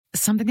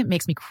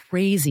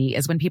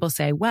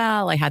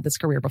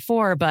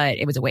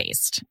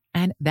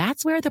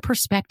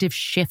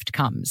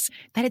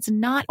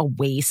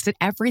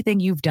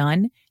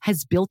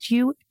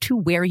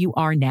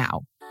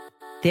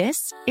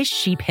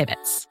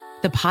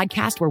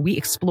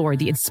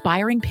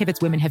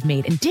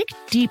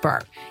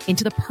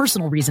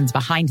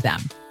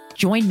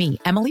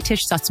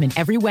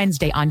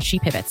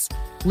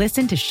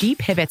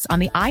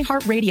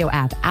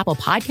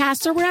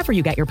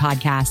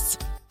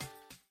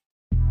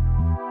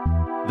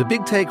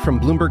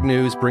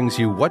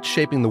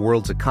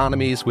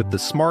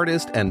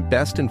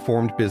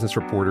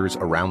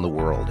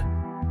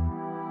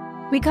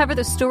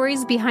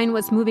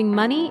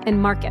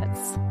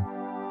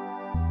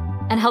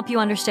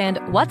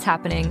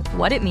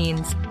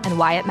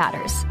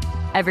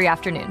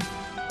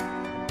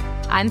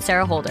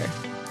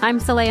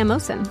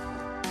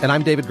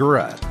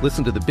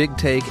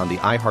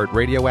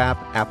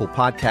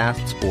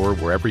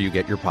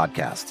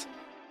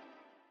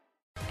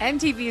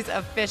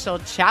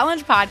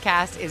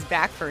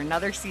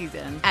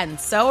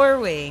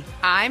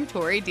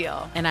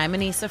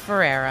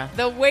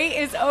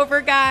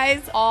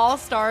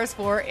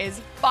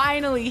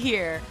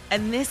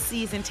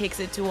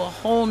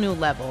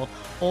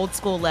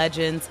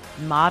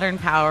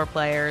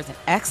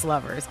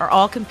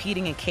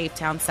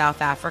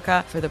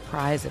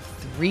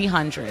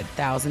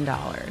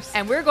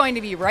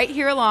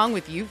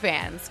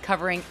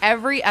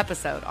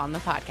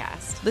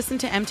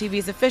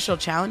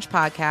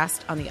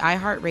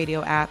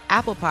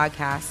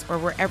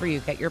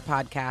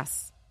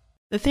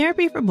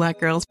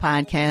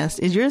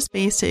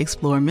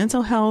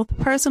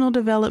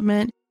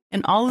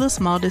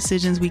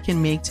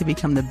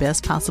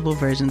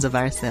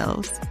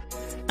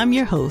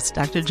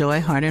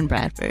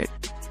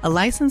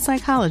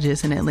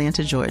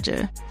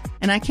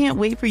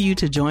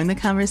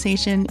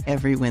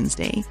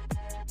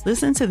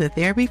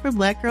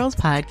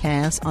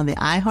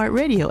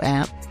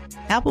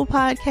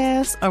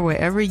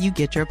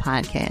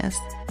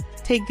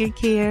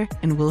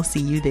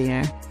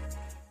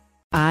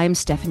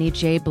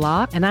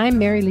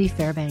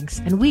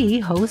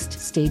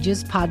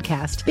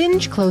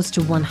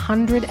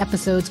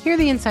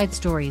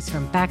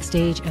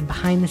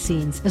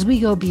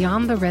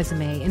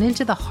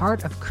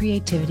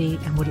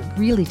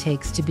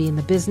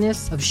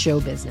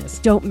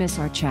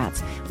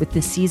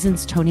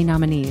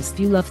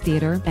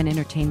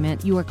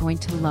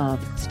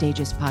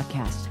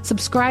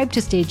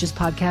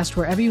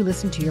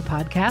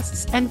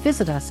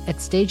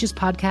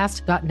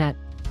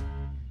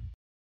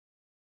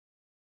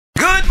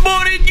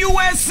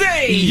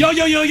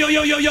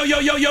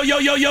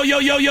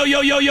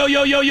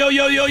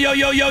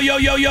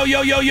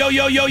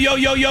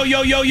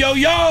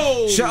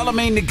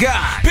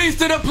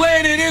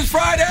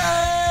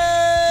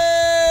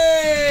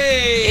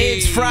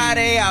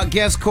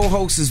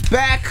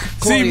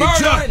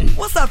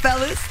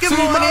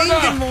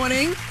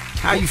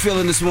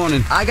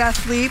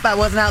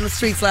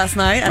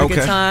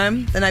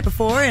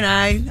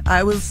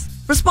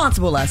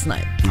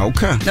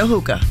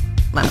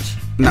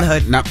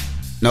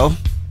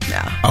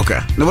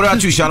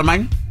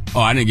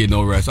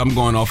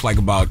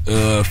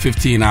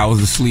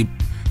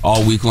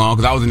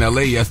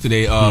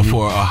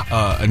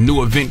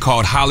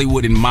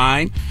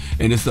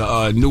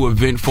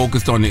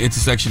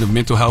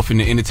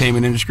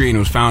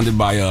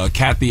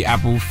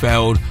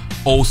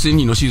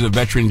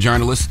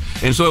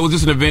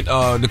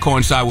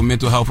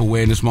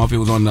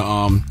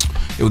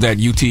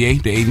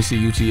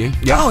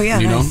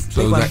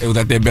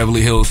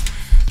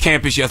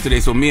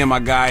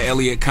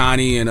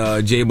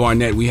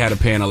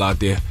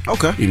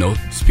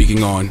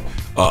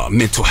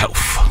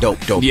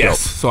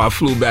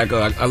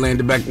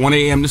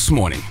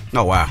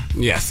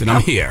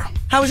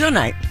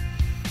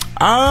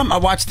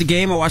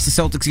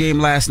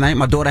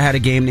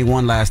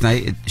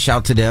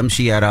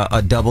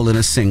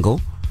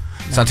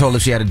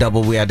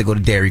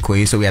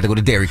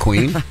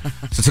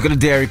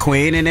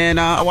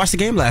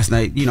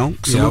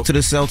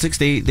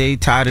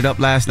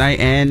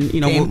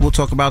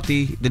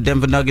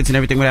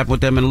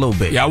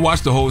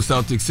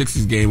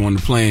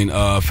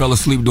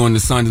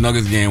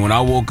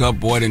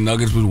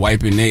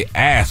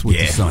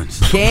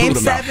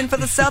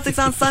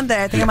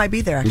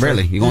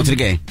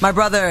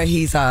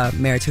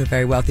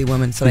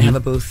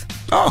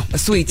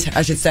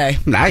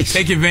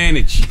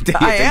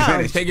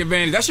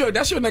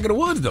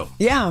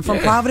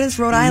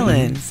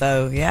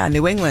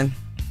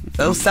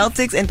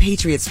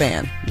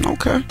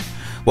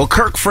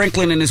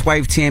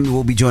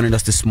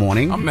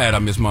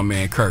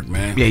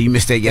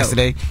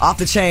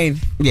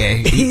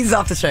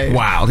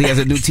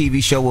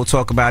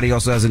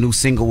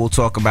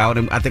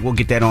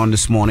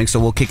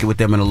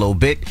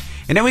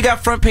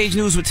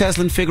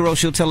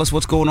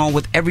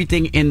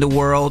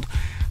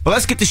But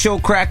let's get the show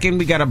cracking.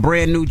 We got a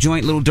brand new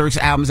joint. Lil Durk's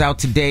album's out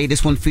today.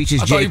 This one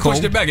features J. Cole. I thought he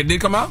pushed it back. It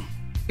did come out?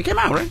 It came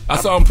out, right? I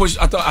saw him push.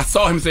 I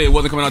saw him say it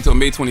wasn't coming out until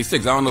May 26th.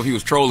 I don't know if he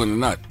was trolling or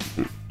not.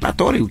 I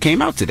thought he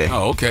came out today.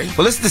 Oh, okay.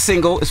 Well, this is the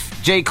single.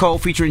 It's J. Cole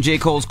featuring J.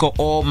 Cole. It's called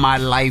All My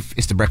Life.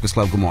 It's the Breakfast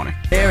Club. Good morning.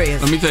 There he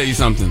is. Let me tell you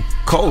something.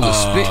 Cole is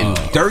spitting.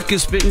 Durk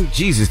is spitting.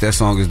 Jesus, that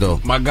song is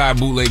dope. My guy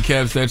Bootleg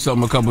Kev said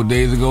something a couple of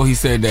days ago. He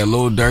said that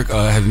Lil Durk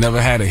has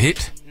never had a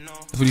hit.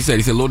 That's what he said.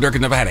 He said Lil Durk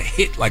has never had a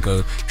hit, like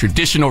a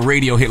traditional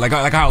radio hit, like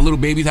how Little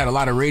Babies had a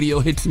lot of radio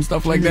hits and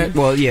stuff like that.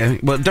 Well, yeah.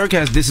 Well, Durk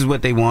has This Is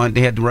What They Want.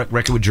 They had the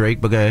record with Drake,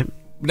 but go ahead.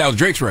 That was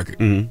Drake's record.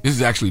 Mm-hmm. This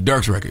is actually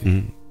Durk's record.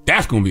 Mm-hmm.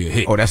 That's going to be a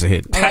hit. Oh, that's a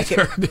hit. That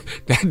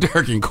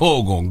Durk and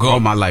Cole going to go. All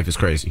My Life is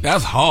crazy.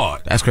 That's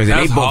hard. That's crazy.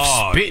 That's they both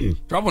hard. spitting.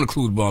 Drop on the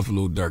clues ball for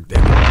Lil Durk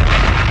there.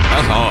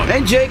 That's hard.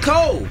 And J.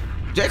 Cole.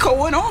 J. Cole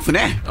went on for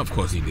that. Of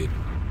course he did.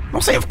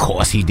 Don't say of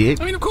course he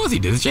did. I mean, of course he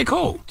did. It's J.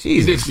 Cole.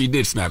 Jesus. He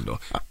did snap, though.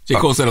 J.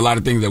 Cole said a lot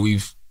of things that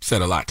we've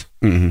said a lot.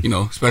 Mm-hmm. You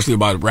know, especially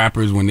about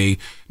rappers when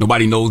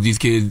nobody knows these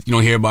kids. You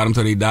don't hear about them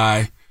until they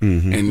die.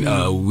 Mm-hmm.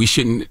 And we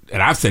shouldn't,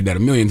 and I've said that a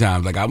million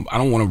times, like I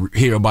don't want to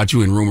hear about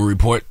you in Rumor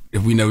Report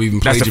if we never even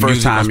played your music. That's the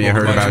first time you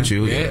heard about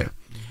you.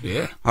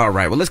 Yeah. All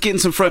right, well, let's get in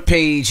some front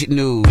page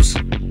news.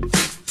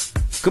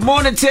 Good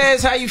morning,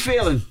 Tez. How you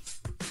feeling?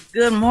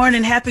 Good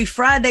morning. Happy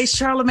Friday,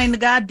 Charlamagne the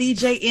God,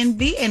 DJ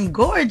NB, and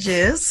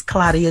gorgeous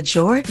Claudia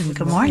Jordan.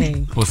 Good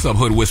morning. What's up,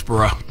 Hood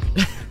Whisperer?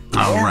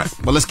 All right.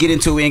 Well, let's get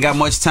into it. We ain't got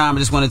much time. I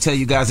just want to tell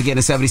you guys again,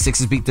 the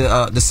 76ers beat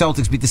the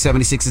Celtics beat the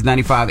 76ers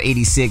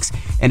 95-86,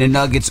 and the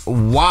Nuggets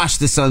washed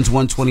the Suns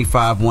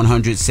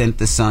 125-100, sent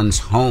the Suns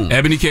home.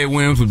 Ebony K.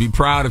 Williams would be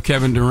proud of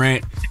Kevin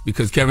Durant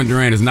because Kevin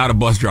Durant is not a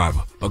bus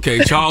driver. Okay,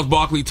 Charles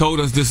Barkley told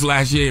us this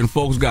last year, and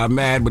folks got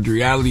mad. But the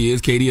reality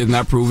is, KD has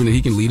not proven that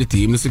he can lead a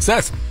team to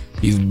success.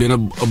 He's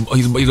been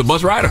he's a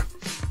bus rider.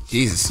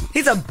 Jesus,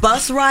 he's a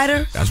bus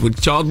rider. That's what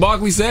Charles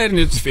Barkley said, and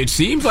it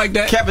seems like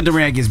that. Kevin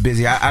Durant gets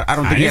busy. I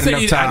don't think he had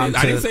enough time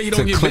to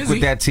click busy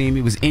with that team.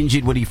 He was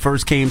injured when he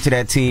first came to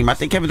that team. I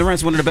think Kevin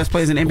Durant's one of the best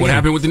players in the NBA. What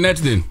happened with the Nets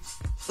then?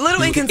 A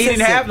little inconsistent. He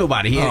didn't have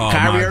nobody.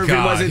 Kyrie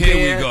Irving wasn't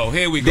there.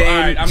 Here we go.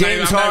 Then All right,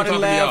 James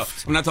Harden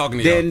left. I'm not talking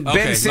to you. Then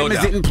Ben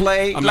Simmons didn't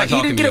play. Like, he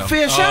didn't get a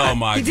fair shot. Oh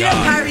my God. He did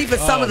have Kyrie for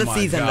some of the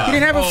season, though. He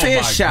didn't have a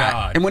fair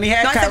shot. And when he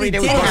had Kyrie, they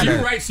was going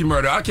You're right,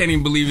 C-Murder. I can't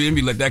even believe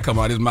Envy let that come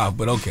out of his mouth,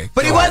 but okay.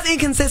 But he was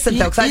inconsistent,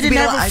 though. He didn't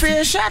have a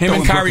fair shot. Him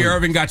and Kyrie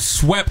Irving got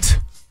swept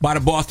by the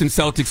Boston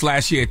Celtics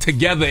last year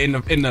together in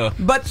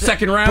the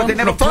second round. But they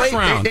never first played.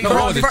 round. It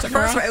was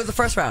the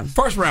first round.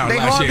 First round they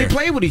last year. They hardly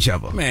played with each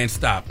other. Man,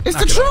 stop. It's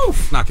the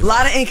truth. A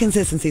lot of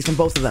inconsistencies from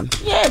both of them.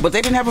 Yeah, but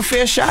they didn't have a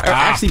fair shot of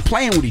actually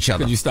playing with each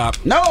other. Could you stop?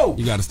 No.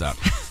 You got to stop.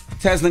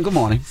 Teslin, good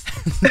morning.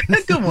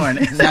 Good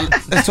morning. Now,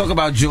 let's talk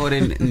about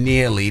Jordan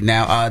Neely.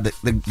 Now,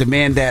 the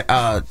man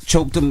that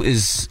choked him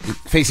is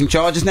facing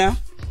charges now?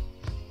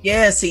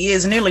 Yes, he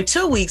is. Nearly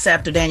 2 weeks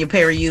after Daniel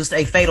Perry used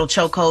a fatal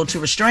chokehold to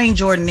restrain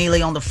Jordan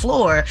Neely on the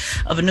floor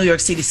of a New York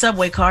City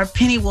subway car,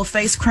 Penny will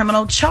face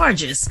criminal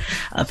charges.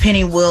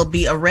 Penny will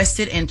be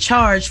arrested and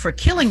charged for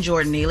killing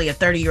Jordan Neely, a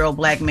 30-year-old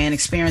black man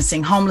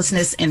experiencing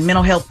homelessness and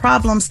mental health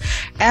problems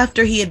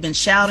after he had been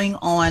shouting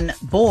on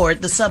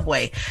board the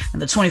subway.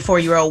 And the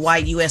 24-year-old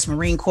white U.S.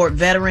 Marine Corps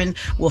veteran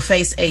will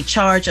face a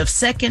charge of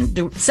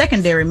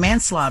secondary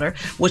manslaughter,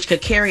 which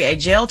could carry a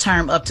jail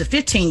term up to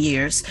 15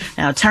 years.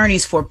 Now,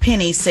 attorneys for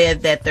Penny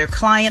said that their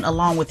client,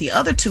 along with the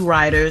other two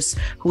riders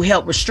who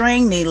helped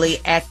restrain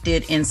Neely,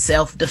 acted in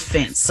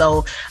self-defense.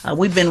 So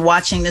we've been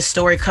watching this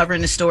story,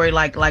 covering this story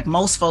like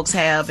most folks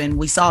have, and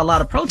we saw a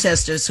lot of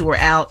protesters who were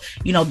out,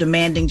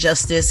 demanding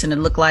justice, and it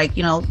looked like,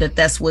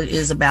 that's what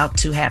is about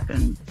to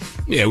happen.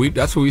 Yeah,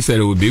 that's what we said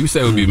it would be. We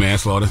said it would be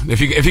manslaughter. If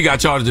he got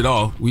charged at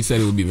all, we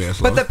said it would be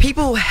manslaughter. But the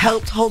people who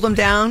helped hold him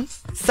down,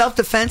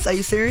 self-defense, are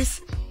you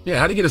serious? Yeah,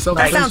 how do you get a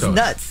self-defense charge? That sounds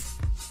charge? nuts.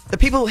 The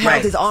people who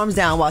held his arms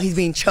down while he's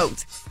being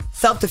choked.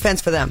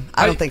 Self-defense for them.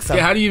 I don't think so.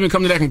 Yeah, how do you even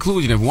come to that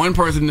conclusion? If one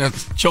person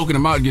that's choking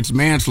him out gets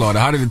manslaughter,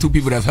 how did the two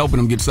people that's helping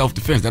him get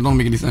self-defense? That don't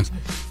make any sense.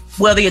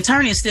 Well, the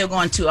attorney is still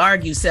going to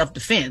argue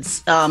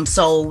self-defense.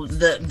 So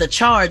the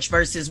charge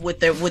versus what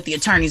the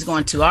attorney is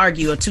going to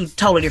argue are two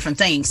totally different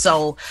things.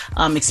 So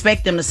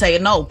expect them to say,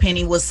 no,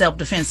 Penny was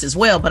self-defense as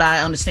well. But I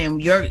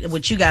understand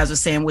what you guys are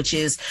saying, which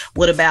is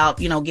what about,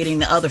 getting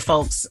the other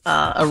folks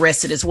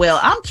arrested as well.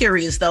 I'm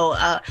curious, though.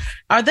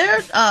 Are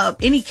there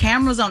any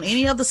cameras on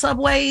any of the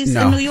subways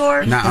in New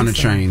York? Not on the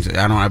trains.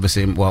 I don't ever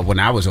see. Well, when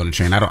I was on the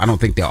train, I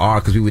don't think there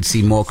are, because we would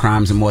see more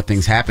crimes and more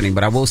things happening.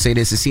 But I will say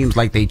this: it seems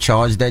like they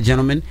charged that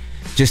gentleman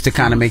just to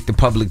kind of make the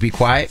public be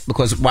quiet.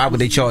 Because why would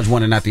they charge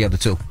one and not the other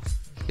two?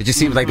 It just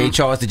seems like they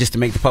charged it just to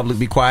make the public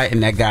be quiet,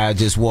 and that guy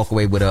just walk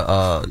away with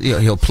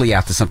he'll plea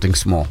after something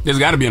small. There's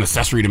got to be an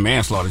accessory to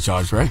manslaughter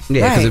charge, right?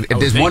 Yeah, because if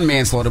there's one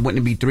manslaughter,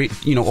 wouldn't it be three?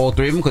 All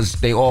three of them, because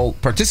they all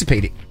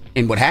participated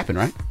in what happened,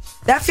 right?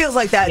 That feels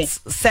like that's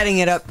setting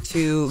it up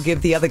to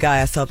give the other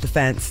guy a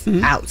self-defense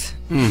out.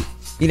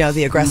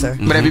 The aggressor.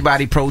 But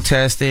everybody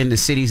protesting, the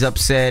city's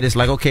upset. It's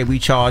like, okay, we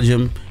charge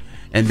him,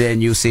 and then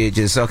you'll see it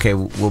just, okay,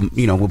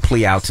 we'll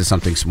plea out to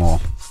something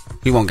small.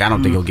 He won't. I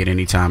don't think he'll get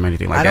any time or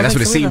anything like that. That's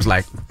what it seems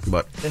like.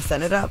 But they're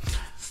setting it up.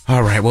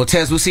 All right. Well,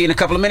 Tez, we'll see you in a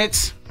couple of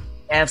minutes.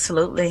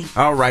 Absolutely.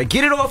 All right.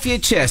 Get it off your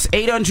chest.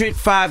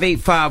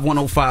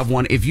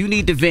 800-585-1051. If you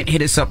need to vent,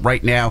 hit us up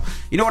right now.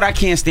 You know what I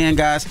can't stand,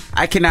 guys?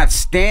 I cannot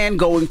stand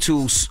going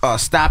to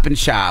Stop and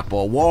Shop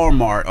or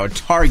Walmart or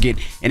Target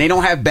and they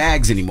don't have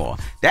bags anymore.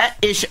 That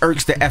ish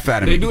irks the F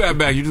out of me. They do have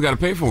bags. You just got to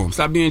pay for them.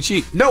 Stop being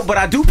cheap. No, but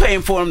I do pay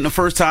for them the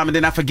first time and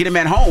then I forget them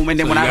at home. And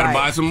then so when you got to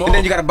buy some more. And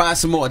then you got to buy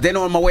some more. Then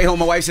on my way home,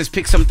 my wife says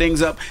pick some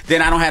things up.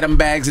 Then I don't have them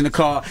bags in the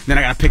car. Then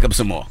I got to pick up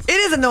some more. It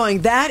is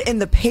annoying. That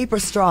and the paper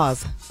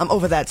straws. I'm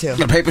over that too.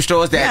 The paper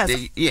straws? That's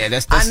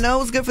I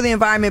know it's good for the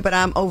environment, but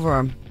I'm over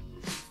them.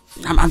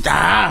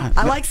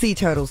 I like sea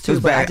turtles too,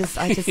 but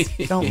I just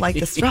don't like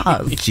the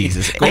straws.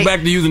 Jesus. Go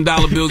back to using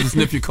dollar bills and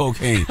sniff your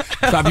cocaine.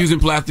 Stop using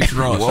plastic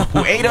straws.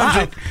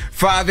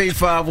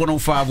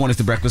 800-585-1051 is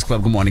the Breakfast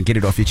Club. Good morning. Get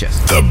it off your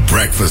chest. The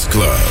Breakfast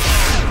Club.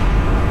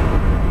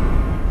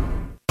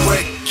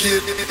 Wake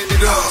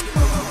it up.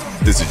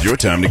 This is your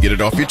time to get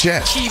it off your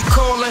chest. Keep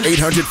calling.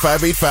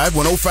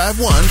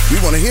 800-585-1051. We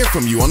want to hear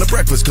from you on the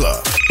Breakfast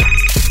Club.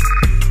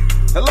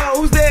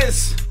 Hello, who's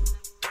this?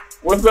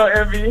 What's up,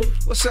 Envy?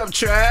 What's up,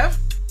 Trav?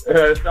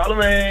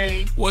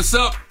 Charlamagne. What's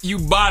up, you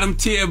bottom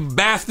tier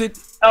bastard?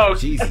 Oh,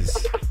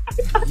 Jesus.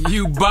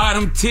 You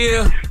bottom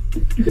tier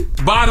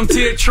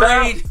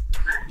trade.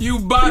 You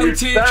bottom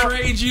tier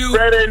trade, you.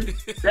 Spreading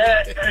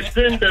that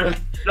agenda.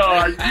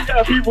 So you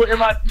got people in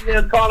my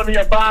DMs calling me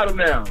a bottom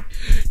now.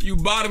 You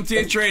bottom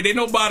tier trade. They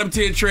know bottom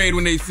tier trade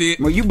when they see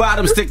it. Well, you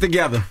bottom stick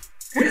together.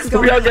 We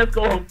all just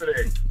go home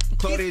today.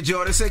 Claudia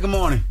Jordan, say good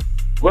morning.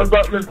 What's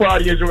up, Miss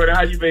Claudia Jordan?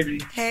 How you, baby?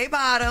 Hey,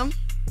 bottom.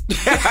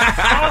 Miss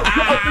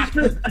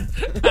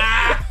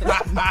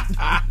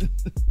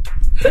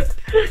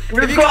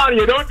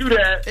Claudia, don't do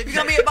that. If you're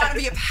going to be a bottom,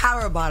 be a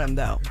power bottom,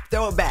 though.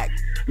 Throw it back.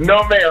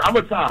 No, man. I'm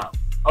a top.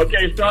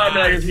 Okay,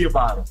 Starman is here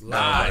bottom.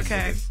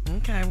 Okay.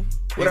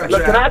 What up,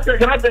 look, can I tell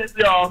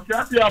y'all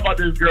about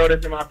this girl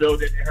that's in my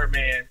building and her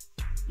man?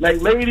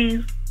 Like,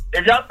 ladies,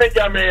 if y'all think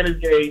y'all man is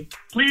gay,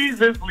 please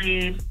just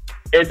leave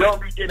and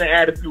don't be getting an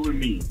attitude with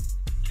me.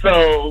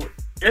 So,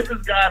 there's this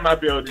guy in my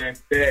building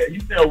that he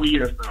sell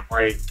weed and stuff,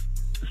 right?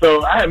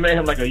 So I had met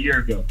him like a year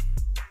ago.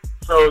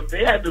 So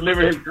they had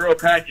delivered his girl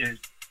package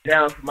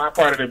down to my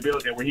part of the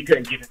building where he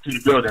couldn't get into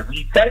the building. So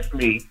he texted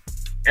me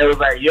and was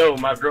like, yo,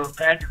 my girl's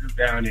package is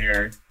down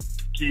there.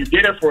 Can you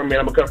get it for me?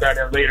 I'm going to come down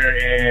there later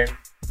and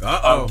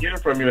get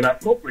it from you and I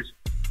smoke with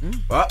you.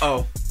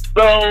 Uh-oh.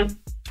 So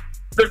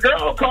the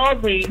girl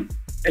called me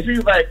and she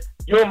was like,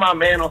 you and my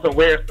man on some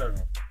weird stuff.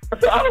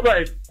 So I was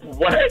like,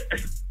 what?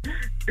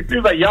 It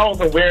seems like y'all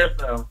was aware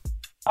stuff.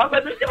 I was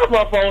like, just get off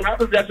my phone. I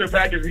just got your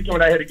package. He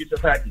coming out here to get your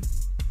package.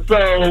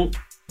 So,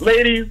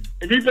 ladies,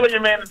 if you feel like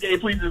your man is gay,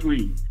 please just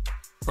leave.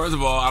 First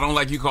of all, I don't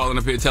like you calling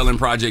up here telling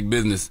project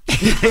business.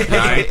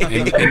 Right?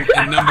 And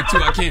number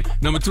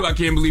two, I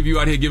can't believe you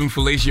out here giving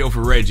fellatio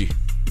for Reggie.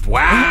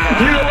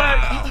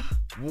 Wow.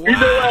 You know what? You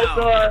know what,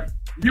 sir?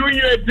 You and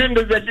your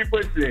agendas that you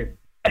push in.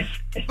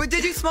 But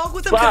did you smoke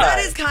with him? Because that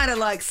is kind of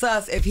like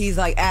sus if he's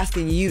like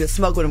asking you to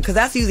smoke with him. Because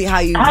that's usually how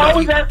you. How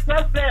is that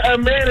sus that a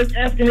man is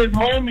asking his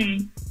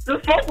homie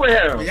to smoke with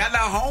him? Y'all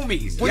not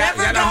homies.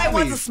 Whenever a guy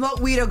wants to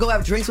smoke weed or go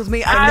have drinks with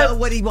me, I know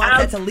what he wants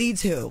that to lead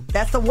to.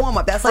 That's the warm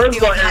up. That's like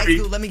the old high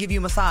school. Let me give you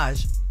a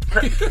massage.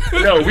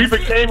 No, we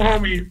became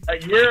homies a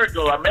year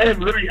ago. I met him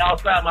literally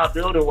outside my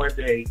building one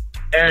day,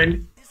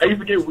 and I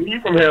used to get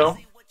weed from him.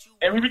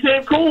 And we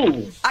became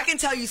cool. I can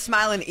tell you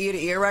smiling ear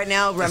to ear right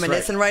now,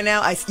 reminiscing right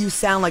now. You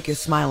sound like you're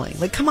smiling.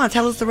 Like, come on,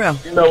 tell us the real.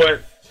 You know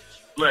what?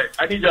 Look,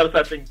 I need y'all to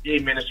stop thinking gay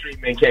men and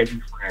street men can't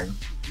be friends.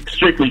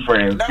 Strictly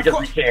friends. Now, because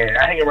we can.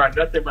 I hang around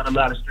nothing but a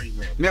lot of street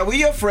men. Now, we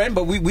your friend,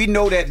 but we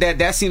know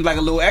that seems like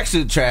a little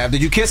extra, Trav.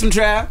 Did you kiss him,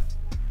 Trav?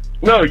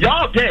 No,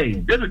 y'all gay.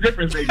 There's a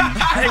difference, baby. I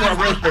hang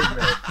around real straight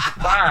men.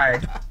 Bye.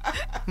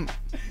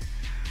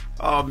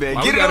 Oh, man.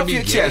 Get it off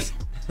your chest.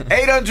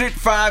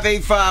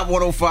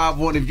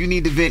 800-585-1051. If you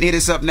need to vent, hit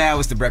us up now.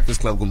 It's The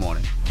Breakfast Club. Good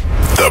morning.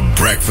 The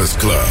Breakfast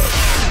Club.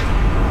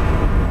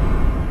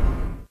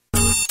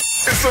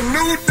 It's a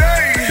new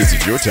day. This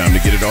is your time to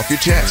get it off your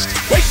chest.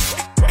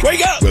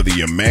 Wake up. Whether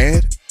you're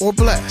mad or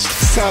blessed.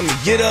 It's time to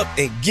get up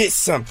and get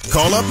something.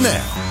 Call up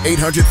now.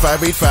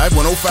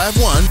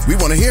 800-585-1051. We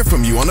want to hear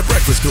from you on The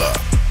Breakfast Club.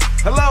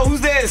 Hello,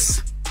 who's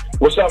this?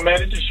 What's up,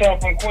 man? This is Sean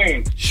from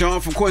Queens. Sean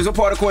from Queens. What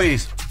part of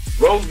Queens?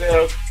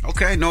 Rosedale.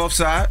 Okay, north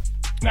side.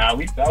 Nah,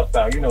 we south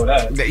side. You know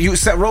that.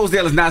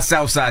 Rosedale is not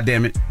south side,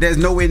 damn it. There's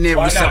nowhere near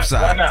south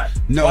side. Why not?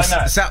 No, why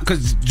not? South,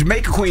 because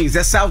Jamaica, Queens,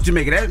 that's South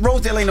Jamaica. That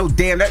Rosedale ain't no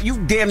damn. You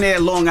damn near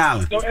Long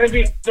Island. So,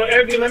 Envy,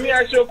 let me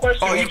ask you a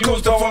question. Oh, you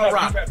close to Far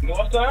Rock. You rep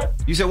north side?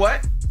 You said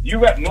what? You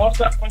rep north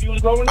side when you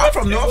was growing up? I'm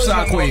from north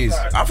side, Queens.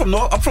 I'm from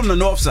the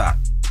north side.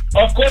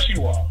 Of course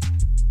you are.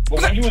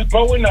 But when you was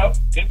growing up,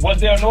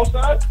 was there a north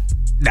side?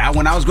 Nah,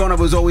 when I was growing up,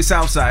 it was always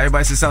south side.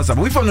 Everybody said south side.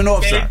 But we from the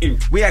north side.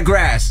 We had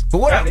grass. But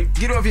what up?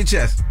 Get it off your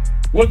chest.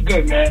 What's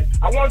good, man?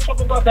 I want to talk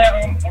about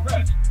that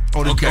arrest.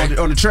 On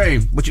the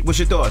train. What's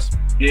your thoughts?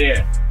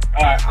 Yeah.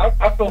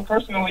 I feel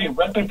personally,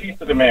 rest in peace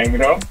to the man, you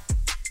know?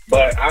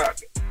 But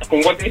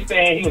from what they're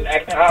saying, he was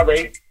acting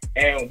irate.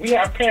 And we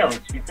have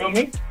parents, you feel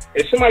me?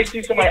 If somebody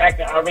sees somebody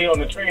acting irate on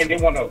the train, they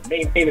want to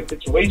maintain the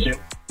situation,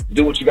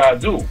 do what you got to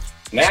do.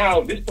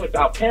 Now, this puts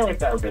our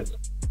parents at risk.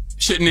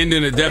 Shouldn't end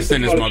in a death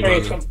sentence, my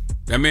brother.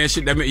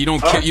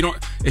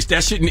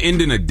 That shouldn't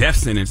end in a death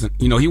sentence.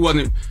 You know, he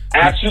wasn't.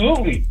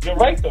 Absolutely. You're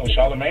right, though,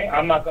 Charlamagne.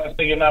 I'm not going to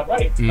say you're not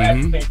right. But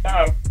at the same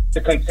time,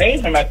 to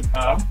contain him at the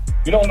time,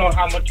 you don't know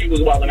how much he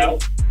was wilding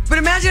out. But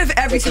imagine if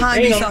every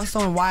time you saw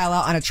someone wild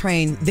out on a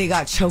train, they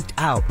got choked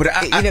out. But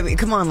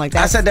come on, like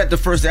that. I said that the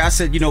first day. I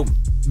said, you know,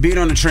 being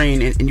on the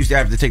train and you used to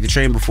have to take the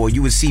train before,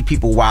 you would see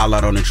people wild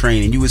out on the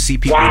train, and you would see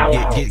people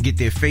get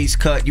their face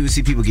cut. You would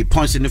see people get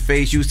punched in the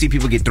face. You would see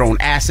people get thrown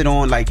acid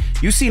on. Like,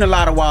 you've seen a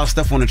lot of wild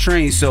stuff on the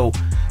train. So,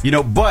 you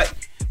know, but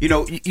you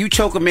know, you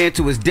choke a man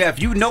to his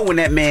death, you know when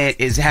that man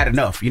is had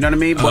enough. You know what I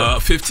mean? But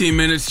 15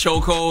 minutes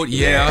chokehold,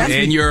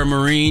 and you're a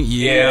Marine,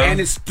 and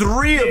it's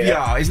three of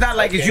y'all. It's not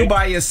like it's you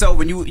by yourself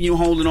and you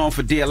holding on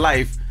for dear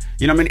life.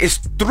 You know what I mean? It's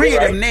three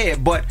of them there,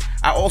 but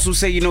I also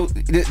say, you know,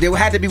 there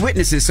had to be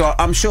witnesses. So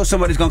I'm sure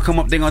somebody's going to come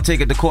up, they're going to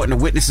take it to court, and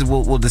the witnesses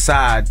will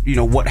decide, you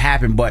know, what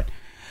happened. But,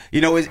 you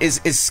know,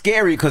 it's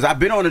scary because I've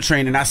been on the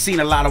train and I've seen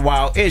a lot of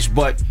wild-ish,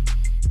 but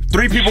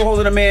 3 people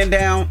holding a man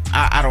down,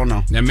 I don't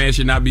know. That man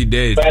should not be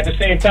dead. But at the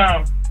same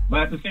time,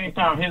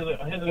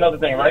 here's another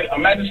thing, right?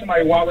 Imagine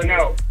somebody wilding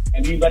out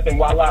and you let them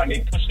wild out and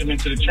they push them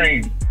into the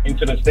train,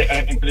 into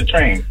the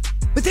train.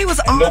 But they was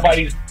on.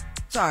 Nobody's.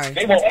 Sorry.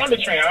 They were on the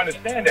train, I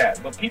understand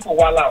that. But people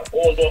wild out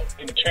all up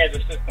in the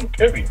transit system,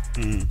 period.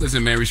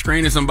 Listen, man,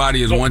 restraining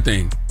somebody is one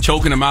thing.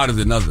 Choking them out is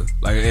another.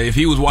 Like, if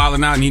he was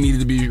wilding out and he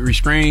needed to be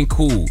restrained,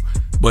 cool.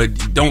 But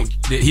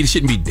he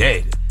shouldn't be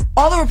dead.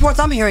 All the reports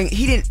I'm hearing,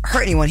 he didn't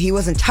hurt anyone. He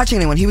wasn't touching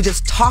anyone. He was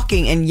just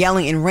talking and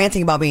yelling and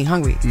ranting about being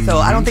hungry. So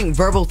I don't think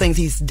verbal things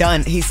he's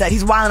done. He said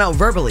he's wilding out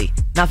verbally,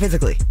 not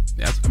physically.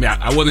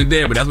 I wasn't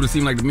there, but that's what it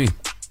seemed like to me.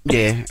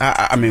 Yeah,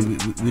 I mean,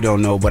 we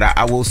don't know, but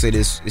I will say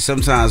this.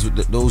 Sometimes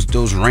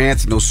those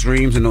rants and those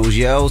screams and those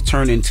yells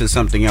turn into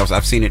something else.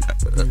 I've seen it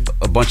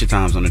a bunch of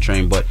times on the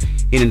train, but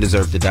he didn't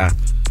deserve to die.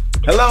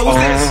 Hello, who's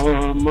this?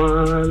 All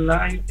my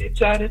life, they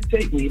try to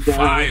take me down.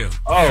 Fire.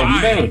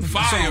 Man.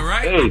 Fire,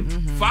 right? Hey.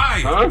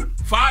 Fire. Huh?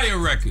 Fire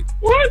record.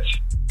 What?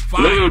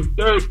 Fire. Lil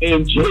Durk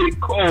and J.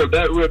 Cole,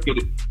 that record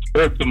is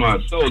earth to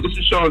my soul. This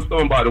is Sean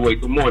Stone, by the way.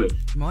 Good morning.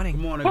 Good morning.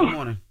 Good morning. Good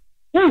morning.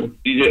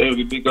 DJ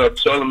Envy, big up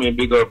Charlamagne,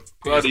 big up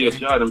Claudia,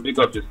 Jordan, big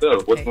up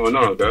yourself. What's going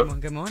on, girl?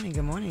 Good morning.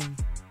 Good morning.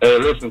 Hey,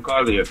 listen,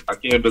 Claudia, I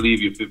can't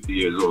believe you're 50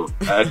 years old.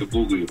 I had to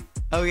Google you.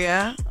 Oh,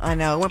 yeah? I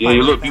know. Yeah,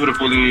 you look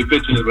beautiful in your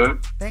pictures, man.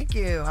 Thank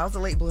you. I was a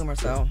late bloomer,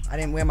 so I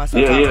didn't wear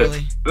myself out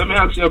early. Let me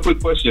ask you a quick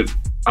question.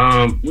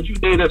 Would you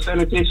date a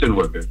sanitation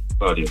worker,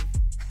 Claudia?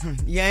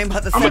 You ain't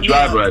about to I'm a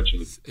driver,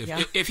 actually.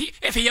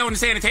 If he owned a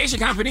sanitation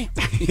company.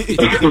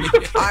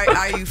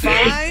 Are you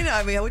fine?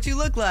 I mean, what you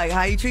look like?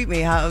 How you treat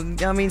me?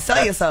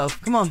 Sell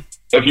yourself. Come on.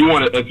 If you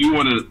want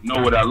to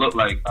know what I look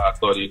like,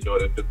 Claudia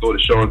Jordan, just go to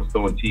Sean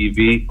Stone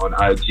TV on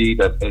IG.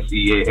 That's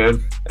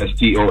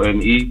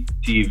SeanStone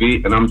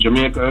TV. And I'm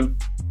Jamaican.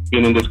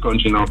 Been in this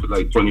country now for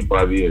like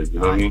 25 years. You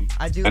know what I mean?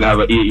 I do. And I have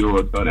an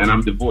 8-year-old son, and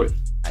I'm divorced.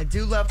 I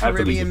do love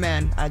Caribbean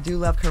men.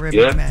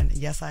 Men.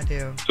 Yes, I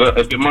do. So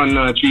if your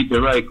man treat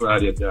you right,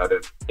 Claudia Jordan,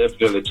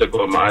 definitely check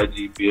out my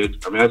IG page.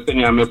 I mean, I'll send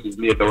you a message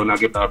later when I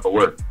get off of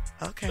work.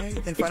 Okay,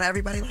 in front of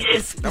everybody like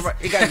this. All right,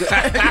 he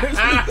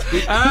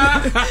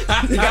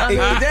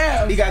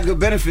got good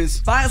benefits.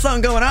 Find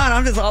something going on.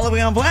 I'm just all the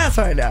way on blast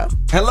right now.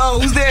 Hello,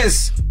 who's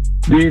this?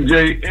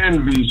 DJ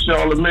Envy,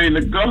 Charlamagne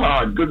the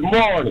God. Good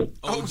morning.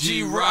 OG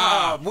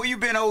Rob. Where you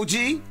been, OG?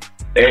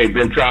 Hey,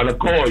 been trying to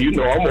call. You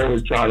know, I'm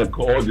always trying to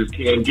call. Just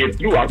can't get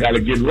through. I got to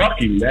get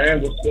lucky,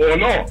 man. What's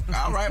going on?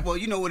 All right, well,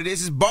 you know what it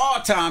is. It's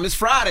bar time. It's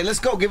Friday. Let's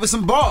go. Give us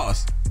some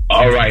bars.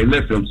 All right,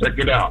 listen. Check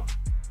it out.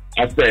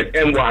 I said,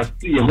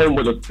 NYC, home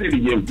of the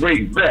city and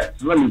great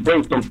vets. Let me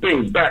bring some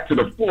things back to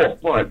the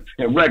forefront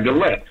and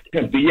recollect.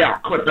 Empty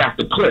out, clip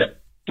after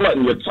clip.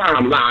 Flooding your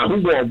timeline.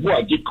 Who want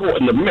what? Get caught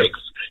in the mix.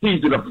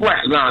 Easy to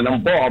flatline,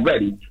 I'm ball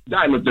ready.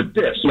 Diamond to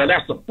dips, man,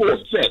 that's a full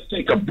set.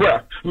 Take a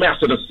breath,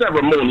 master the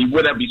ceremony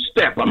with every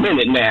step. I'm in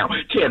it now.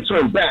 Can't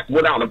turn back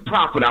without a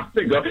profit. I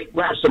figure,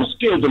 grab some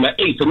skills in the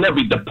ace in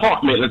every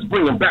department. Let's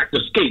bring them back to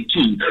skate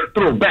to.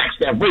 Throwbacks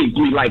that raised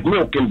me like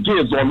milk and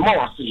giz on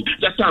Marcy.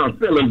 That's how I'm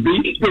feeling,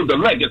 B. Build a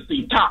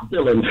legacy, top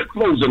billing,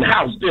 flows and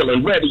house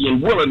dealing, ready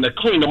and willing to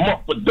clean them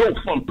up for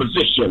dope from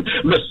position.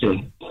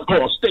 Listen,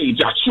 on stage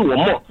I chew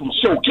them up from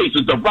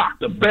showcases to rock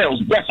the bells,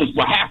 blessings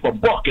for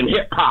 $1 and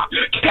hip-hop.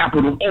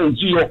 Capital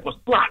OG off a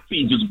slot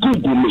fee, just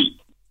Google me.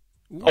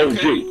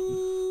 OG.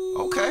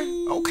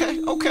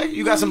 Okay.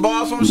 You got some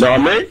bars on the show?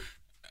 No, man.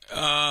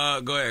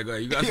 Go ahead.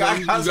 You got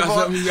something?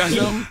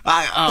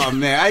 Oh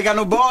man, I ain't got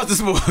no bars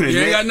this morning. You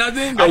ain't got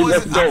nothing? I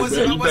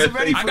wasn't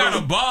ready for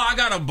I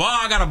got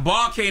a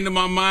bar came to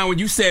my mind when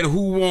you said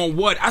who want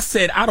what. I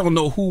said I don't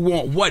know who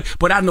want what,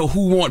 but I know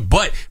who want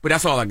but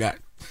that's all I got.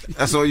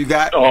 That's all you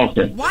got? Oh,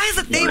 okay. Why is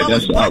the theme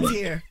always butts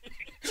here?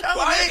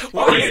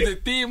 Why is the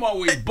theme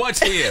always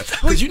butts here?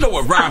 Because you know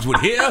what rhymes with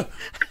here.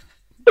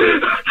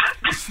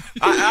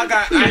 I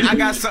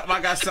got something.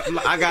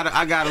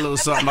 I got a little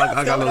something.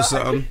 I got a little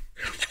something.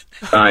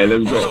 All right,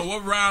 let's go. Oh,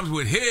 what rhymes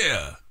with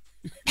hair?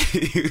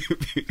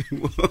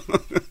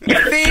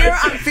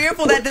 I'm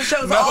fearful that this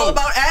show's all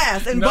about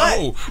ass and butt.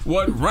 No,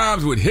 what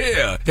rhymes with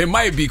hair? It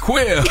might be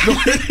queer.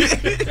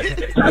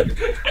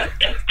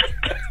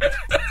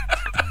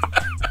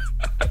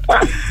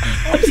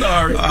 I'm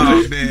sorry.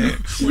 Oh man.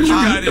 What you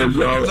got in?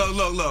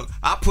 Look.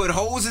 I put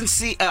hoes in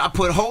SC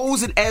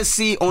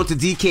onto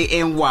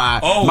DKNY.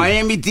 Oh.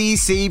 Miami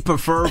DC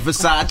prefer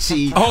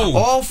Versace. Oh.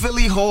 All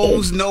Philly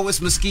hoes know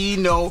it's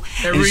Moschino.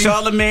 And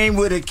Charlemagne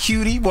with a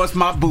cutie wants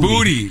my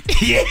booty.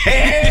 Yeah.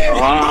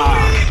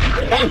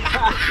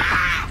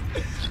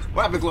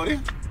 What happened,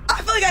 Claudia?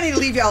 I feel like I need to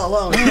leave y'all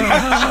alone.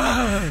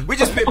 We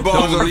just spit balls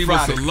Don't on leave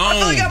Friday. us alone. I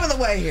feel like I'm in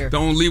the way here.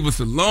 Don't leave us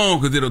alone,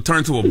 because it'll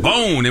turn to a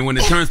bone. And when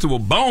it turns to a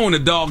bone, the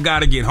dog got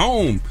to get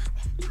home.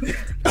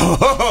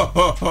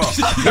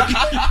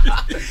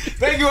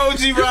 Thank you,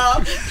 OG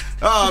Rob.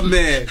 Oh,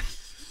 man.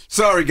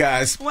 Sorry,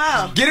 guys.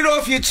 Wow. Get it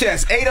off your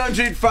chest.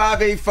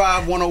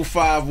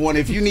 800-585-1051.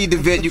 If you need to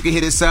vent, you can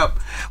hit us up.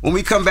 When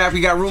we come back,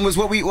 we got rumors.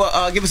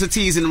 Give us a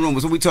tease in the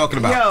rumors. What we talking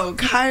about? Yo,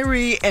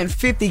 Kyrie and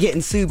 50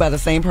 getting sued by the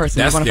same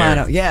person. That's We're going to find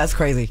out. Yeah, it's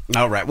crazy.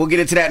 All right. We'll get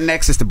into that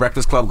next. It's The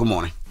Breakfast Club. Good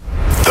morning.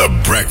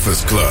 The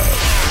Breakfast Club.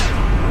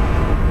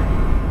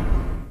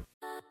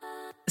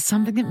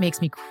 Something that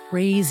makes me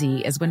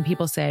crazy is when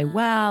people say,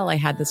 well, I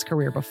had this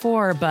career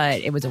before,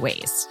 but it was a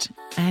waste.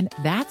 And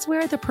that's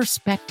where the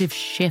perspective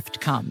shift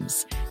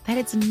comes, that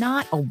it's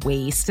not a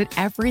waste, that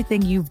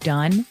everything you've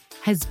done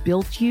has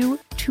built you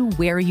to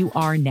where you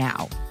are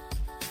now.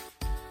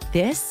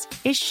 This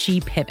is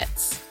She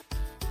Pivots,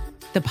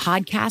 the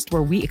podcast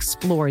where we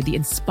explore the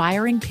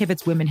inspiring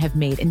pivots women have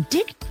made and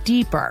dig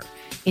deeper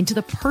into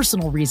the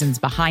personal reasons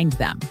behind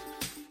them.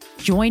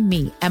 Join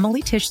me,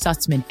 Emily Tish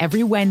Sussman,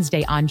 every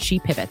Wednesday on She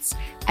Pivots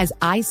as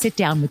I sit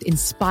down with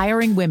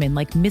inspiring women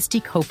like Misty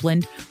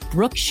Copeland,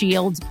 Brooke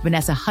Shields,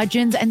 Vanessa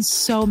Hudgens, and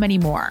so many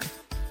more.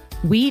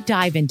 We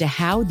dive into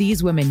how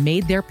these women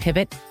made their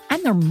pivot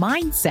and their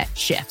mindset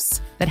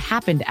shifts that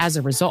happened as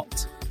a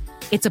result.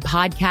 It's a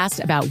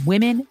podcast about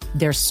women,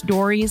 their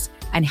stories,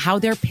 and how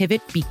their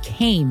pivot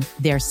became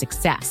their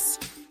success.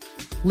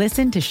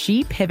 Listen to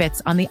She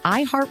Pivots on the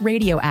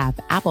iHeartRadio app,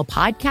 Apple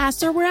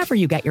Podcasts, or wherever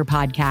you get your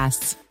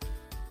podcasts.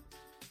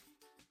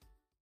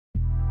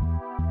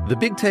 The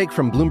Big Take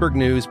from Bloomberg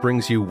News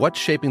brings you what's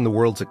shaping the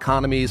world's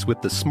economies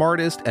with the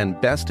smartest and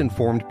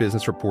best-informed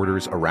business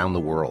reporters around the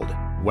world.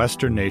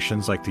 Western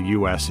nations like the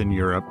U.S. and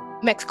Europe.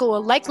 Mexico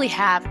will likely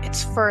have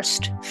its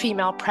first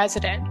female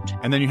president.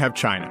 And then you have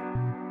China.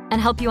 And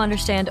help you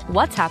understand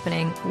what's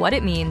happening, what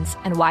it means,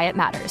 and why it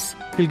matters.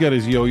 He'll get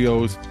his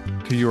yo-yos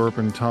to Europe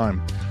in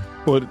time.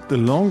 But the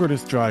longer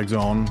this drags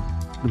on,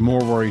 the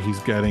more worry he's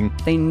getting.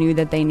 They knew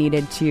that they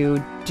needed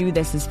to do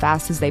this as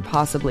fast as they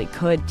possibly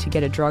could to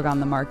get a drug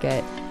on the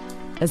market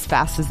as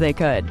fast as they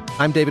could.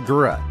 I'm David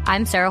Gura.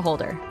 I'm Sarah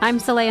Holder. I'm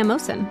Saleha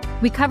Mohsen.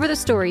 We cover the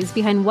stories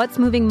behind what's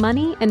moving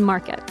money and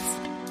markets.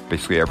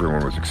 Basically,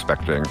 everyone was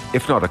expecting,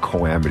 if not a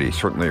calamity,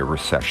 certainly a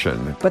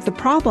recession. But the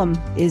problem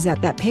is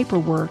that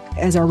paperwork,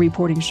 as our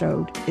reporting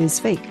showed, is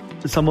fake.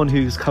 As someone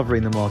who's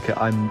covering the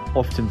market, I'm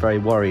often very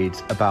worried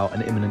about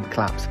an imminent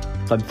collapse.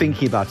 So I'm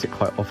thinking about it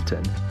quite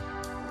often.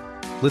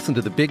 Listen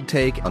to The Big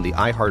Take on the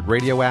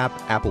iHeartRadio app,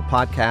 Apple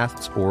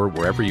Podcasts, or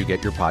wherever you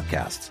get your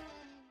podcasts.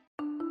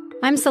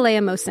 I'm Saleha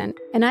Mohsen,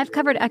 and I've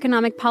covered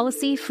economic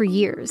policy for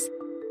years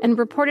and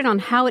reported on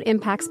how it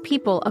impacts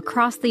people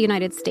across the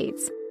United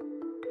States.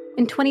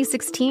 In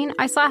 2016,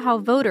 I saw how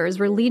voters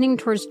were leaning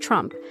towards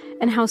Trump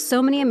and how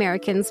so many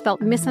Americans felt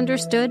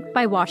misunderstood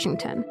by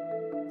Washington.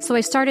 So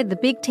I started the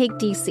Big Take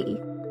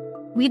DC.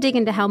 We dig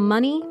into how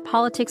money,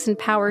 politics, and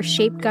power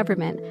shape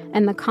government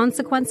and the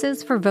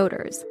consequences for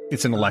voters.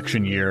 It's an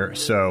election year,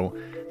 so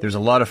there's a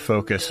lot of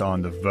focus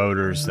on the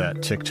voters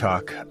that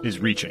TikTok is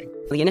reaching.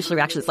 The initial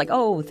reaction is like,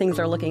 oh, things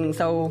are looking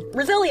so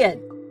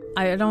resilient.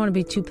 I don't want to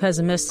be too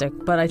pessimistic,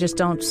 but I just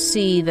don't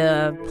see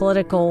the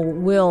political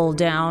will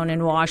down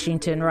in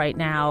Washington right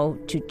now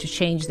to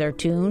change their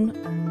tune.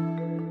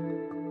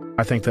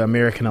 I think the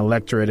American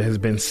electorate has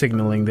been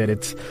signaling that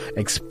it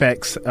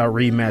expects a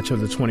rematch of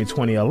the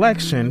 2020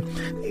 election.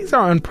 These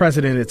are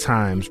unprecedented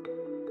times.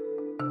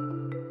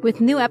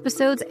 With new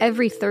episodes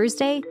every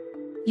Thursday,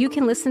 you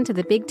can listen to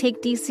the Big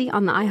Take DC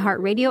on the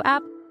iHeartRadio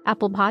app,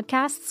 Apple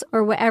Podcasts,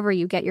 or wherever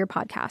you get your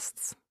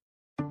podcasts.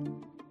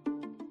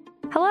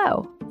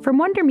 Hello. From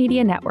Wonder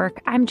Media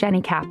Network, I'm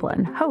Jenny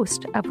Kaplan,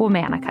 host of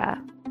Womanica,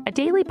 a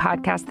daily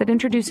podcast that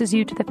introduces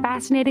you to the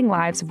fascinating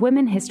lives of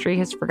women history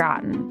has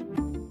forgotten.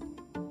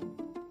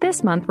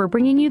 This month, we're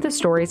bringing you the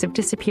stories of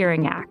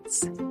disappearing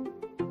acts.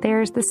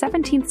 There's the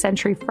 17th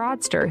century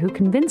fraudster who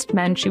convinced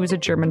men she was a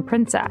German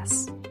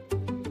princess.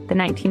 The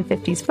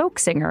 1950s folk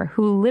singer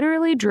who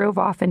literally drove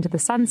off into the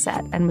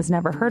sunset and was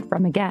never heard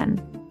from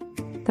again.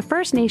 The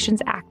First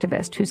Nations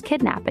activist whose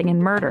kidnapping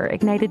and murder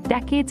ignited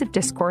decades of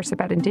discourse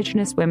about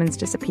Indigenous women's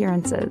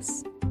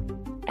disappearances.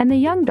 And the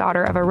young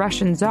daughter of a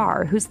Russian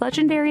czar whose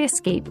legendary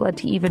escape led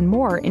to even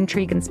more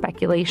intrigue and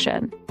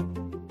speculation.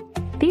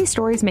 These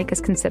stories make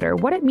us consider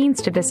what it means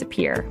to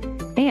disappear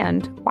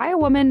and why a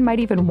woman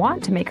might even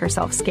want to make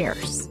herself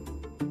scarce.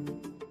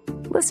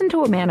 Listen to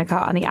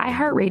Womanica on the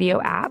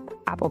iHeartRadio app,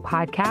 Apple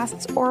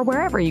Podcasts, or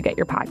wherever you get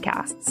your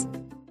podcasts.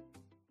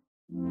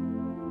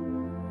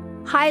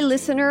 Hi,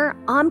 listener.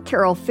 I'm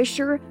Carol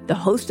Fisher, the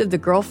host of The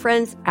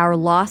Girlfriends, Our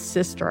Lost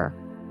Sister.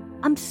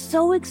 I'm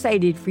so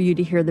excited for you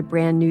to hear the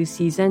brand new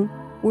season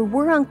where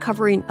we're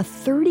uncovering a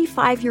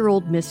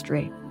 35-year-old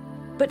mystery.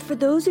 But for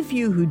those of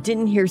you who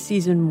didn't hear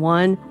season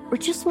 1 or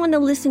just want to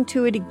listen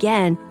to it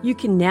again, you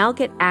can now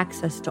get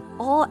access to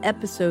all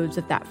episodes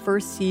of that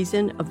first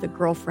season of The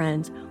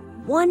Girlfriends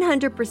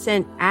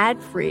 100%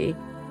 ad-free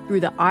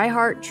through the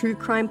iHeart True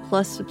Crime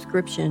Plus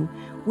subscription,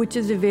 which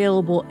is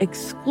available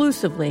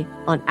exclusively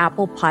on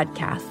Apple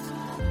Podcasts.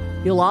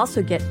 You'll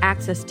also get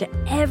access to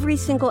every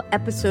single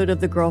episode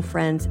of The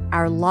Girlfriends,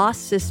 Our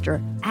Lost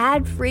Sister,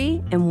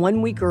 ad-free and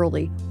 1 week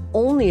early,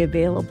 only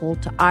available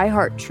to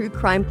iHeart True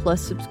Crime Plus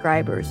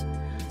subscribers.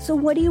 So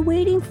what are you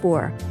waiting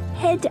for?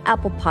 Head to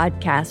Apple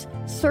Podcasts,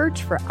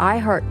 search for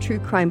iHeart True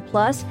Crime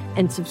Plus,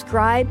 and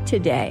subscribe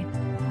today.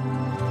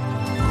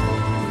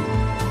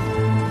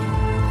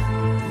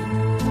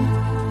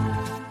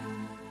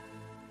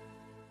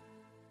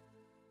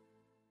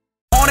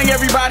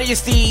 Everybody,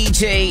 it's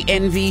DJ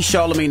NV,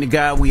 Charlemagne the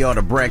Guy. We are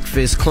the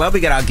Breakfast Club. We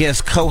got our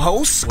guest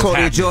co-host,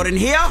 Claudia Jordan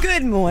here.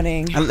 Good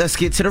morning. And let's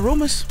get to the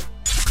rumors.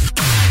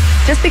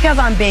 Just because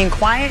I'm being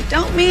quiet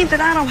don't mean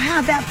that I don't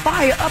have that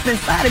fire up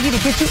inside of me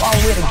to get you all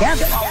the way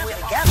together.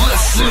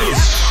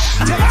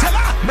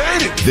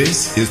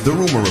 This is the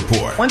Rumor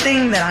Report. One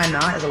thing that I'm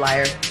not is a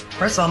liar.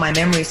 First of all, my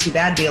memory is too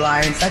bad to be a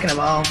liar. And second of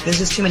all, there's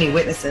just too many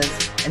witnesses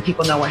and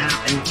people know what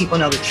happened. People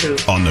know the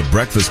truth. On the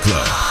Breakfast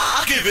Club.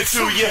 I'll give it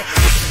to you.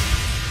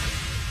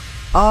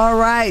 All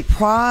right,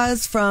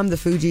 Praz from the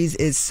Fugees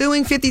is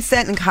suing 50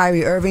 Cent and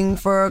Kyrie Irving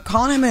for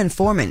calling him an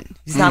informant.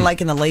 He's not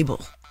liking the label.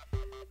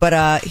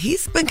 But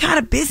he's been kind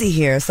of busy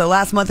here. So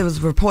last month it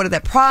was reported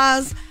that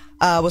Praz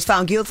was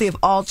found guilty of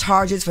all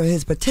charges for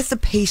his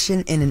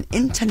participation in an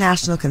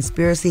international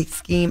conspiracy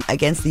scheme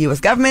against the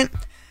U.S. government.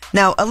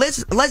 Now,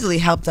 allegedly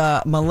helped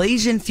a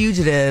Malaysian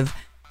fugitive,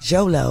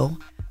 Jolo,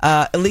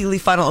 illegally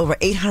funnel over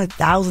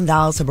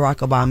 $800,000 to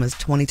Barack Obama's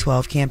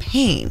 2012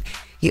 campaign.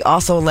 He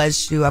also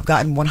alleged to have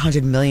gotten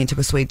 $100 million to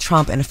persuade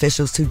Trump and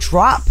officials to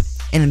drop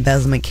an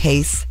embezzlement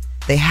case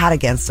they had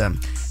against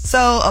him.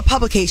 So a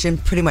publication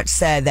pretty much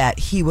said that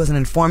he was an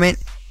informant,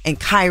 and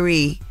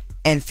Kyrie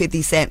and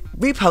 50 Cent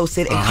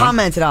reposted and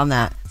commented on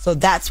that. So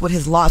that's what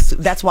his lawsuit,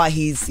 that's why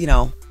he's,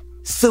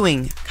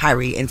 suing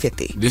Kyrie and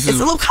 50. It's a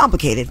little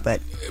complicated,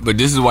 but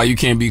this is why you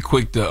can't be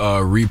quick to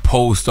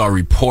repost or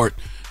report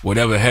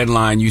whatever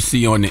headline you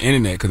see on the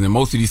internet, because in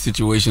most of these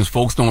situations,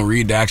 folks don't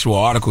read the actual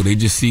article. They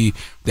just see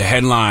the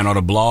headline or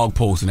the blog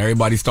post, and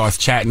everybody starts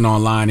chatting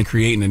online and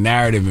creating a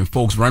narrative, and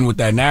folks run with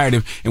that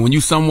narrative. And when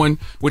you someone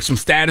with some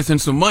status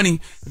and some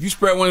money, if you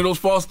spread one of those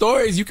false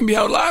stories, you can be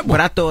held liable. But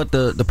I thought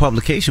the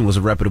publication was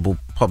a reputable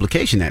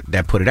publication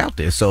that put it out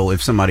there. So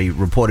if somebody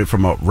reported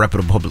from a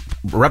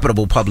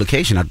reputable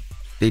publication,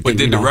 did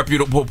the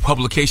reputable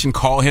publication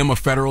call him a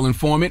federal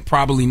informant?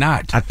 Probably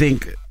not. I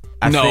think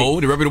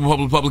the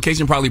reputable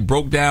publication probably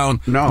broke down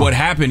what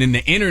happened, and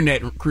the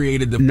internet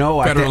created the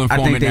federal informant I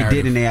think they narrative.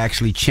 did, and they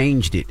actually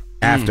changed it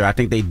after. I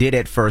think they did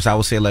at first. I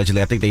would say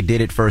allegedly. I think they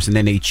did it first, and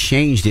then they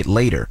changed it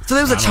later. So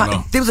there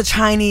was a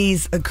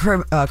Chinese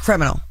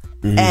criminal,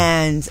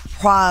 and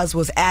Praz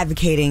was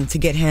advocating to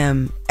get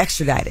him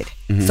extradited.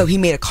 So he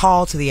made a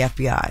call to the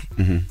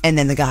FBI, and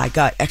then the guy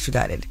got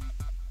extradited.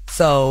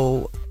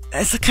 So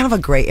it's kind of a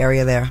gray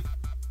area there.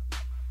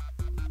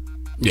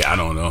 Yeah, I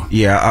don't know.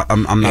 Yeah,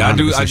 I'm not.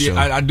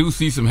 I do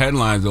see some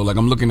headlines though. Like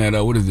I'm looking at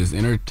what is this?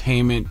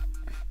 Entertainment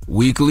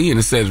Weekly, and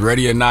it says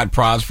 "Ready or Not,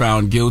 Praz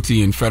found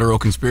guilty in federal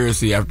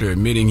conspiracy after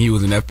admitting he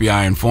was an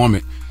FBI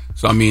informant."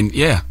 So I mean,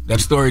 yeah, that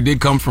story did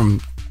come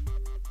from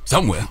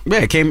somewhere.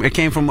 Yeah, it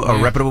came from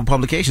a reputable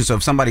publication. So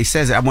if somebody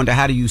says it, I wonder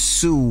how do you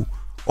sue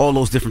all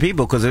those different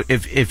people? Because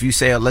if you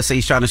say, let's say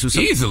he's trying to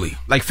sue easily,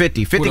 like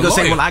 50 go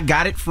say, well, I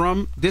got it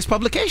from this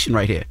publication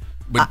right here.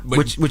 But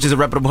which is a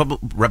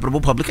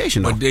reputable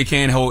publication, though. But they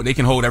can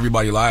hold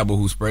everybody liable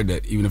who spread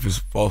that, even if it's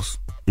false.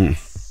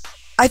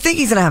 I think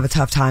he's gonna have a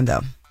tough time,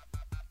 though.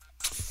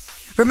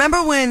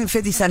 Remember when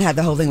 50 Cent had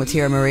the whole thing with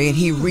Tierra Marie, and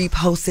he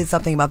reposted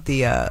something about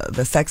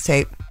the sex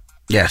tape?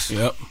 Yes.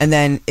 Yep. And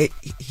then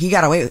he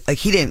got away. Like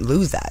he didn't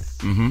lose that.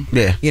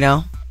 Yeah. You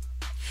know.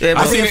 Yeah,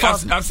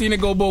 I've seen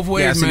it go both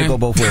ways, I've seen it go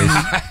both ways.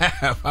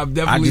 I've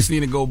definitely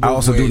seen it go both ways. I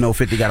also do know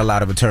 50 got a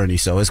lot of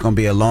attorneys, so it's going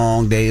to be a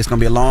long day. It's going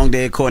to be a long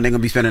day at court, and they're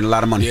going to be spending a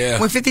lot of money. Yeah.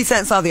 When 50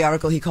 Cent saw the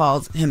article, he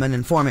called him an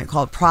informant,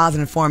 called Praz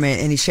an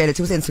informant, and he shared it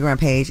to his Instagram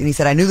page, and he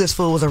said, "I knew this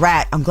fool was a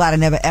rat. I'm glad I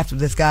never effed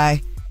with this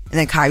guy." And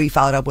then Kyrie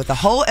followed up with, "The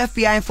whole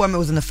FBI informant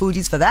was in the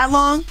Fugees for that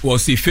long?" Well,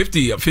 see,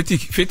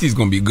 50's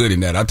going to be good in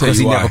that. I'll tell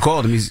you why. He never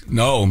called him.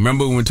 No,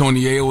 remember when Tony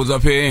Yale was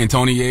up here, and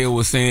Tony Yale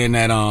was saying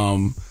that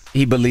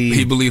he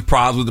believed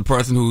Praz was the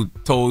person who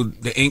told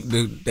the Ink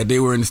that they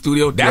were in the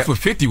studio. That's what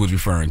 50 was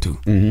referring to.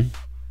 Mm-hmm.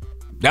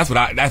 That's what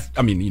I'm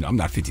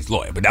not 50's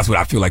lawyer, but that's what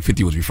I feel like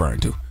 50 was referring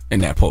to. in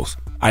that post.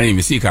 I didn't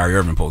even see Kyrie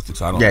Irving posted,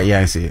 so I don't know. Yeah,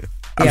 I see it.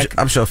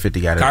 I'm sure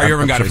 50 got it. Kyrie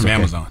Irving got it from okay.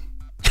 Amazon.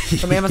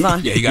 From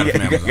Amazon? Yeah, he got it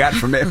from Amazon. Got it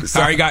from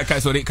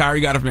Amazon.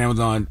 Kyrie got it from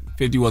Amazon.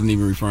 50 wasn't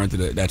even referring to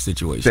that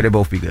situation. So they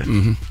both be good.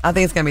 Mm-hmm. I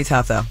think it's going to be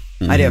tough, though.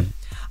 I do.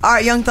 All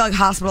right, Young Thug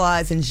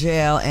hospitalized in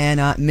jail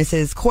and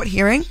misses court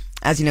hearing.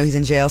 As you know, he's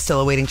in jail, still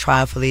awaiting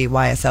trial for the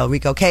YSL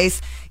RICO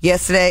case.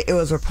 Yesterday, it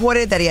was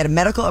reported that he had a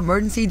medical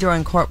emergency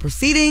during court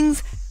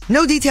proceedings.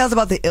 No details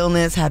about the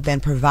illness have been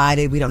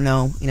provided. We don't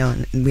know,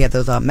 we have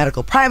those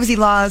medical privacy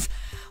laws.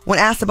 When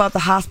asked about the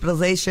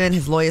hospitalization,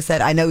 his lawyer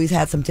said, I know he's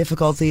had some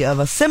difficulty of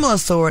a similar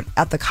sort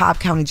at the Cobb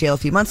County Jail a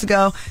few months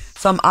ago,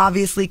 so I'm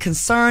obviously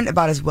concerned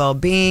about his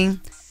well-being.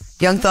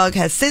 Young Thug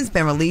has since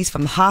been released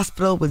from the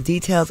hospital with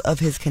details of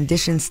his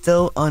condition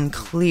still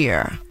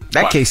unclear.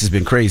 That case has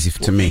been crazy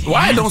to me.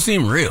 Why it don't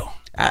seem real?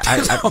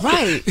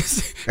 Right.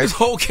 This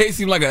whole case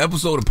seemed like an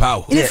episode of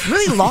Power. It's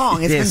really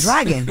long. It's been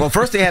dragging. Well,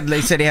 first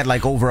they said they had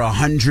like over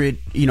 100,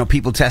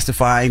 people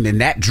testifying,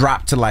 and that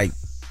dropped to like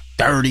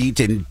 30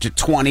 to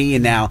 20,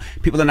 and now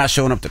people are not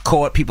showing up to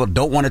court. People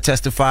don't want to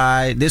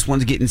testify. This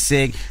one's getting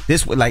sick.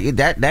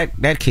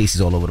 That case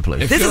is all over the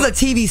place. This is a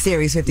TV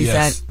series, 50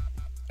 Cent.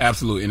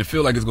 Absolutely, and it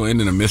feels like it's going to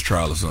end in a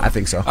mistrial or something. I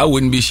think so. I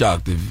wouldn't be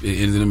shocked if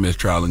it ends in a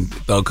mistrial and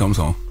Thug comes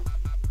home.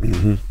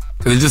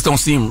 Because it just don't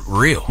seem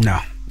real. No.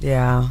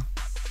 Yeah.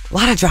 A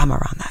lot of drama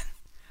around that.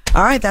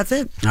 All right, that's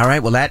it. All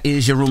right, well, that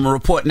is your rumor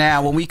report.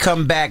 Now, when we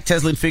come back,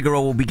 Teslin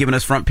Figaro will be giving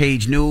us front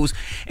page news,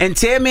 and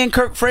Tammy and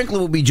Kirk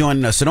Franklin will be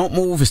joining us. So don't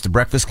move. It's The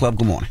Breakfast Club.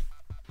 Good morning.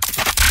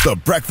 The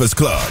Breakfast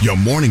Club. Your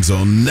mornings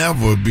will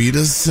never be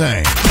the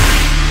same.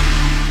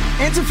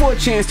 Enter for a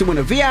chance to win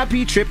a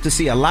VIP trip to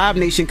see a Live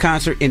Nation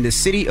concert in the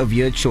city of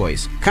your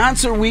choice.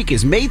 Concert week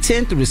is May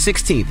 10th through the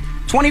 16th.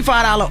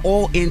 $25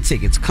 all-in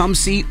tickets. Come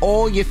see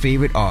all your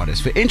favorite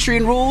artists. For entry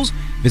and rules,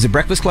 visit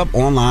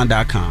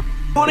breakfastclubonline.com.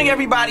 Morning,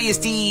 everybody. It's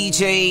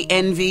DJ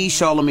Envy,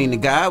 Charlamagne the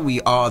Guy. We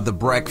are The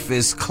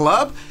Breakfast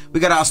Club. We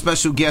got our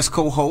special guest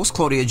co-host,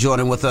 Claudia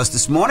Jordan, with us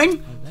this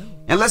morning.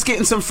 And let's get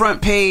in some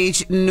front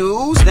page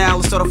news. Now,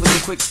 let's start off with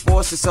the quick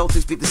sports. The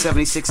Celtics beat the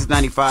 76ers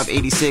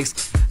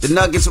 95-86. The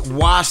Nuggets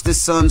washed the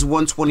Suns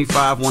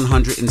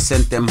 125-100 and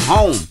sent them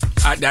home.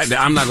 I'm not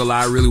going to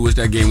lie. I really wish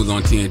that game was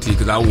on TNT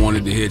because I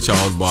wanted to hear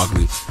Charles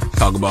Barkley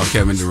talk about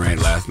Kevin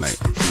Durant last night.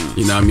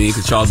 You know what I mean?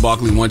 Because Charles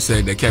Barkley once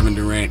said that Kevin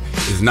Durant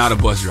is not a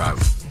bus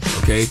driver.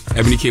 Okay?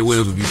 Ebony Kid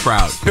Williams would be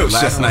proud.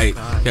 Last night,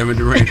 Kevin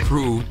Durant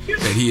proved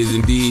that he is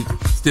indeed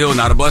still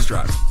not a bus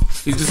driver.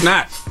 He's just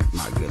not.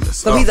 My goodness.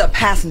 So he's a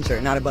passenger,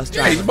 not a bus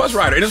driver. Yeah, he's a bus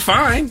rider, and it's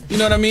fine. You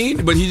know what I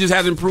mean? But he just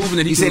hasn't proven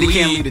that he can lead. He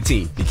can't lead a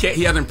team.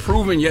 He hasn't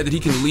proven yet that he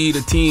can lead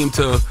a team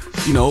to,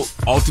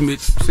 ultimate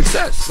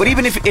success. But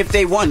even if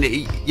they won,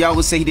 y'all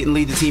would say he didn't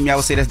lead the team. Y'all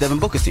would say that's Devin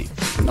Booker's team.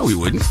 No, we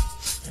wouldn't.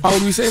 How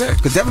would we say that?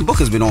 Because Devin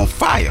Booker's been on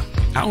fire.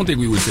 I don't think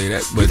we would say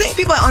that. But you think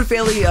people are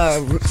unfairly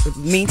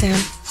mean to him?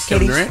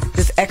 Kevin Durant?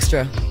 Just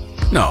extra.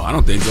 No, I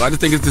don't think so. I just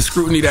think it's the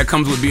scrutiny that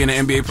comes with being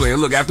an NBA player.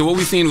 Look, after what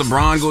we've seen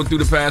LeBron go through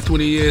the past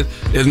 20 years,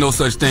 there's no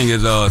such thing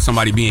as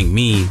somebody being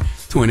mean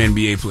to an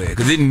NBA player.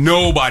 Because didn't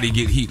nobody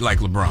get heat like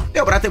LeBron.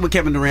 Yeah, but I think with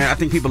Kevin Durant, I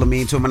think people are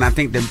mean to him, and I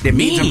think they're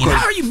mean to him.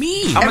 How are you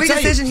mean? Every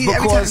decision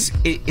because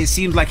it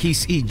seems like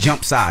he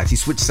jumped sides. He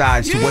switched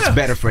sides to what's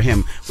better for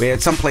him. Where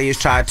some players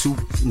try to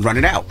run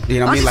it out. You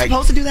know what I mean? Like,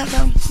 supposed to do that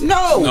though?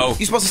 No.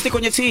 You're supposed to stick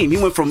on your team. He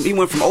went from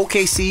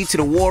OKC to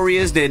the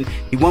Warriors. Then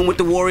he won with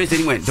the Warriors. Then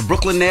he went to the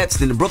Brooklyn Nets.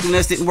 Then the Brooklyn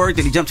Nets didn't work.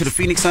 Then he jumped to the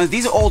Phoenix Suns.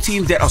 These are all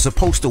teams that are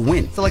supposed to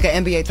win. So like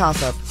an NBA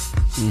toss-up.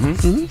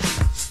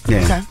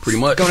 Yeah, okay. Pretty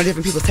much. Going to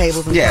different people's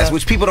tables and yes, stuff.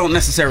 which people don't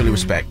necessarily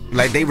respect.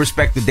 Like, they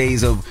respect the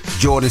days of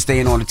Jordan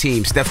staying on the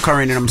team, Steph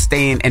Curry and them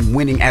staying and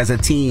winning as a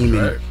team,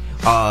 right.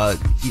 And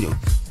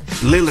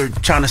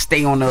Lillard trying to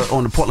stay on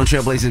the Portland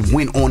Trailblazers,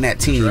 win on that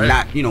team, right.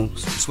 Not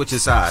switching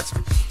sides.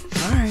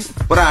 All right.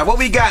 But all right, what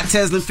we got,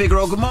 Teslin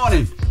Figaro? Good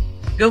morning.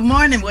 Good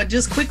morning. Well,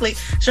 just quickly,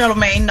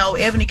 Charlamagne, no,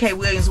 Ebony K.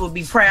 Williams would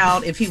be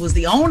proud if he was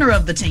the owner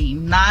of the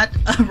team, not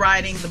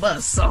riding the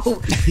bus.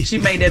 So she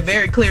made that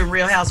very clear in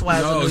Real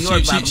Housewives of New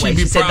York, by the way.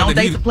 She said, don't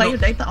date the player,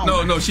 date the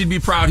owner. No, she'd be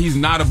proud he's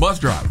not a bus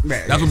driver.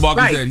 That's what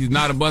Barkley said. He's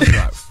not a bus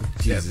driver.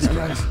 Jesus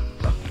Christ.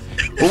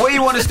 Well, where do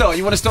you want to start?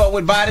 You want to start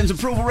with Biden's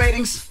approval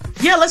ratings?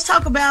 Yeah, let's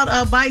talk about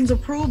Biden's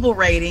approval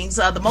ratings.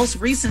 The most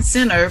recent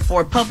Center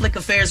for Public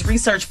Affairs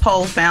research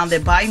poll found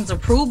that Biden's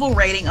approval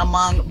rating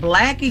among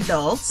Black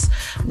adults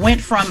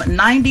went from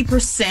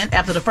 90%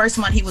 after the first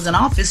month he was in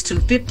office to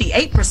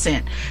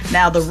 58%.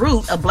 Now, The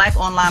Root, a Black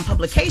online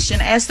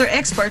publication, asked their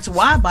experts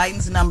why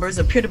Biden's numbers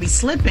appear to be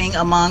slipping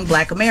among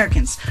Black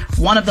Americans.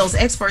 One of those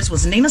experts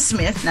was Nina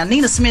Smith. Now,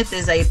 Nina Smith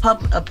is a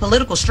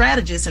political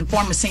strategist and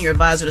former senior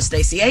advisor to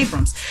Stacey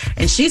Abrams.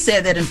 And she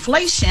said that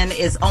inflation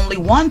is only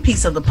one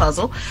piece of the puzzle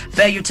puzzle.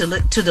 Failure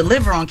to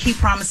deliver on key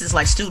promises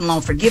like student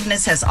loan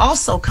forgiveness has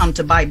also come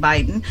to bite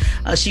Biden.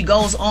 She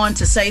goes on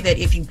to say that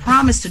if you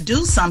promise to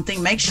do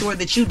something, make sure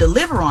that you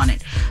deliver on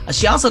it.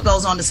 She also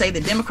goes on to say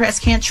that Democrats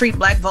can't treat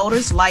black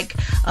voters like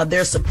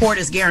their support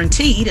is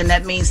guaranteed, and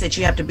that means that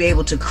you have to be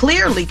able to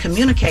clearly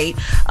communicate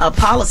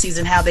policies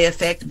and how they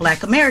affect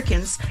black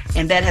Americans,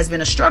 and that has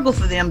been a struggle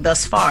for them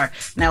thus far.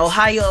 Now,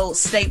 Ohio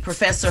State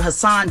Professor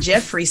Hassan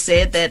Jeffrey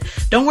said that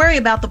don't worry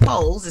about the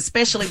polls,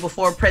 especially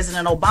before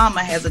President Obama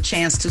has a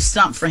chance to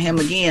stump for him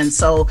again.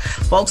 So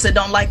folks that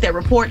don't like that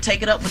report,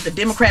 take it up with the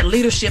Democrat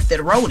leadership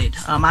that wrote it.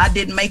 I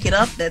didn't make it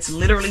up. That's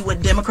literally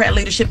what Democrat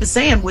leadership is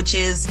saying, which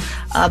is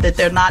that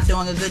they're not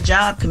doing a good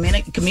job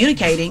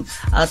communicating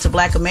to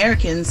black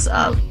Americans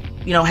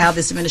how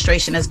this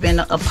administration has been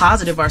a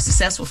positive or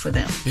successful for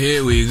them.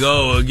 Here we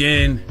go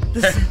again.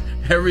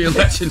 Every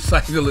election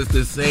cycle is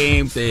the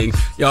same thing.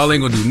 Y'all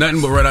ain't gonna do nothing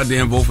but run out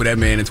there and vote for that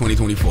man in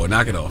 2024.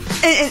 Knock it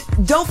off.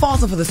 And don't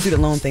fault him for the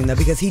student loan thing, though,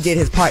 because he did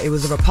his part. It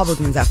was the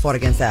Republicans that fought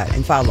against that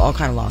and filed all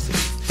kind of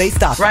lawsuits. They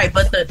stopped. Right,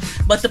 but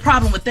the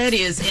problem with that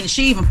is, and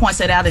she even points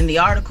that out in the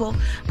article,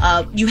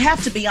 you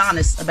have to be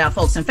honest about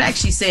folks. In fact,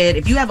 she said,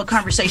 if you have a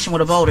conversation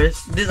with a voter,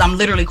 I'm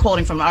literally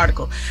quoting from the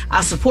article,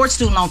 I support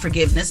student loan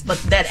forgiveness, but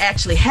that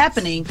actually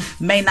happening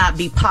may not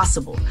be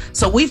possible.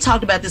 So we've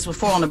talked about this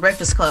before on the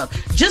Breakfast Club.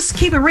 Just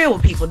keep it real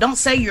with people. Don't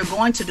say you're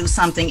going to do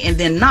something and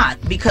then not,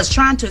 because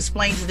trying to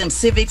explain to them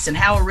civics and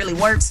how it really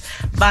works,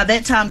 by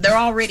that time they're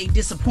already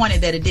disappointed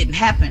that it didn't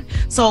happen.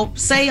 So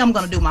say I'm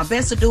going to do my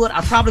best to do it.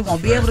 I probably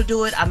won't be able to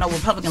do it. I know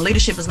Republican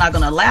leadership is not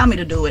going to allow me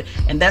to do it,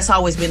 and that's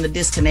always been the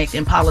disconnect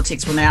in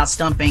politics when they're out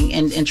stumping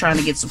and trying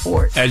to get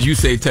support. As you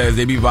say, Tez,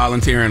 they be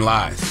volunteering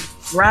lies.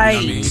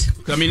 Right. You know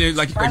what I mean,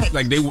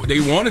 like they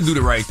want to do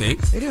the right thing.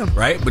 They do.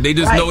 Right? But they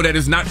just know that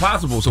it's not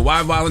possible. So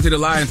why volunteer to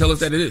lie and tell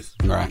us that it is?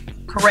 Right.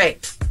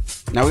 Correct.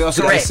 Now we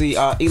also got to see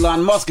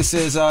Elon Musk. It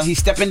says he's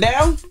stepping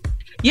down.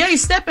 Yeah,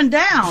 he's stepping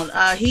down.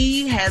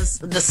 He has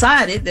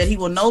decided that he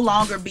will no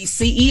longer be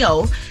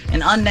CEO.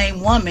 An unnamed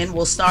woman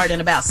will start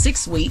in about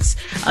 6 weeks.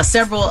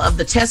 Several of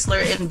the Tesla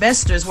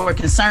investors were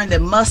concerned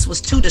that Musk was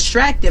too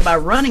distracted by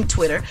running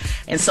Twitter,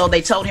 and so they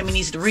told him he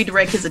needs to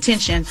redirect his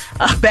attention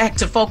back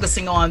to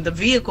focusing on the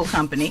vehicle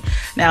company.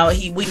 Now,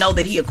 we know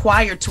that he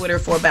acquired Twitter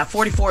for about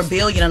 $44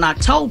 billion in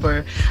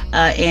October,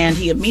 and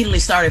he immediately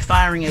started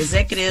firing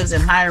executives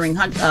and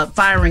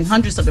firing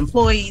hundreds of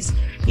employees.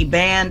 He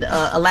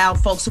allowed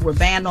folks who were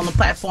banned on the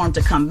platform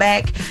to come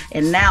back,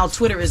 and now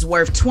Twitter is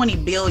worth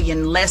 $20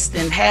 billion, less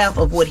than half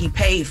of what he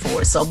paid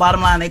for it. So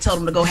bottom line, they told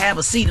him to go have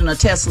a seat in a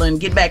Tesla and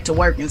get back to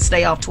work and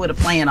stay off Twitter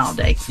playing all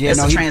day. Yeah,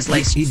 that's the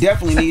translation. He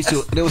definitely needs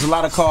to. There was a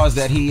lot of cars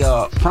that he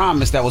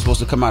promised that was supposed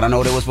to come out. I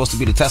know there was supposed to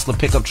be the Tesla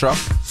pickup truck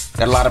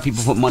that a lot of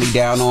people put money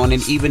down on,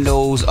 and even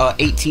those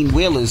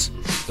 18-wheelers,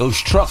 those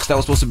trucks that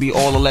was supposed to be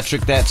all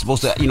electric, that's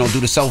supposed to do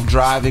the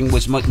self-driving,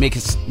 which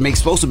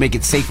supposed to make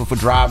it safer for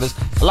drivers.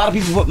 A lot of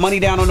people put money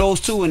down on those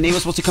too, and they were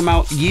supposed to come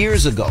out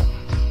years ago,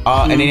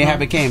 and they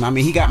never came. I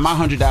mean, he got my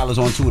 $100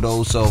 on 2 of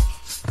those, so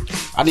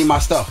I need my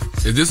stuff.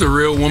 Is this a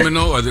real woman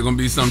though, or is it going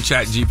to be some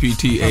Chat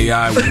GPT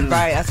AI woman?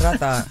 Right, that's what I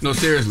thought. No,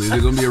 seriously, is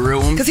it going to be a real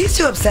woman? Because he's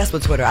too obsessed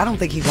with Twitter. I don't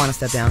think he'd want to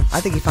step down. I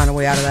think he'd find a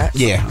way out of that.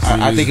 Yeah,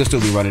 I think he'll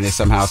still be running it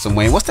somehow, some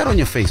way. What's that on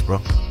your face, bro?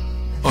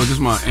 Oh,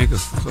 just my ankle.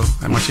 So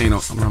I had my chain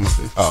around my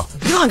face. Oh,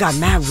 Elon got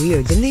mad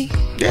weird, didn't he?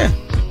 Yeah.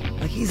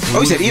 Like he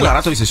said Elon.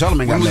 I thought he said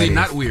Charlamagne got mad. Was he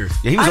not weird?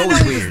 Yeah, he was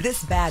always weird. He was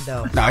this bad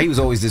though. No, he was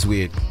always this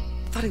weird.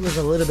 I thought he was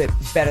a little bit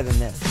better than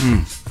this.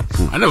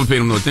 I never paid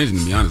him no attention,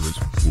 to be honest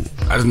with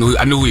you.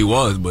 I knew who he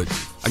was, but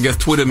I guess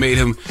Twitter made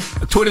him.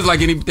 Twitter's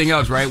like anything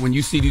else, right? When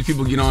you see these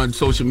people get on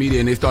social media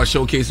and they start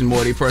showcasing more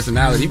of their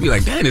personality, you be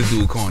like, "Damn, this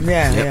dude corny."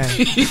 Yeah.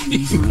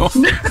 You know?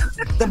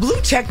 The blue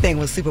check thing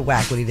was super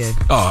whack. What he did.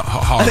 Oh,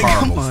 horrible.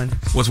 Come on.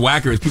 What's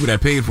whacker is people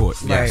that paid for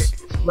it. Yes.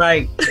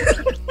 Right.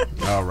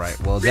 All right.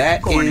 Well,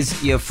 that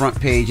is your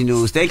front page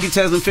news. Thank you,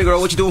 Tesla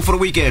Figaro. What you doing for the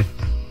weekend?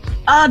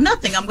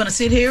 Nothing. I'm going to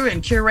sit here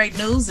and curate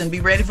news and be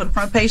ready for the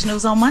front page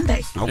news on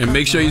Monday. Okay. And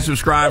make sure you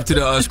subscribe to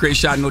the Straight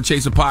Shot No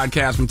Chaser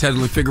podcast from Tez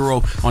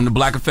Figaro on the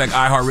Black Effect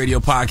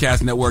iHeartRadio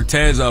podcast network.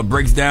 Tez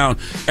breaks down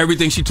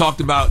everything she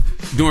talked about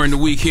during the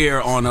week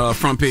here on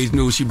front page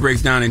news. She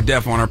breaks down in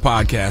depth on her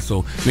podcast.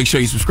 So make sure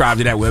you subscribe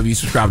to that wherever you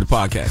subscribe to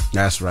podcasts.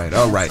 That's right.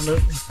 All right.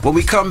 Absolutely. When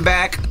we come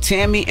back,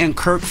 Tammy and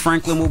Kirk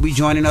Franklin will be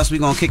joining us. We're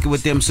going to kick it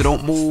with them, so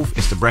don't move.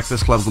 It's The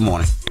Breakfast Club. Good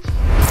morning.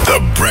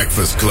 The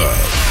Breakfast Club.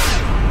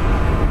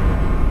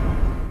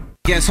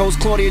 Guest host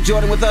Claudia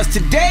Jordan with us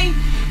today,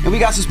 and we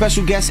got some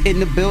special guests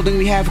in the building.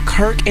 We have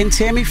Kirk and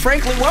Tammy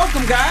Franklin.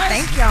 Welcome, guys.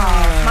 Thank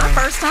y'all. My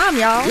first time,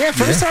 y'all. Yeah,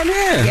 first time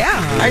here.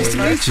 Yeah. Nice to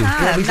meet you.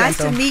 Nice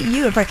to meet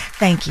you.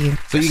 Thank you.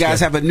 So you guys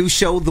have a new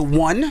show, The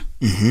One.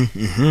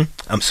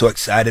 I'm so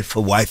excited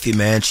for wifey,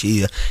 man.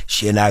 She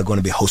and I are going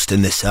to be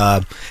hosting this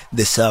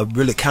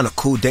really kind of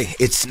cool day.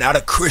 It's not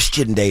a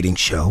Christian dating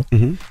show.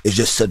 It's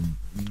just a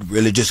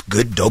really just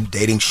good, dope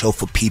dating show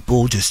for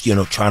people. Just,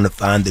 trying to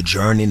find the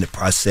journey and the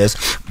process.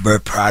 Very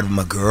proud of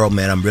my girl,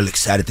 man. I'm really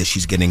excited that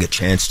she's getting a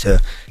chance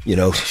to,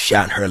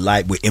 shine her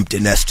light. We're empty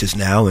nesters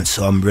now, and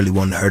so I'm really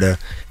wanting her to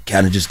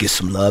kind of just get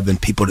some love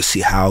and people to see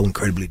how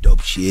incredibly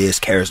dope she is,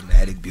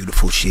 charismatic,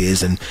 beautiful she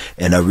is, and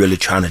really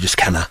trying to just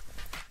kind of,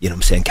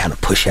 kind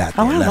of push out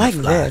there. I like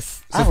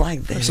this. I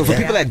like this. So for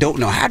people that don't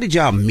know, how did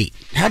y'all meet?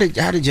 How did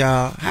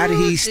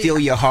he steal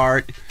your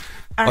heart?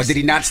 Or did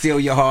he not steal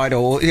your heart?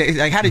 Or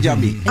like, how did y'all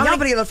meet? And y'all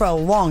been together for a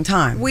long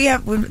time.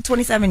 We've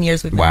 27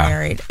 years we've been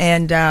married,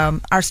 and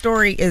our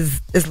story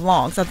is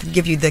long. So I have to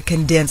give you the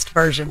condensed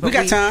version. But we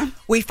got time.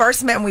 We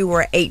first met when we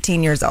were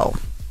 18 years old.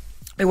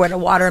 We were at a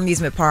water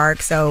amusement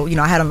park, so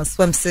I had on a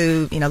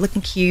swimsuit,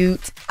 looking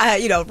cute. I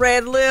had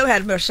red lip,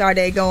 had a little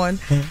Sade going,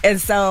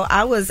 and so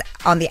I was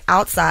on the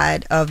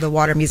outside of the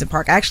water amusement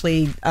park.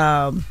 Actually,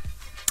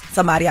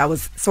 somebody I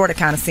was sort of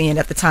kind of seeing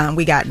at the time,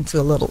 we got into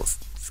a little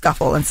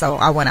scuffle, and so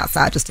I went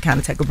outside just to kind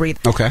of take a breather.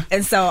 Okay.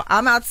 And so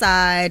I'm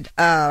outside,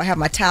 I have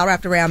my towel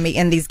wrapped around me,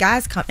 and these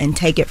guys come and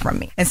take it from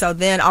me. And so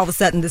then all of a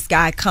sudden this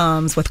guy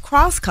comes with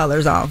cross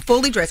colors on,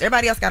 fully dressed.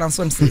 Everybody else got on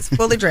swimsuits,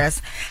 fully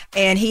dressed.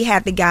 And he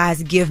had the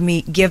guys give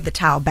the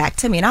towel back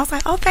to me. And I was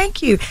like, oh,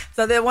 thank you.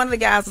 So then one of the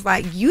guys was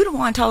like, you the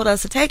one told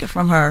us to take it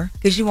from her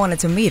because you wanted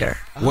to meet her.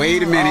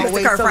 Wait a minute.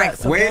 Mr. Kirk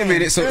Franklin. Wait a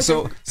minute. So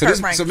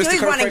Mr.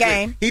 Kirk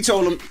Franklin, he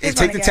told him,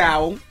 take the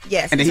towel.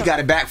 Yes. And then he got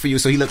it back for you,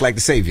 so he looked like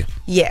the savior.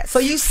 Yes. So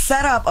you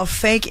set up a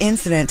fake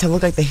incident to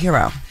look like the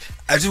hero.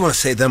 I just want to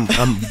say I'm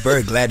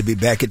very glad to be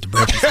back at the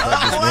Breakfast Club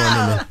this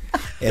morning.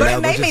 But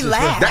it made me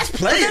laugh. That's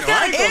playing.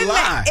 I ain't gonna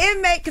lie.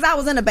 It made, because I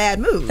was in a bad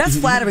mood. That's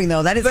flattering,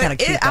 though. That is kind of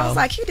cute, though. I was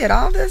like, he did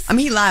all this. I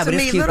mean, he lied, but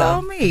it's cute, little though.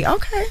 old me.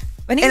 Okay.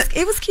 But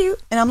it was cute.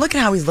 And I'm looking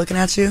how he's looking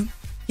at you.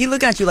 He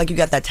looking at you like you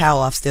got that towel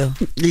off still.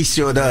 He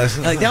sure does.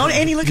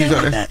 And he looking at you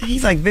like that.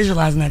 He's like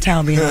visualizing that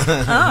towel being off.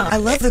 I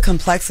love the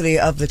complexity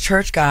of the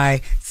church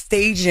guy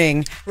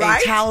staging a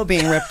towel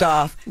being ripped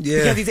off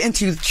because he's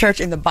into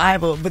church in the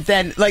Bible, but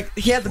then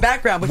he has the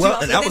background.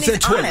 But and I was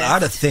into a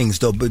lot of things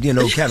though, but kind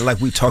of like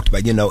we talked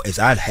about, as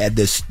I'd had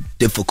this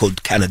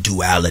difficult kind of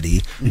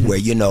duality where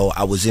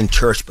I was in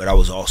church, but I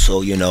was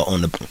also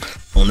on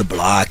the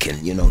block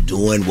and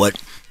doing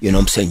what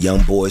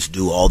young boys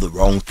do, all the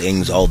wrong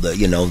things, all the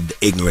the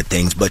ignorant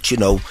things, but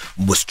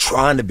was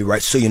trying to be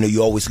right. So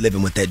you're always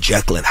living with that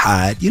Jekyll and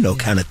Hyde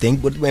kind of thing,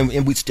 but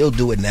and we still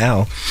do it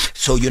now.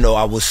 So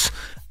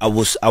I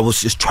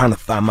was just trying to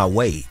find my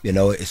way.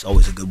 It's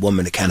always a good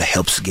woman that kind of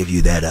helps give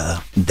you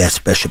that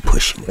special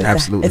push.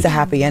 Absolutely, it's a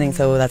happy ending,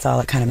 so that's all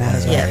that kind of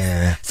matters. Right?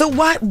 Yeah. So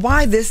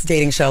why this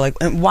dating show?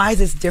 And why is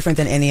this different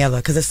than any other?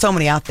 Because there's so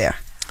many out there.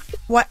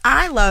 What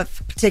I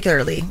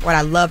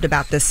loved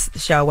about this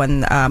show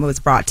when it was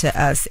brought to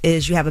us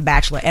is you have a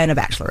bachelor and a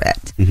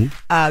bachelorette.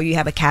 Mm-hmm. You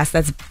have a cast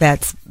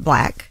that's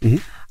black. Mm-hmm.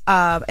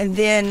 And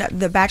then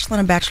the bachelor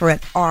and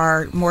bachelorette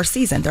are more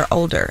seasoned. They're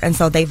older. And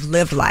so they've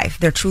lived life.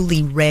 They're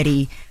truly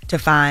ready to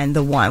find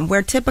the one.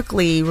 Where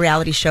typically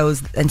reality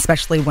shows, and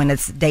especially when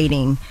it's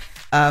dating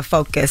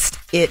focused,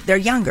 they're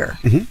younger.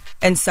 Mm-hmm.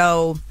 And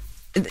so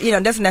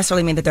it doesn't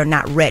necessarily mean that they're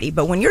not ready.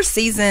 But when you're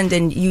seasoned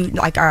and you,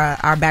 like our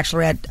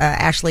bachelorette,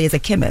 Ashley is a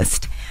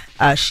chemist.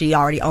 She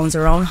already owns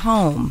her own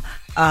home.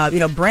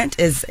 Brent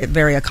is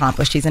very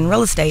accomplished. He's in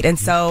real estate. And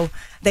so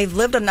they've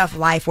lived enough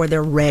life where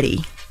they're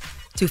ready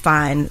to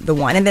find the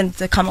one, and then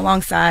to come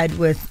alongside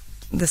with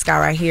this guy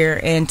right here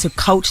and to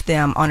coach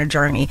them on a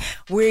journey.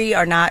 We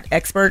are not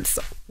experts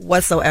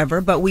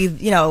whatsoever, but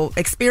we've,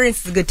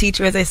 experience is a good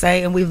teacher, as they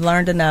say, and we've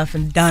learned enough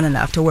and done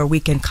enough to where we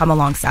can come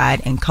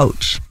alongside and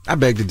coach. I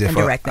beg to differ. And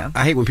direct them.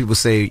 I hate when people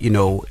say,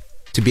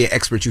 to be an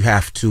expert, you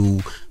have to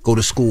go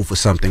to school for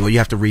something or you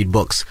have to read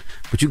books.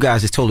 But you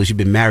guys just told us you've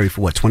been married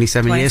for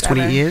 27 years,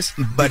 20 years?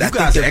 But you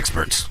guys are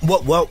experts.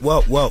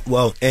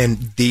 Well.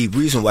 And the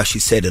reason why she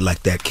said it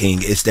like that,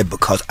 King, is that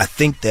because I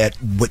think that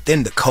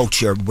within the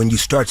culture, when you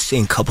start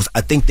seeing couples,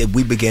 I think that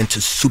we begin to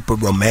super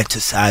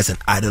romanticize and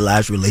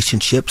idolize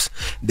relationships,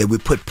 that we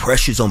put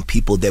pressures on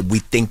people that we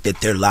think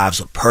that their lives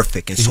are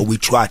perfect. And so we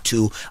try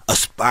to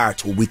aspire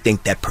to what we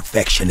think that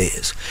perfection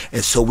is.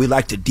 And so we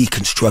like to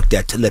deconstruct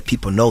that to let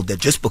people know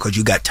that just because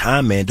you got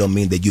time, man, don't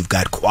mean that you've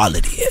got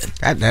quality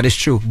in. That is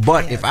true.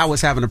 But if I was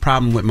having a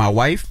problem with my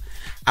wife,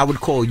 I would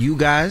call you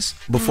guys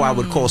before I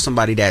would call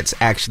somebody that's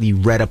actually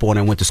read up on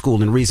and went to school.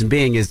 And the reason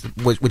being is,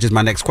 which is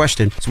my next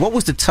question. So what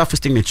was the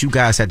toughest thing that you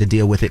guys had to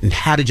deal with it, and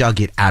how did y'all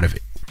get out of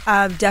it?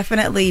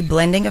 Definitely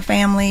blending a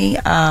family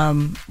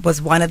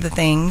was one of the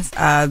things.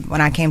 When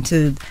I came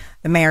to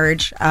the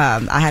marriage,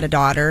 I had a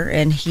daughter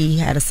and he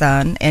had a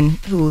son, and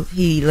who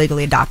he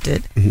legally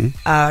adopted,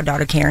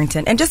 daughter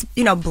Carrington. And just,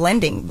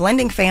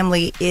 blending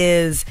family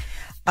is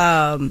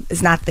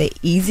not the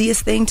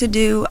easiest thing to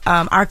do.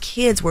 Our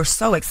kids were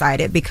so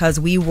excited because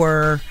we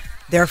were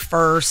their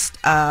first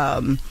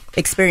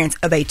experience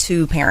of a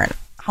 2-parent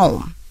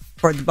home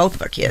for both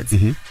of our kids.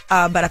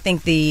 But I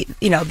think the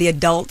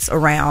adults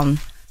around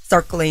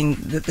circling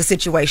the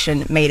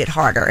situation made it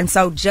harder. And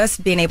so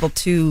just being able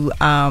to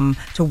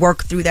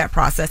work through that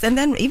process. And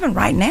then even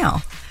right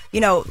now,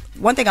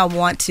 one thing I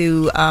want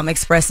to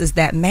express is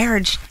that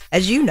marriage,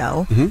 as you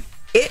know,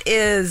 it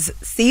is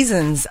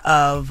seasons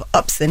of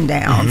ups and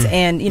downs.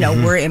 And,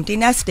 we're empty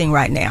nesting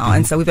right now.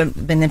 And so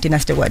we've been empty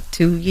nested,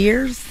 2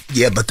 years?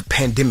 Yeah, but the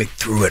pandemic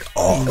threw it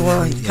off.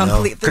 Well,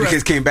 the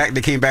kids came back.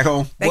 They came back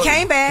home. They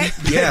came back.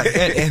 Yeah,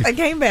 and they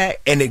came back,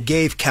 and it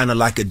gave kind of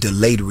like a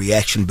delayed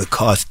reaction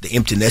because the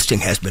empty nesting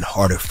has been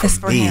harder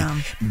for me.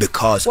 Him.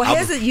 Because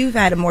you've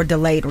had a more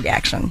delayed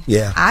reaction.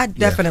 Yeah, I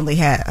definitely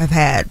have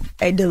had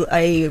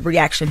a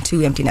reaction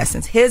to empty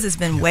nesting. His has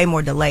been way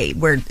more delayed,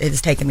 where it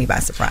has taken me by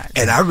surprise.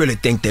 And I really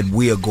think that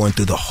we are going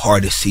through the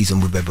hardest season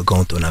we've ever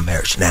gone through in our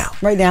marriage now.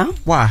 Right now?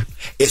 Why?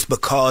 It's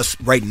because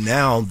right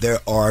now there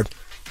are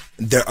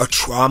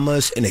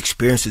traumas and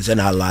experiences in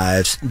our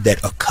lives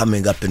that are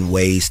coming up in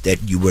ways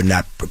that you were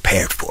not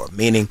prepared for.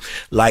 Meaning,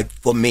 like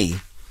for me,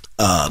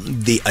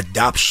 the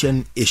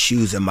adoption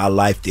issues in my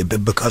life,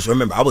 because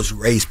remember, I was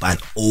raised by an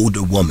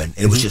older woman,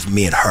 and it was just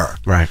me and her.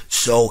 Right.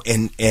 So,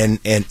 and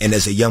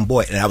as a young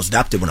boy, and I was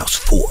adopted when I was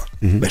 4.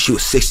 And she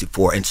was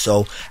 64, and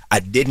so I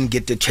didn't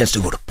get the chance to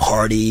go to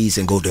parties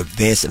and go to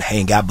events and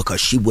hang out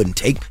because she wouldn't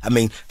take. I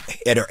mean,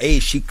 at her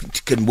age, she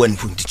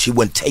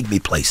wouldn't take me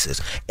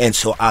places, and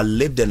so I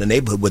lived in a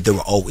neighborhood where they were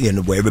all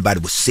where everybody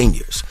was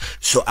seniors.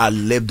 So I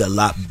lived a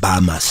lot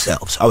by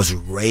myself. So I was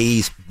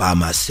raised by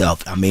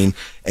myself. I mean,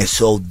 and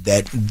so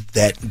that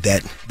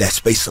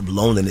space of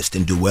loneliness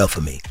didn't do well for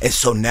me. And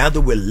so now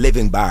that we're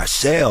living by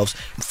ourselves,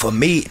 for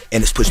me,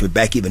 and it's pushed me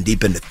back even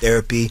deep into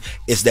therapy,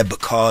 is that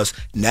because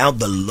now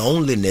the loneliness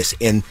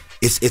and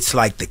it's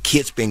like the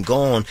kids been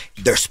gone,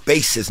 there's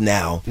spaces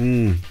now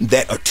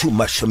that are too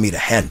much for me to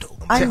handle.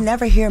 I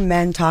never hear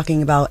men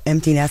talking about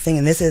empty nesting,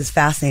 and this is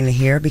fascinating to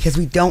hear because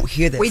we don't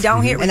hear this. We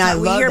don't hear,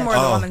 and we hear more the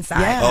woman's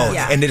side.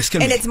 Yeah. And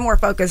it's more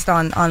focused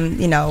on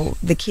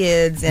the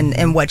kids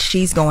and what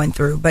she's going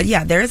through. But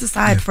yeah, there is a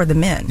side for the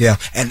men. Yeah,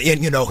 and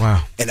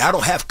and I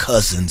don't have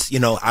cousins.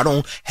 I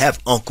don't have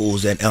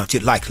uncles and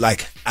aunties. Like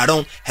I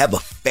don't have a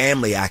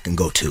family I can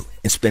go to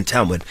and spend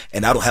time with,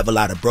 and I don't have a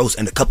lot of bros.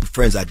 And a couple of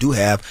friends I do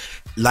have,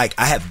 like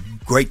I have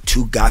great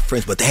 2 guy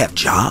friends, but they have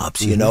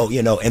jobs, you know,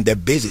 and they're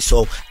busy.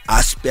 So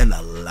I spend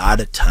a lot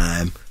of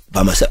time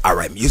by myself. I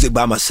write music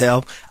by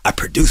myself. I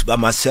produce by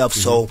myself.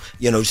 So,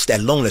 just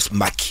that loneliness.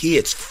 My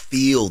kids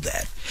feel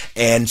that.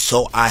 And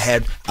so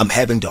I'm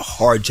having the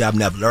hard job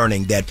now of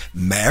learning that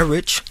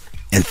marriage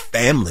and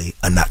family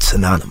are not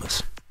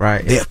synonymous.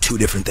 Right. They are 2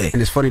 different things.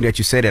 And it's funny that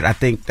you say that. I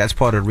think that's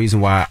part of the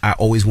reason why I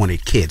always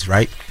wanted kids,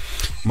 right?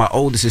 My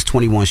oldest is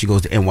 21. She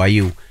goes to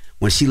NYU.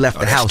 When she left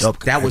the house,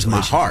 that was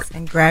my heart.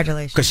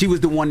 Congratulations. Because she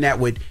was the one that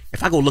would,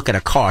 if I go look at a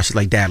car, she's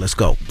like, Dad, let's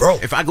go. Bro.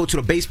 If I go to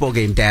the baseball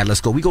game, Dad,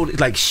 let's go. We go,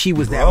 like, she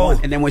was that one.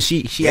 And then when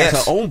she has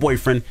her own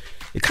boyfriend,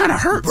 it kind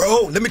of hurt.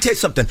 Bro, let me tell you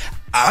something.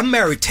 I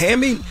married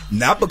Tammy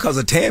not because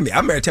of Tammy.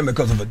 I married Tammy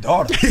because of her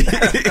daughter.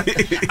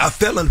 I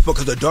fell in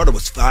because her daughter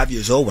was 5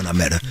 years old when I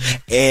met her.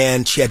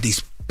 And she had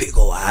these big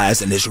old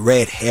eyes and this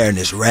red hair and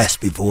this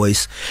raspy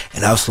voice.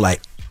 And I was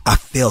like, I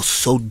fell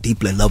so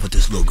deeply in love with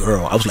this little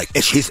girl. I was like,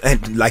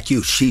 and like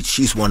you,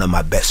 she's one of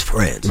my best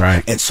friends.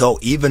 Right. And so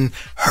even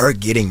her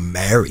getting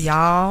married,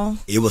 y'all,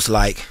 it was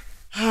like.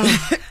 All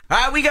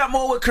right, we got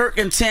more with Kirk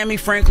and Tammy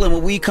Franklin.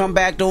 When we come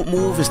back, don't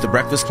move. It's the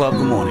Breakfast Club.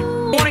 Good morning.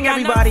 Morning,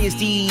 everybody. It's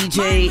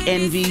DJ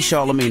Envy,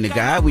 Charlamagne the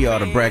Guy. We are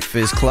the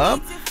Breakfast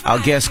Club. Our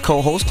guest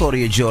co-host,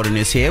 Claudia Jordan,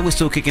 is here. We're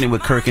still kicking it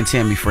with Kirk and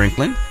Tammy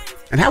Franklin.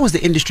 And how was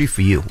the industry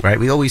for you, right?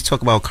 We always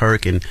talk about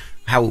Kirk and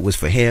how it was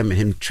for him and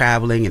him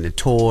traveling and the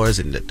tours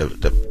and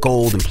the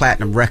gold and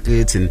platinum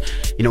records and,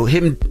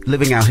 him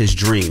living out his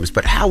dreams.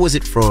 But how was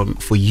it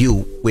for you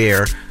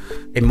where,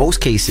 in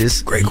most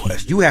cases, great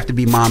question, you have to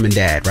be mom and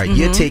dad, right?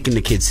 You're taking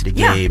the kids to the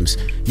games.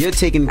 You're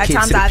taking the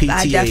kids to the PTAs.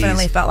 I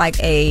definitely felt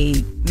like a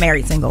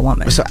married single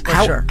woman. So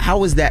how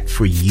was that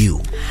for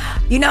you?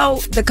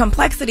 The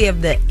complexity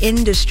of the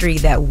industry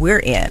that we're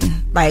in,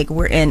 like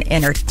we're in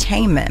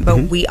entertainment,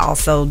 but we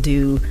also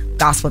do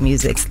gospel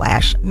music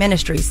 /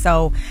 ministry.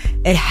 So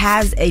it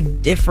has a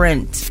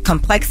different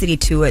complexity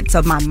to it.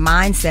 So my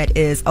mindset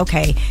is,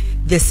 okay,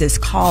 this is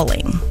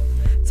calling.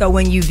 So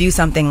when you view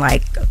something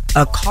like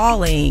a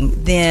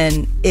calling,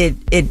 then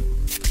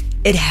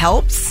it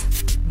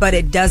helps, but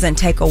it doesn't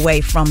take away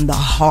from the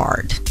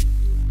hard.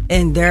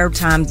 And there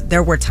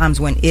were times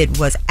when it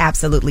was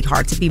absolutely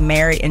hard to be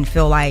married and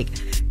feel like,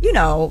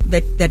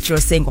 that you're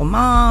a single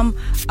mom.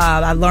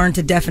 I learned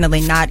to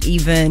definitely not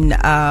even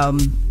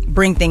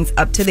bring things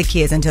up to the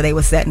kids until they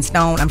were set in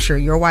stone. I'm sure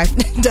your wife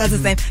does the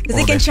same, because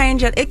it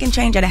can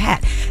change at a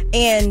hat.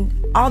 And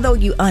although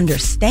you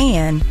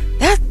understand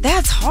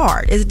that's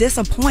hard, it's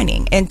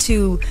disappointing, and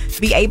to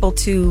be able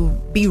to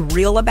be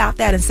real about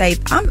that and say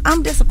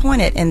I'm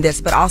disappointed in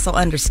this, but also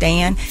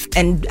understand,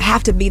 and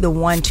have to be the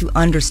one to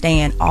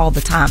understand all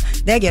the time.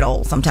 They get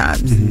old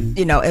sometimes,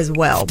 as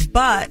well.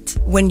 But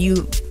when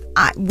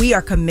we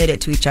are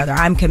committed to each other.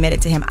 I'm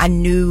committed to him. I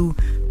knew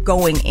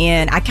going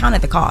in, I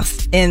counted the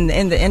cost in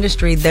the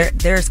industry.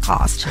 There's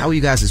cost. How are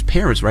you guys as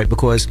parents, right?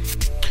 Because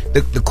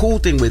The cool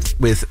thing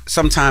with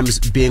sometimes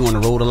being on the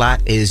road a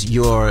lot is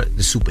you're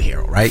the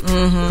superhero, right?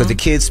 Because the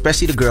kids,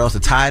 especially the girls, are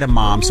tired of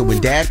mom. So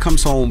when dad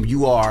comes home,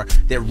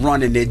 they're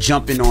running, they're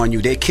jumping on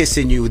you, they're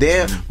kissing you,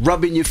 they're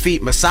rubbing your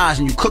feet,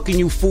 massaging you, cooking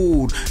you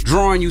food,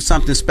 drawing you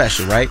something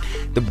special, right?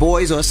 The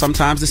boys are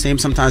sometimes the same,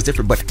 sometimes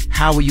different. But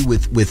how are you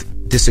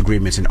with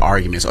disagreements and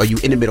arguments? Are you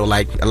in the middle?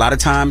 Like a lot of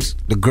times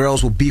the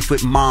girls will beef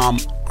with mom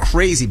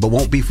crazy but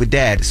won't beef with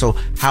dad. So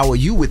how are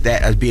you with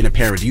that as being a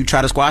parent? Do you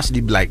try to squash it? Do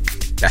you be like,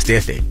 that's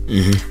their thing?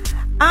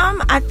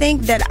 I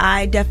think that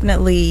I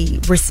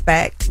definitely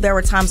respect. There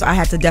were times I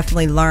had to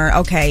definitely learn,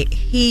 okay,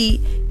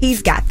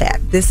 he's got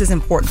that. This is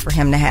important for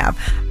him to have.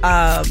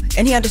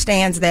 And he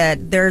understands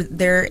that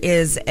there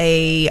is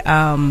a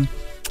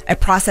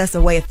process,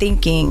 a way of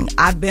thinking.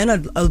 I've been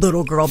a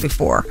little girl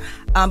before.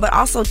 But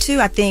also, too,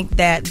 I think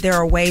that there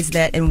are ways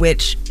that in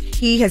which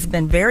he has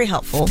been very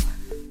helpful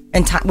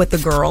with the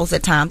girls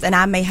at times, and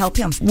I may help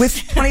him.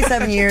 With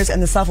 27 years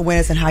and the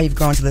self-awareness and how you've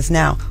grown to this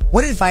now,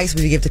 what advice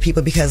would you give to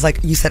people? Because like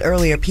you said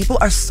earlier, people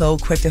are so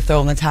quick to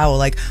throw in the towel.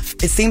 Like,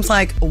 it seems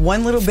like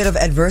one little bit of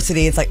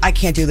adversity, it's like, I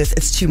can't do this.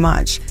 It's too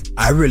much.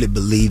 I really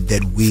believe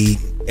that we,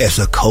 as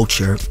a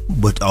culture,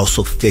 would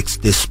also fix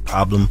this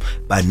problem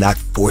by not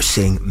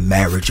forcing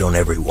marriage on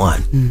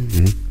everyone.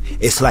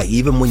 It's like,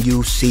 even when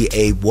you see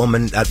a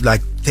woman,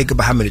 like, think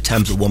about how many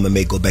times a woman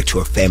may go back to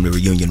her family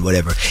reunion,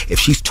 whatever. If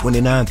she's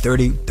 29,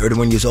 30,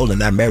 31 years old and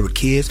not married with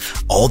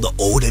kids, all the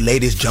older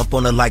ladies jump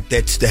on her like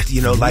that,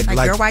 like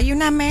girl, why you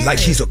not married? Like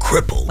she's a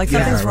cripple. Like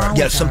something's wrong.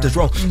 Yeah, something's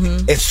wrong.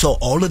 And so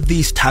all of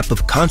these type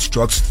of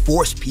constructs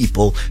force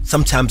people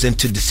sometimes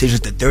into decisions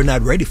that they're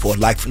not ready for.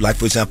 Like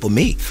for example,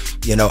 me.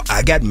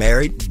 I got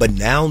married, but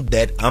now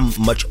that I'm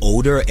much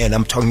older and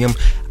I'm talking to him,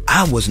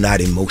 I was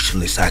not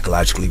emotionally,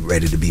 psychologically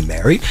ready to be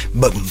married,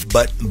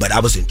 but I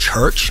was in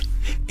church,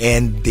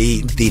 and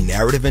the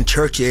narrative in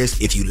church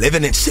is, if you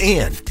living in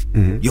sin,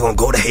 you're gonna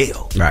go to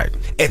hell. Right.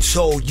 And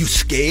so you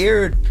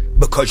scared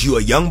because you're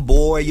a young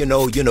boy, you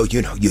out there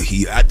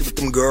with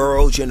them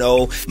girls,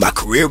 my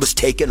career was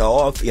taking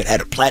off,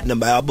 had a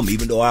platinum album,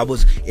 even though I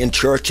was in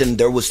church and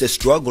there was this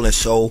struggle. And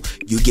so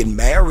you get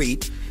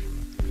married,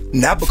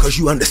 not because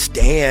you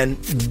understand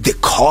the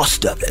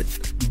cost of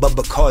it, but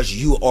because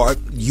you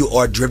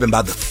are driven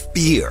by the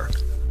fear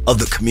of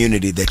the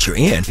community that you're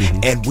in.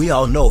 And we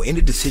all know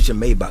any decision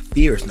made by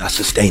fear is not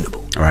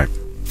sustainable. All right.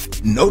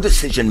 No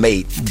decision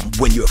made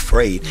when you're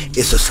afraid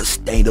is a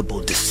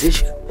sustainable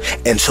decision.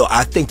 And so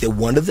I think that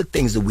one of the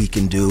things that we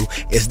can do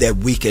is that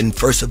we can,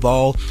 first of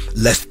all,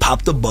 let's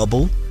pop the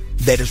bubble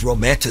that is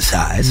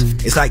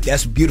romanticized. It's like,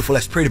 that's beautiful,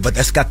 that's pretty, but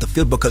that's got the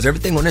filter, because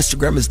everything on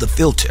Instagram is the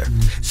filter.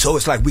 So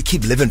it's like we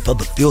keep living for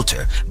the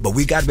filter, but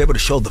we got to be able to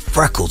show the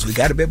freckles. We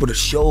got to be able to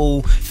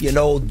show, the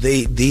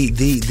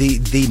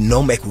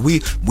no make.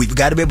 We've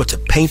got to be able to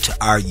paint to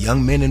our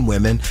young men and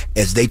women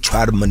as they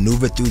try to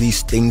maneuver through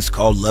these things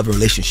called love and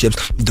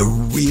relationships, the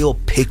real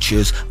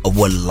pictures of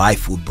what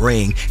life will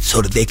bring,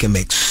 so that they can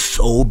make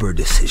sober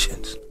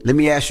decisions. Let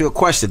me ask you a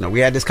question, though. We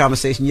had this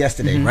conversation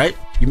yesterday, right?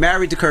 You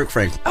married to Kirk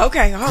Franklin.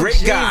 Okay.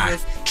 Great guy.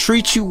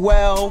 Treats you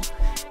well.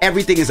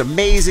 Everything is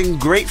amazing.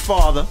 Great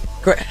father.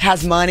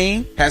 Has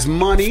money.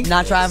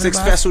 Not driving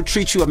successful.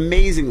 Treats you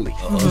amazingly.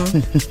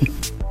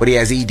 But he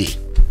has ED.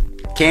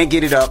 Can't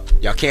get it up.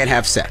 Y'all can't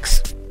have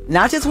sex.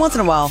 Not just once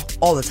in a while,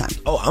 all the time.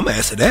 Oh, I'm going to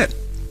answer that.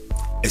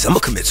 I'm going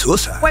to commit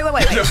suicide. Wait.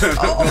 Okay.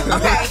 Hold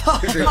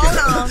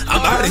on.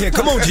 I'm out of here.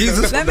 Come on,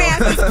 Jesus. Let me ask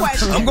this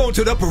question. I'm going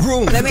to the upper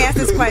room. Let me ask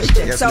this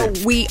question. Yes, so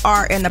ma'am. we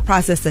are in the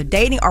process of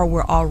dating, or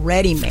we're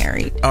already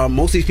married?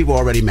 Most of these people are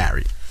already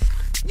married.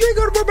 You ain't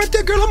got to worry about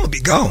that, girl. I'm going to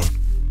be gone.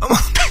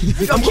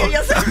 You gonna kill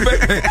yourself?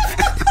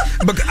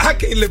 But I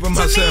can't live with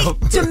myself.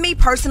 To me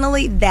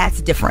personally,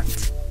 that's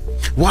different.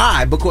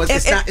 Why? Because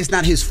it's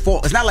not his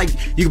fault. It's not like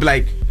you could be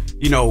like,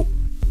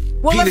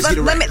 well,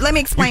 let me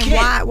explain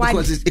why.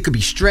 Because it could be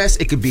stress.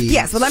 It could be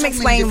yes. But let me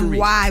explain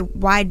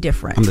why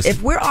different.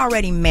 If we're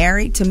already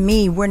married, to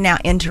me, we're now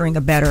entering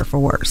a better for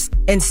worse,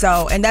 and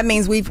that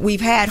means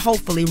we've had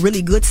hopefully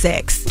really good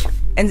sex,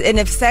 and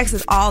if sex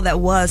is all that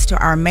was to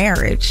our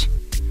marriage,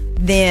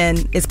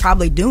 then it's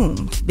probably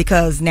doomed,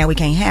 because now we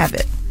can't have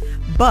it.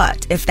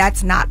 But if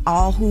that's not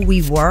all who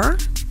we were,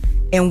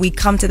 and we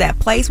come to that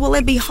place, will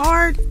it be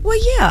hard? Well,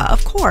 yeah,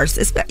 of course.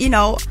 It's,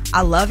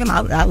 I love him.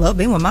 I love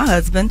being with my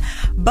husband.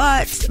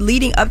 But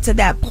leading up to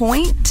that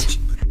point...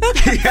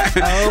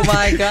 Oh,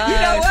 my God.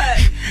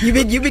 You know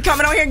what? You be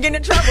coming on here and getting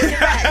in trouble. Get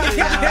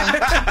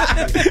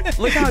back.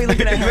 Look how he's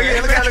looking at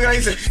her. Look at him.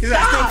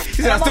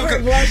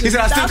 He said,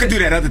 I still could do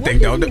that other thing,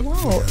 though.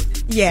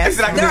 Yes.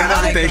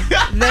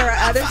 There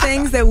are other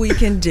things that we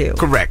can do.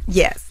 Correct.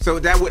 Yes. So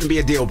that wouldn't be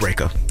a deal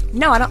breaker.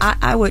 No, I don't.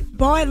 I would.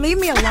 Boy, leave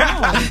me alone.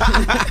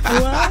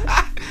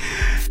 What?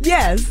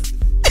 Yes.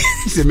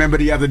 She said, remember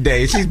the other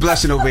day. She's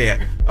blushing over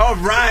here. All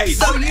right.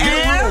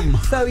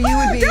 So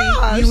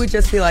you would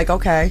just be like,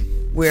 okay,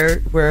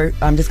 I'm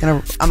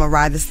gonna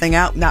ride this thing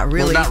out. Not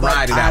really. Well,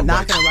 ride it out. I'm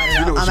not gonna ride it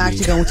out. I'm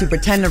actually going to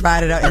pretend to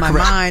ride it out in my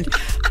mind.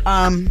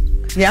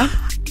 Yeah.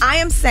 I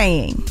am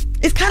saying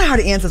It's kind of hard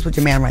to answer this with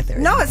your man right there.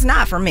 No, it's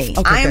not for me.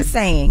 Okay, I am good.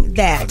 saying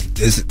that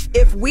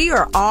if we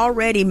are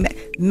already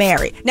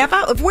married, now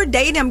if we're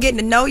dating, I'm getting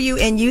to know you,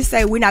 and you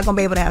say we're not going to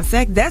be able to have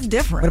sex, that's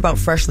different. What about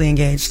freshly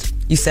engaged?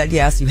 You said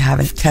yes, you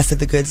haven't tested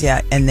the goods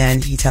yet, and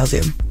then he tells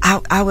you.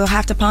 I will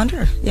have to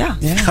ponder. Yeah.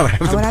 I would have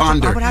to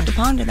ponder. I would have to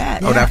ponder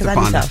that. I would have to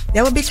ponder.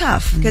 That would be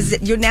tough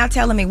because you're now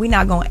telling me we're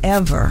not going to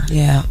ever.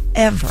 Yeah.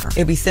 Ever.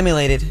 It'd be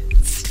simulated.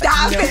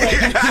 Stop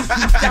it.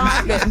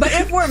 Stop it. But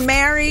if we're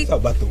married,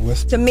 about the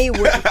whisper. to me,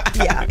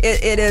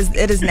 it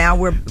is now.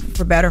 We're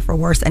for better, for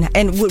worse.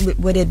 And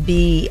would it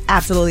be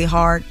absolutely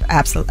hard?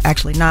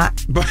 Actually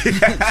not. But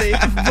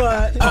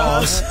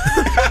Pause.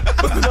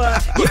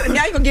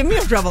 now you're going to give me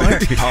in trouble.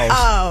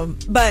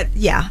 But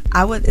yeah,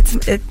 I would.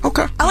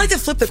 Okay. I like to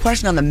flip the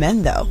question on the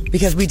men, though,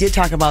 because we did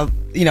talk about,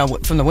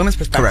 from the women's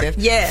perspective. Correct.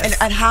 Yes.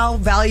 And how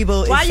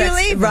valuable Why is you sex.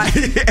 leaving? Right.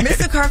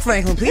 Mr. Kirk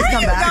Franklin, please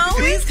come back.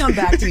 going? Please come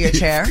back to your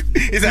chair.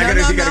 Is that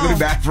you gotta go to the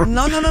bathroom?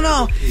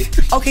 No.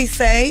 Okay,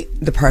 say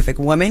the perfect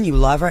woman. You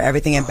love her.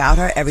 Everything about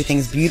her.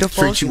 Everything's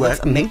beautiful. Treat you She looks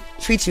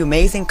treats you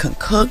amazing. Can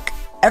cook.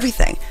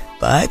 Everything.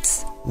 But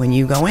when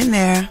you go in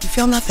there, you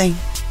feel nothing.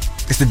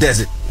 It's the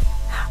desert.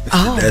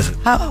 Because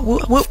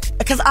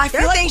I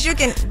feel there are like things you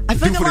can. I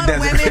feel do like for a lot the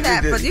of desert.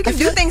 women But you can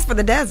do things for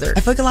the desert.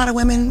 I feel like a lot of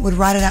women would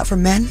ride it out for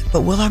men,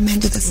 but will our men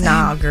do the same?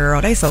 Nah,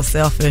 girl, they so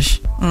selfish.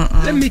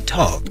 Let me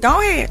talk. Go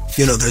ahead.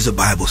 There's a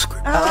Bible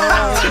script. We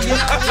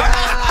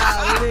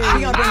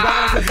gonna bring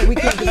God so we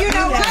can't do You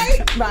know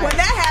that. what? When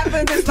that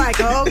happens, it's like,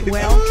 oh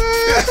well.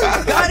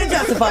 Go ahead and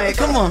justify it.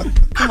 Come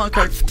on,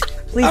 Kirk.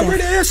 Please. I'm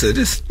ready to answer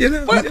this.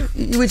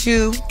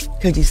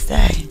 Could you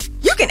stay?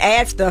 You can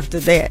add stuff to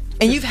that,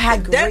 And you've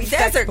had great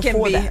sex desert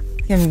before that.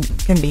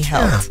 can be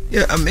helped.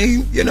 Yeah, I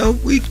mean,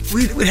 we'd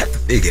have to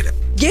figure it out.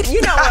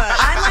 You know what?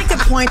 I'd like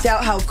to point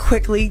out how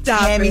quickly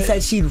Tammy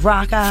said she'd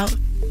rock out.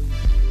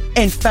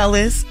 And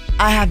fellas,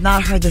 I have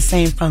not heard the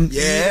same from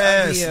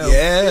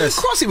Yes.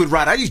 Of course he would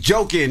ride out. He's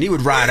joking. He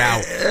would ride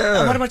out.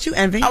 What about you,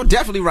 Envy? I would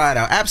definitely ride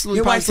out. Absolutely.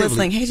 Your wife's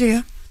positively. listening. Hey,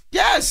 Gia.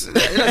 Yes, it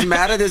doesn't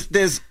matter.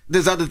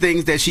 There's other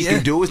things that she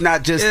can do. It's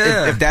not just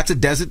if that's a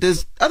desert.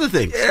 There's other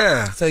things.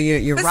 Yeah. So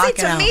you're But rocking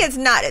see, to out. me, it's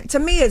not. To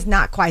me, it's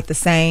not quite the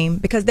same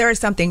because there is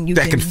something you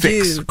That can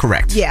fix. do.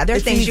 Correct. Yeah, there's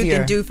It's things you easier.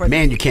 can do for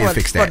Man, you can't for,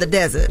 fix for that. the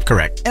desert.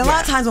 Correct. And a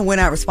lot of times when we're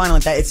not responding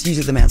like that, it's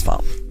usually the man's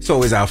fault. It's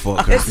always our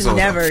fault. It's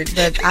never.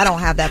 I don't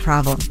have that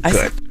problem. Good.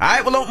 All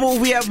right, well, don't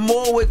move. We have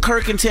more with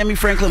Kirk and Tammy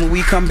Franklin when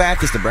we come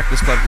back. It's the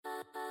Breakfast Club.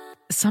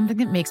 Something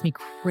that makes me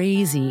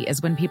crazy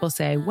is when people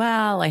say,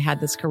 well, I had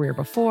this career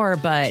before,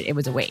 but it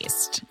was a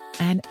waste.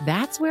 And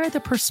that's where the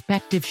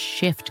perspective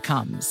shift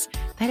comes,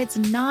 that it's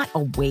not a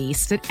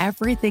waste, that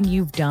everything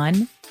you've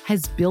done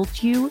has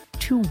built you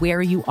to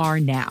where you are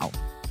now.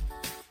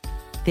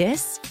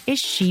 This is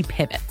She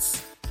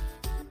Pivots,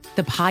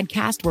 the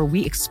podcast where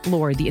we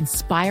explore the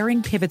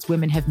inspiring pivots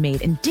women have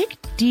made and dig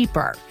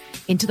deeper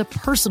into the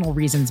personal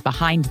reasons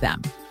behind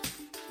them.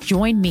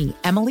 Join me,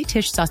 Emily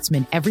Tish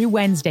Sussman, every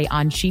Wednesday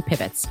on She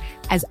Pivots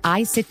as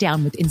I sit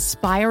down with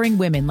inspiring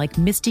women like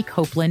Misty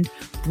Copeland,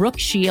 Brooke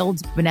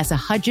Shields, Vanessa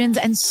Hudgens,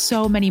 and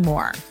so many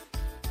more.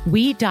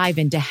 We dive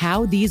into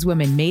how these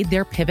women made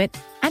their pivot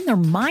and their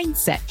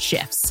mindset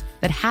shifts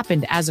that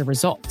happened as a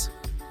result.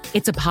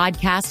 It's a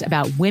podcast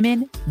about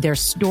women, their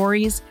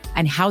stories,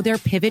 and how their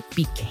pivot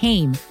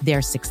became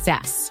their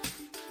success.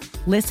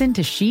 Listen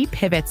to She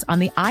Pivots on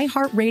the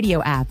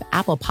iHeartRadio app,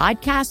 Apple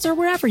Podcasts, or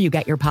wherever you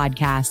get your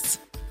podcasts.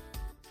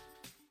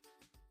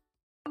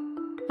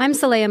 I'm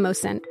Saleha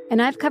Mohsen,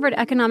 and I've covered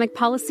economic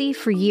policy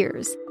for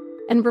years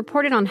and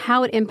reported on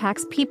how it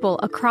impacts people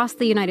across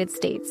the United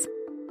States.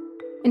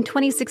 In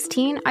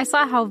 2016, I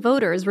saw how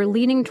voters were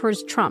leaning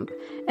towards Trump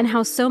and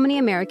how so many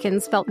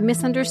Americans felt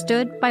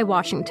misunderstood by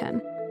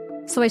Washington.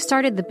 So I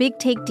started the Big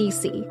Take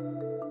DC.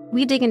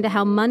 We dig into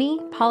how money,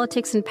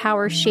 politics, and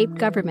power shape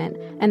government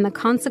and the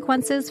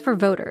consequences for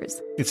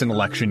voters. It's an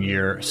election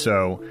year,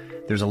 so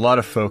there's a lot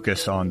of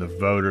focus on the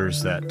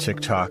voters that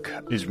TikTok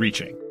is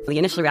reaching. The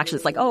initial reaction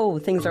is like, oh,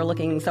 things are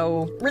looking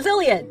so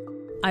resilient.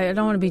 I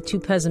don't want to be too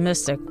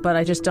pessimistic, but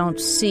I just don't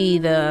see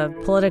the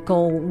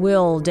political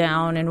will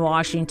down in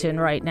Washington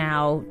right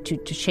now to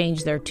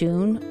change their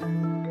tune.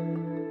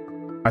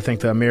 I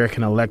think the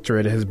American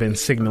electorate has been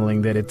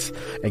signaling that it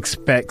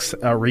expects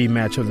a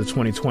rematch of the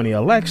 2020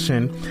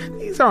 election.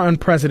 These are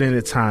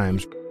unprecedented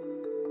times.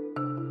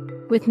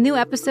 With new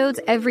episodes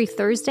every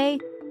Thursday,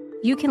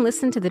 you can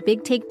listen to the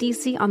Big Take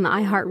DC on the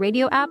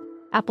iHeartRadio app,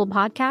 Apple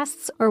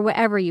Podcasts, or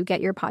wherever you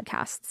get your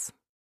podcasts.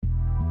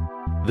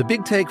 The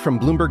Big Take from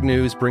Bloomberg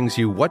News brings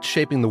you what's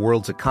shaping the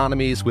world's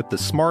economies with the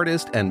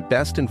smartest and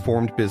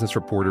best-informed business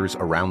reporters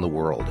around the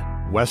world.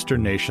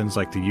 Western nations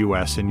like the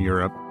U.S. and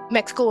Europe.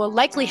 Mexico will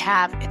likely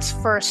have its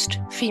first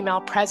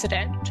female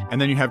president. And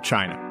then you have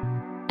China.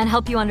 And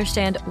help you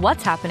understand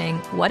what's happening,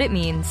 what it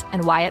means,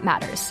 and why it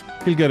matters.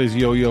 He'll get his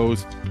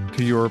yo-yos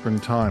to Europe in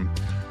time.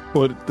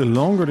 But the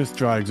longer this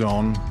drags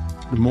on,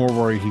 the more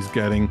worried he's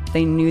getting.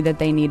 They knew that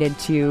they needed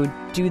to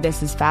do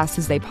this as fast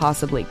as they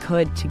possibly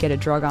could to get a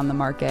drug on the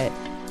market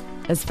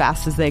as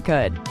fast as they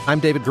could. I'm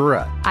David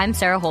Gura. I'm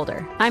Sarah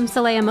Holder. I'm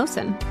Saleha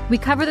Mosin. We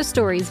cover the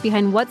stories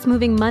behind what's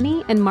moving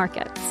money and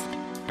markets.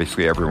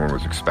 Basically, everyone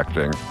was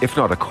expecting, if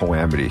not a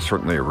calamity,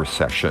 certainly a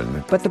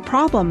recession. But the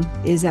problem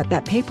is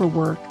that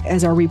paperwork,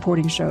 as our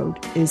reporting showed,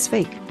 is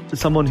fake.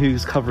 As someone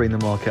who's covering the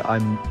market,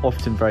 I'm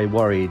often very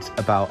worried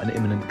about an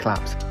imminent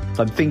collapse.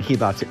 So I'm thinking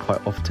about it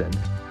quite often.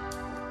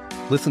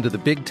 Listen to The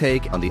Big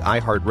Take on the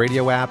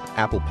iHeartRadio app,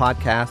 Apple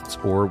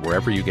Podcasts, or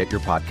wherever you get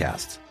your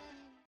podcasts.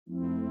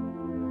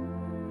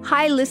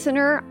 Hi,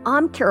 listener.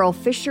 I'm Carol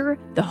Fisher,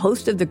 the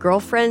host of The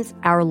Girlfriends,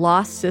 Our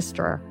Lost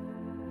Sister.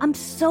 I'm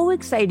so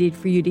excited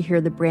for you to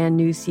hear the brand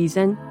new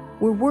season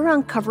where we're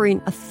uncovering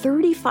a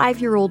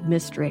 35-year-old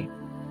mystery.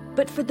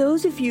 But for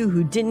those of you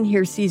who didn't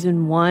hear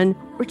season 1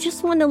 or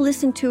just want to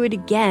listen to it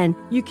again,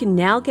 you can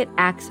now get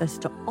access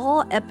to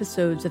all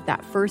episodes of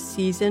that first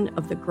season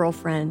of The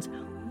Girlfriends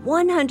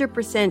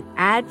 100%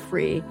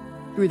 ad-free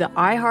through the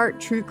iHeart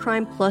True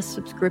Crime Plus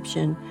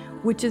subscription,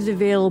 which is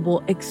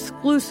available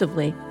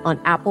exclusively on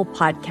Apple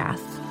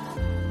Podcasts.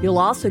 You'll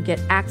also get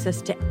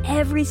access to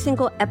every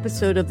single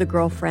episode of The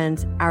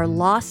Girlfriends, Our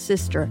Lost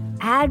Sister,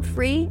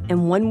 ad-free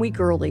and 1 week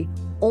early,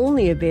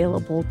 only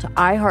available to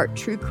iHeart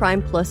True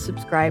Crime Plus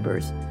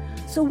subscribers.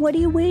 So what are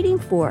you waiting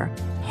for?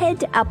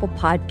 Head to Apple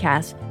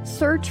Podcasts,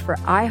 search for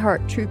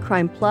iHeart True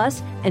Crime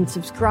Plus, and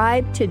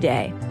subscribe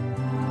today.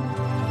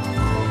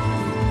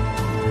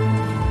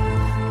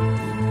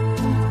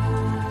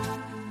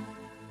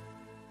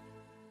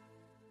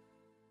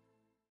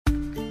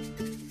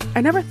 I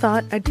never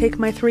thought I'd take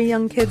my 3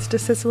 young kids to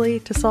Sicily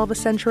to solve a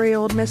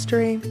century-old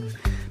mystery.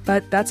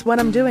 But that's what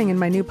I'm doing in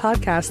my new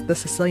podcast, The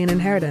Sicilian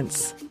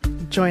Inheritance.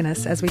 Join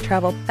us as we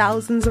travel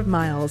thousands of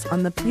miles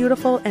on the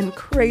beautiful and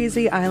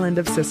crazy island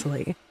of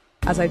Sicily,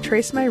 as I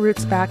trace my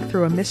roots back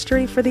through a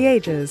mystery for the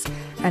ages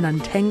and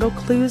untangle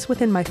clues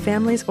within my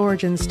family's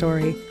origin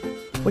story,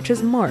 which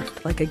has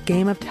morphed like a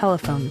game of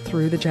telephone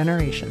through the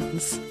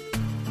generations.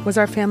 Was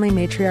our family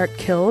matriarch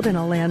killed in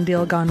a land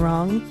deal gone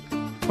wrong?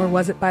 Or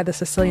was it by the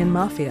Sicilian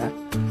mafia?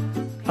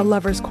 A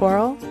lover's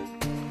quarrel?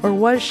 Or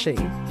was she,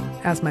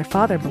 as my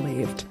father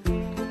believed,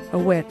 a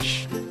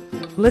witch?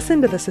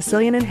 Listen to The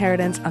Sicilian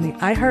Inheritance on the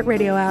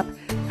iHeartRadio app,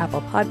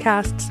 Apple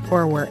Podcasts,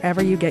 or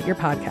wherever you get your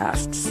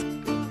podcasts.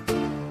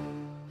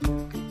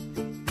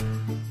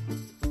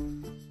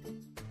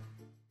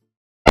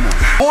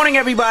 Morning,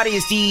 everybody.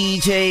 It's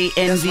DJ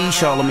NZ,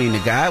 Charlamagne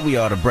the Guy. We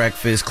are the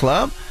Breakfast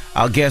Club.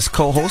 Our guest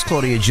co-host,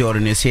 Claudia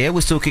Jordan, is here. We're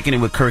still kicking it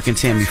with Kirk and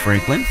Tammy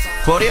Franklin.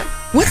 Claudia?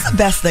 What's the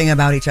best thing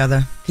about each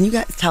other? Can you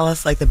guys tell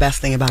us, like, the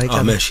best thing about each other?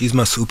 Oh, man, she's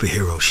my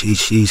superhero.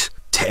 She's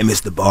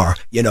Tammy's the bar.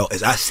 You know,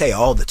 as I say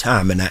all the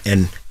time, and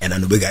I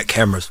know we got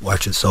cameras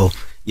watching, so,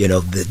 you know,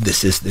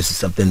 this is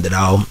something that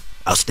I'll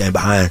stand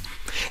behind.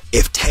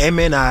 If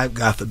Tammy and I,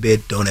 God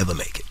forbid, don't ever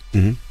make it,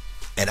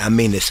 and I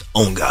mean this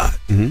on God,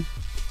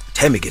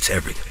 Tammy gets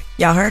everything.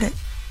 Y'all heard it?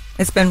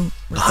 It's been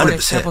recorded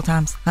 100%. several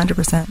times.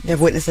 100%. You have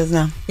witnesses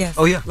now? Yes.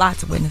 Oh, yeah.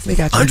 Lots of witnesses. We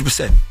got you.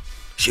 100%.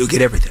 She'll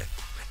get everything.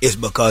 It's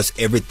because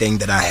everything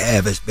that I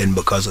have has been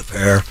because of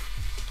her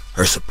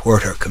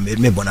support, her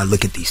commitment. When I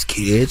look at these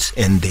kids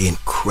and the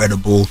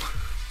incredible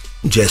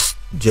just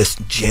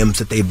gems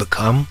that they've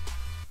become,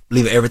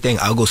 leave everything.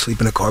 I'll go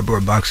sleep in a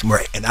cardboard box somewhere.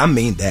 And I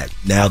mean that.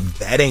 Now,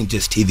 that ain't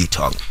just TV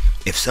talk.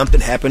 If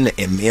something happened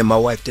and me and my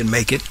wife didn't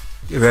make it,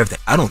 give her everything.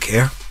 I don't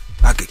care.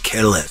 I could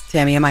care less.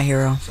 Tammy, you're my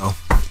hero. So,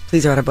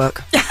 please write a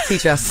book.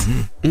 Teach us.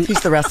 Teach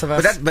the rest of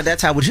us. But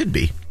that's how it should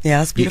be. Yeah,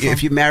 that's beautiful.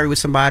 If you're married with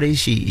somebody,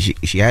 she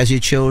has your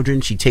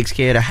children, she takes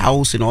care of the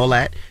house and all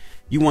that.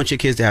 You want your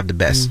kids to have the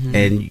best.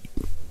 And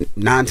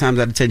 9 times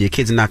out of 10, your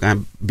kids are not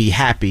going to be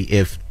happy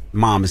if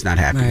mom is not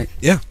happy. Right.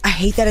 Yeah. I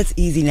hate that it's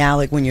easy now,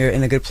 like when you're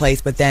in a good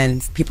place, but then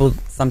people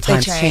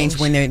sometimes change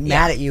when they're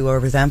mad at you or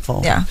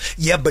resentful. Yeah.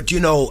 Yeah, but you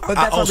know, But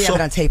that's why we have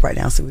it on tape right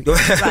now. So we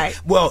Right.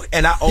 Well,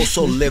 and I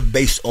also live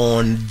based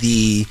on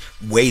the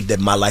way that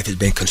my life has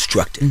been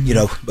constructed, you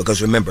know,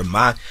 because remember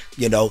my,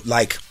 you know,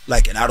 like,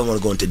 and I don't want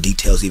to go into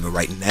details even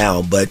right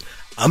now, but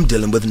I'm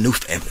dealing with a new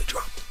family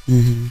drama.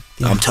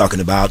 I'm talking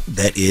about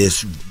that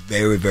is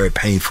very, very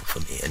painful for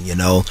me. And, you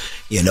know,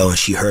 and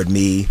she heard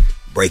me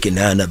breaking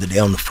down the other day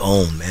on the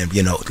phone, man,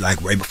 you know,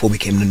 like right before we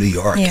came to New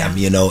York, I mean,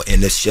 you know,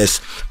 and it's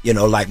just, you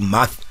know, like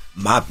my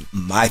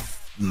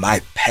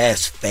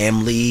past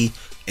family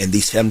and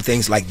these family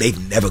things, like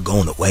they've never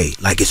gone away.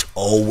 Like it's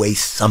always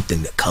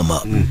something that come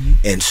up.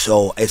 And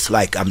so it's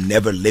like I'm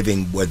never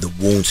living where the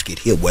wounds get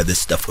healed, whether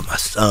it's stuff with my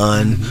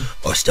son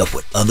or stuff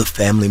with other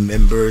family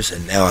members.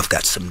 And now I've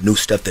got some new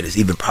stuff that is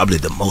even probably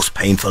the most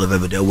painful I've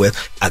ever dealt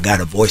with. I got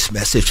a voice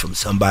message from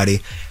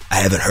somebody I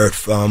haven't heard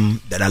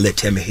from that I let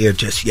Tammy hear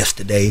just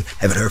yesterday.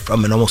 Haven't heard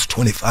from in almost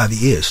 25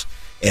 years.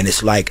 And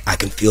it's like I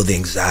can feel the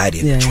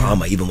anxiety and the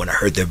trauma even when I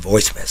heard their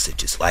voice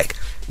message. It's like,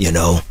 you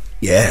know,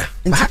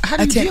 How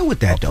do you deal with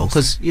that though?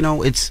 Because you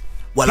know it's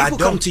people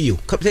come to you.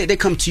 They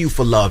come to you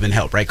for love and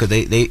help, right? Because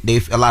they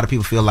a lot of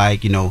people feel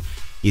like, you know,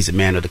 He's a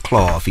man of the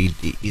cloth. He's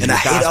and I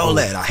hate all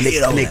that.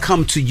 And they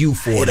come to you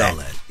for that. All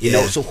that. You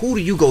know, so who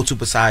do you go to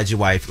besides your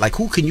wife? Like,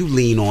 who can you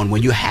lean on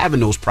when you're having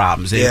those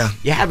problems? And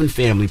you're having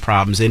family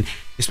problems, and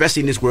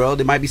especially in this world,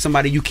 there might be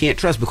somebody you can't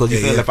trust because you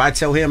feel if I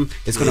tell him,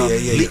 it's going to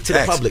leak to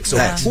the public. So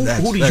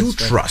who do you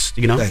trust?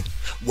 You know.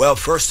 Well,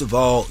 first of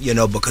all, you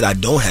know, because I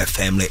don't have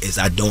family, is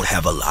I don't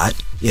have a lot.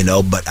 You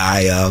know, but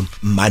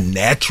my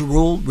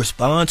natural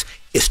response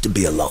is to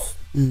be alone.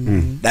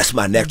 That's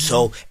my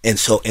natural. And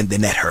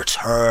then that hurts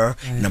her,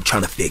 and I'm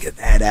trying to figure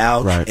that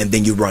out. And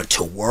then you run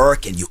to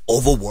work and you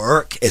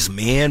overwork as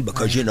men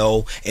because you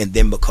know, and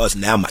then because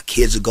now my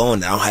kids are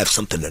gone, I don't have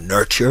something to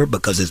nurture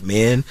because as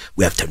men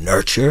we have to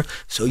nurture.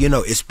 So you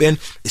know, it's been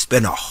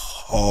a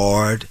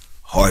hard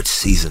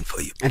season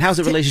for you. And how's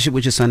the relationship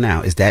with your son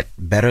now? Is that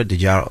better?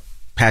 Did y'all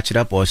patch it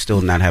up, or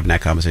still not having that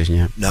conversation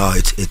yet? No,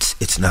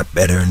 it's not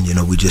better, and you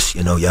know, we just,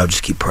 you know, y'all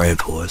just keep praying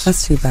for us.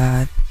 That's too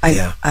bad.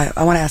 I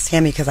want to ask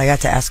Tammy, because I got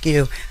to ask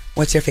you,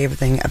 what's your favorite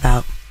thing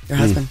about your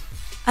husband?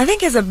 I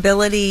think his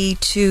ability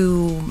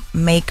to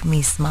make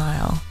me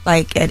smile.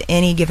 Like at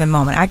any given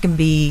moment, I can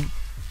be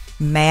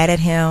mad at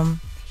him.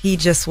 He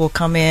just will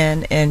come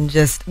in and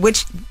just,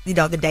 which, you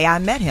know, the day I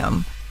met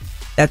him,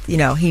 that, you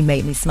know, he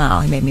made me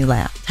smile. He made me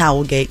laugh.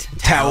 Towelgate. You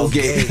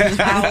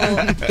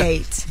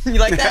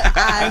like that?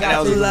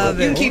 I love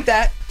it. You can keep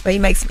that. But he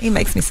makes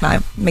me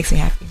smile. Makes me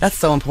happy. That's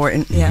so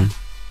important. Yeah.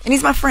 And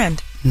he's my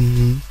friend.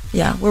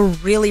 Yeah, we're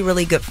really,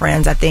 really good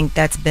friends. I think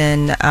that's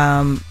been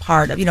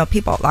part of, you know,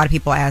 a lot of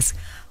people ask,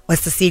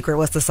 what's the secret?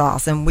 What's the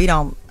sauce? And we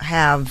don't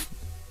have,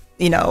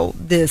 you know,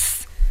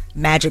 this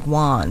magic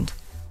wand.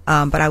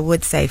 But I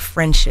would say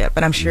friendship.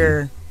 But I'm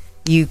sure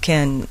you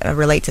can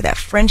relate to that.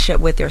 Friendship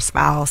with your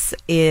spouse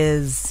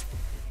is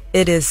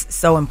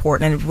so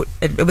important,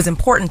 and it was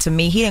important to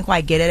me. He didn't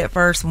quite get it at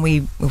first when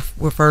we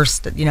were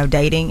first, you know,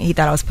 dating. He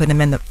thought I was putting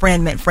him in the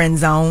friend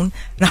zone,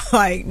 and I'm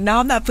like, no,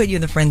 I'm not putting you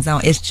in the friend zone.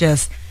 It's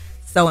just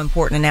so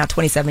important, and now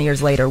 27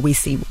 years later, we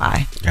see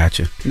why.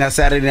 Gotcha. Now,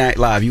 Saturday Night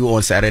Live, you were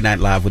on Saturday Night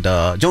Live with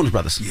Jonas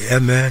Brothers. Yeah,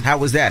 man. How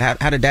was that?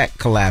 How did that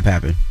collab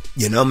happen?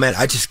 You know, man,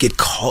 I just get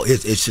called.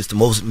 It's just the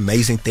most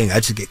amazing thing.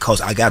 I just get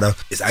calls. I got a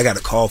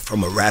call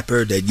from a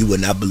rapper that you would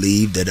not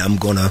believe that I'm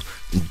gonna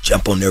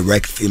jump on their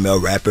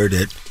female rapper.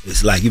 That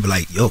it's like you be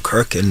like, yo,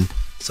 Kirk, and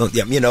so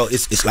yeah, you know,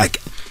 it's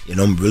like, you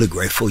know, I'm really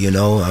grateful. You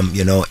know,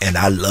 you know, and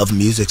I love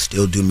music.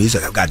 Still do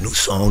music. I've got a new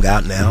song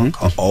out now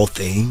called All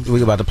Things.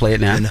 We're about to play it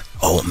now. And,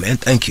 oh man,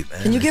 thank you,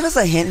 man. Can you give us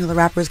a hint who the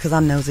rapper is? Because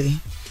I'm nosy.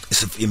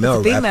 It's a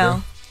female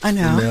rapper. I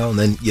know. Female, and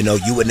then you know,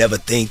 you would never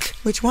think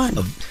which one.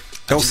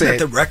 Don't say it. Let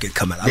the record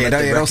come out.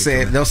 Don't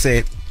say it. Don't say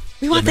it.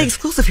 We want the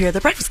exclusive here at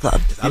the Breakfast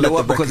Club. You know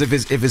what? Because if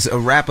it's a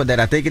rapper that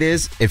I think it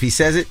is, if he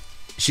says it,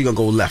 she gonna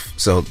go left.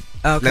 So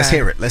let's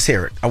hear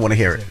it. I want to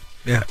hear it.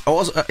 Yeah.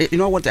 Also, you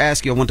know, I want to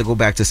ask you. I want to go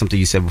back to something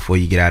you said before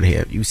you get out of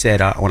here. You said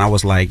when I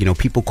was like, you know,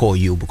 people call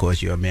you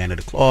because you're a man of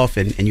the cloth,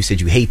 and you said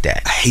you hate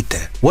that. I hate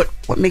that.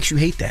 What makes you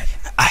hate that?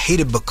 I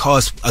hate it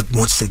because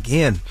once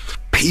again,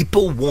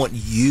 people want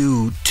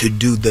you to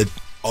do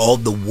all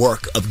the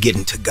work of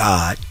getting to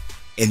God,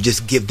 and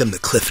just give them the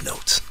cliff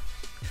notes.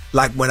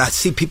 Like when I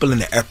see people in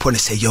the airport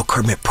and say, yo,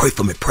 Kirk, man, pray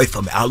for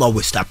me. I'll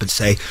always stop and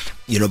say,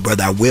 you know,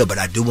 brother, I will, but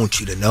I do want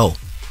you to know,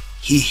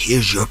 he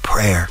hears your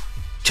prayer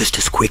just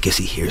as quick as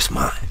he hears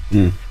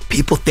mine.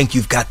 People think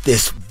you've got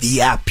this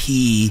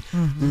VIP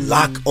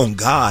lock on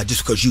God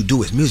just because you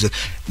do his music.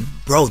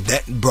 Bro,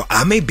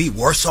 I may be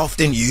worse off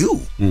than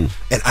you.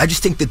 And I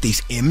just think that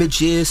these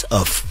images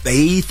of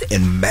faith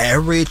and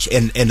marriage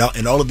and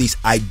all of these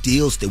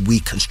ideals that we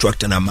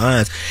construct in our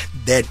minds,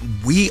 that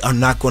we are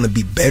not going to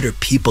be better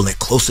people and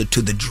closer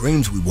to the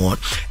dreams we want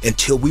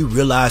until we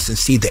realize and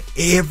see that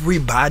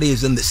everybody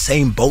is in the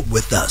same boat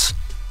with us.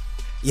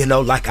 You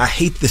know, like I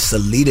hate this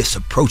elitist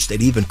approach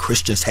that even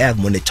Christians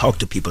have when they talk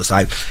to people. It's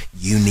like,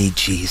 you need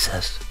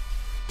Jesus.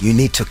 You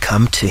need to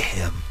come to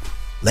him.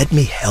 Let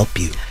me help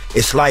you.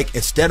 It's like,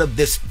 instead of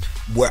this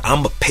where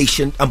I'm a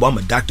patient, I'm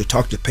a doctor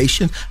talk to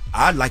patient,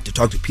 I'd like to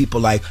talk to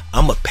people like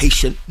I'm a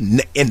patient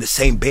in the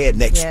same bed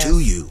next to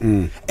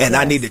you. And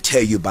I need to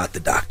tell you about the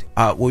doctor.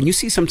 When you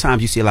see,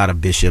 sometimes you see a lot of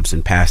bishops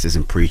and pastors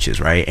and preachers,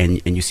 right?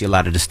 And you see a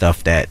lot of the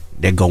stuff that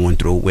they're going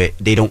through where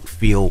they don't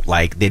feel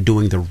like they're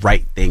doing the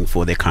right thing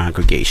for their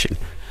congregation.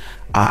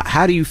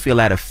 How do you feel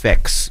that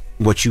affects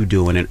what you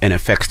do and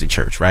affects the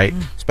church, right?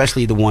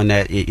 Especially the one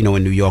that, you know,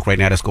 in New York right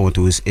now that's going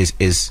through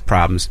is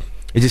problems.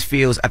 It just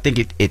feels, I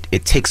think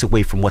it takes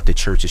away from what the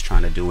church is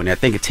trying to do. And I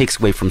think it takes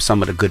away from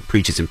some of the good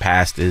preachers and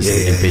pastors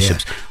and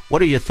bishops.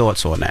 What are your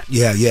thoughts on that?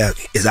 Yeah.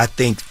 Is I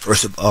think,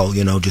 first of all,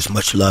 you know, just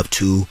much love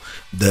to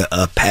the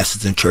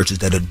pastors and churches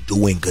that are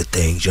doing good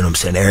things. You know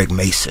what I'm saying? Eric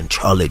Mason,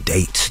 Charlie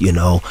Dates, you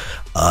know,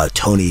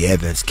 Tony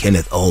Evans,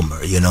 Kenneth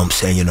Ulmer, you know what I'm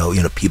saying? You know,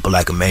 people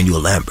like Emmanuel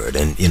Lambert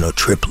and, you know,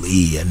 Trip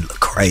Lee and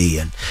Lecrae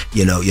and,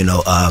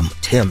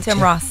 Tim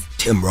Ross.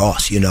 Tim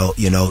Ross, just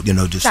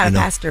not a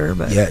pastor,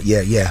 but yeah.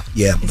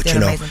 he's But doing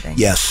amazing things.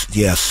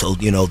 yes. So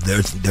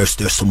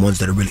there's some ones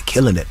that are really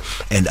killing it,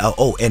 and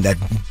and that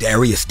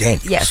Darius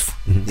Daniels, yes,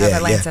 of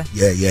Atlanta,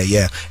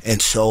 yeah.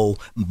 And so,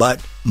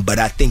 but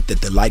I think that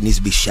the light needs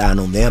to be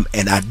shined on them,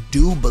 and I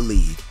do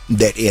believe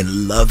that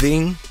in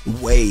loving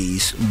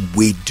ways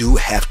we do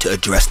have to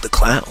address the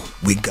clown.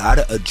 We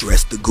gotta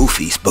address the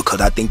goofies,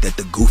 because I think that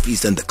the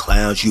goofies and the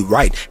clowns, you're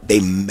right, they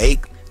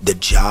make the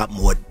job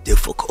more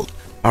difficult.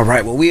 All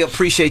right. Well, we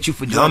appreciate you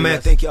for joining us.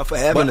 Man, thank y'all for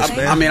having us,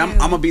 man. I mean, I'm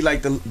gonna be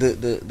like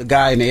the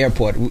guy in the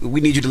airport. We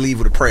need you to leave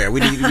with a prayer. We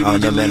need you to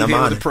leave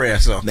here with a prayer.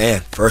 So,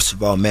 man, first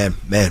of all, man,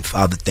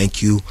 Father,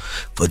 thank you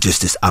for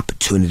just this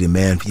opportunity,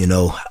 man.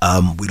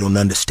 We don't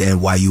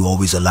understand why you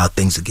always allow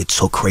things to get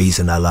so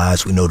crazy in our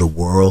lives. We know the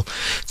world,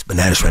 it's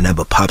bananas right now,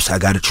 but Pops, I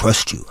gotta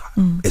trust you.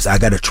 I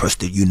gotta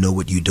trust that you know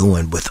what you're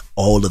doing with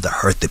all of the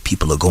hurt that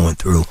people are going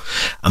through.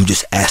 I'm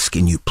just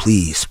asking you,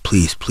 please,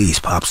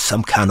 Pops,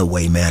 some kind of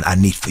way, man. I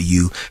need for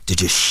you to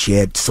just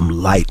shed some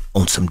light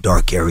on some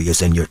dark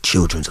areas in your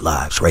children's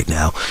lives right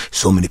now.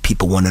 So many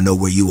people want to know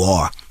where you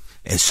are.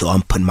 And so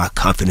I'm putting my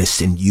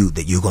confidence in you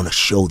that you're going to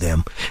show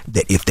them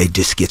that if they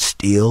just get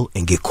still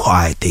and get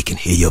quiet, they can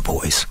hear your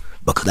voice.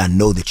 Because I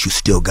know that you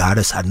still got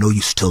us. I know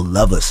you still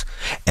love us.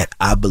 And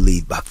I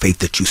believe by faith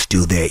that you're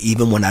still there.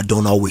 Even when I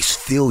don't always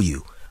feel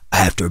you, I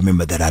have to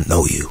remember that I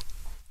know you.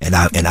 And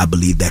I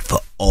believe that for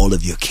all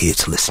of your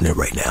kids listening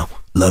right now.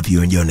 Love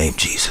you in your name,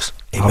 Jesus.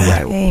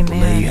 Amen. All right.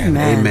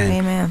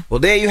 Amen. Well,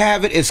 there you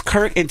have it. It's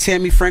Kirk and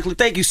Tammy Franklin.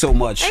 Thank you so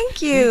much.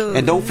 Thank you.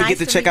 And don't forget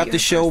to check out the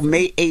show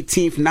May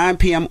 18th, 9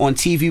 p.m. on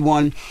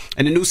TV1.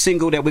 And the new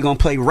single that we're going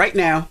to play right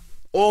now,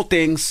 All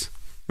Things.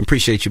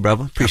 Appreciate you,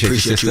 brother. Appreciate you,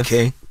 sister.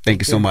 King.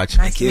 Thank you so much.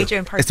 Nice to meet you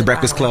in person. It's the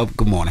Breakfast Club.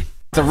 Good morning.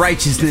 The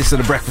righteousness of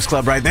the Breakfast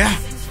Club right there.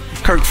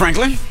 Kirk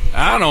Franklin.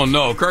 I don't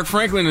know. Kirk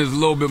Franklin is a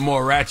little bit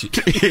more ratchet.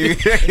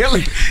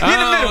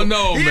 I don't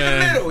know,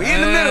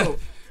 man.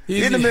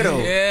 He in the middle.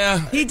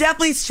 Yeah. He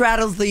definitely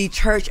straddles the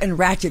church and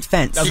ratchet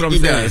fence. That's what I'm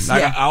saying.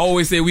 Like, I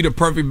always say we the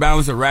perfect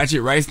balance of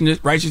ratchet righteousness,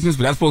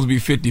 but that's supposed to be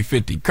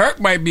 50-50.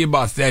 Kirk might be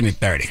about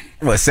 70-30.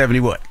 What, 70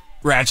 what?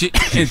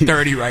 Ratchet and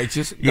 30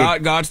 righteous.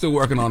 God's still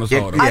working on us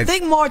all. I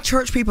think more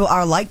church people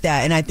are like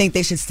that, and I think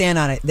they should stand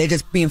on it. They're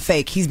just being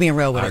fake. He's being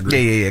real with it.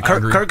 Yeah.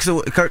 Kirk's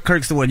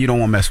the one you don't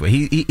want to mess with.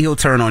 He'll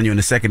turn on you in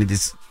a second and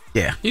just,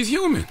 yeah. He's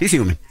human.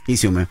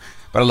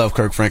 But I love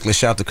Kirk Franklin.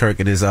 Shout out to Kirk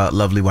and his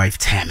lovely wife,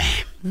 Tammy.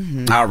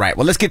 Mm-hmm. All right,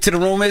 well, let's get to the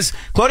rumors.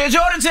 Claudia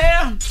Jordan's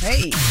here.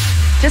 Hey.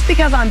 Just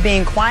because I'm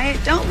being quiet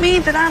don't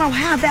mean that I don't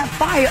have that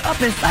fire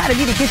up inside of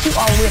me to get you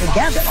all the way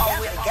together.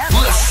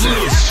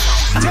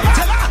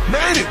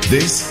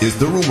 This is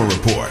the Rumor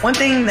Report. One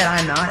thing that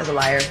I'm not is a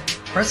liar.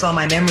 First of all,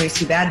 my memory is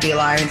too bad to be a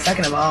liar. And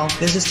second of all,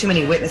 there's just too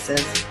many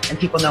witnesses. And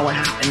people know what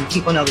happened.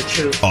 People know the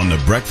truth. On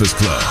the Breakfast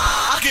Club.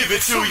 I'll give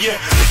it to you.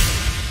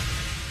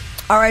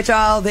 All right,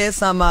 y'all. There's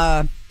some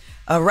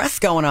arrests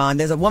going on.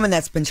 There's a woman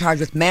that's been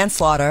charged with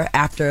manslaughter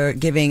after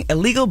giving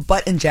illegal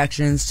butt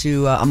injections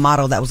to a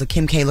model that was a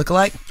Kim K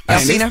lookalike. Y'all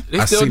seen her?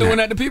 They still doing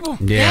that to people?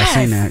 Yeah, yes.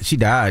 I seen that. She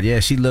died. Yeah,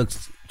 she looked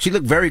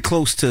very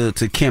close to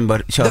Kim,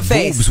 but her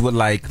boobs were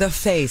like the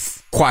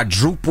face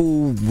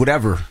quadruple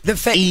whatever. The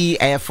face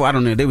EF, I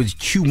don't know. They was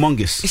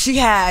humongous. She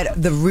had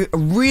the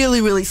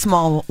really, really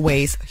small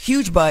waist,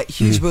 huge butt,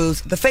 huge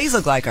boobs. The face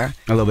looked like her.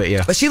 A little bit,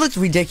 yeah. But she looked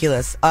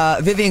ridiculous.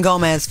 Vivian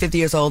Gomez, 50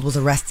 years old, was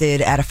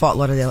arrested at a Fort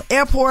Lauderdale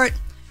airport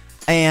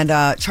and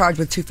charged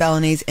with 2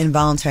 felonies,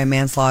 involuntary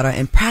manslaughter,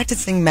 and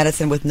practicing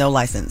medicine with no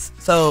license.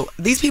 So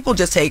these people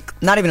just take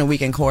not even a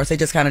weekend course. They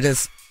just kind of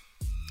just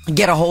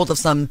get a hold of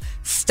some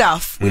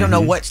stuff. We don't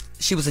know what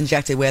she was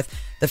injected with.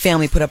 The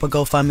family put up a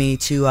GoFundMe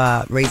to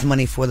raise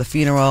money for the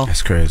funeral.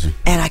 That's crazy.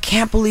 And I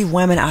can't believe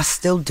women are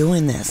still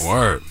doing this.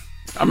 Word.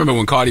 I remember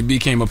when Cardi B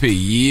came up here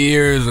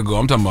years ago.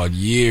 I'm talking about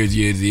years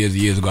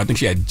ago. I think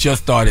she had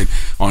just started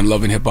on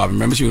Love and Hip Hop.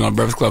 Remember, she was on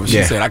Breakfast Club and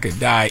she said, I could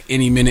die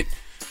any minute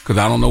because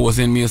I don't know what's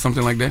in me or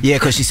something like that. Yeah,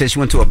 because she said she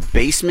went to a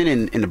basement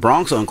in the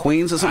Bronx or in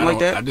Queens or something like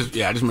that. I just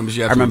remember she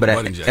had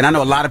that. And I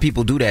know a lot of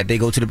people do that. They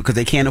go to because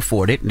they can't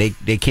afford it.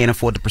 They can't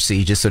afford the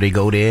procedure, so they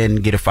go there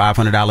and get a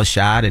 $500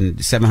 shot and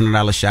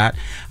 $700 shot.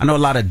 I know a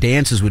lot of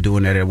dancers were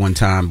doing that at one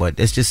time, but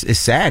it's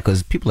sad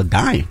because people are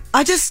dying.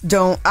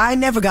 I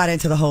never got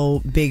into the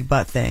whole big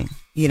butt thing.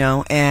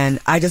 And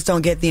I just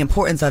don't get the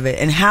importance of it.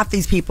 And half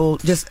these people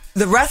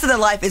the rest of their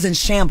life is in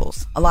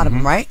shambles. A lot of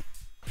them, right?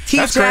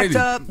 That's crazy.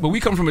 But we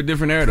come from a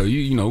different era, though.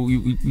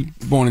 We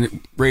born and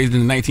raised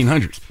in the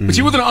 1900s. But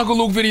you was in an Uncle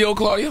Luke video,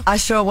 Claudia. I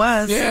sure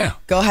was. Yeah.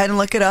 Go ahead and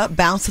look it up.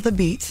 Bounce to the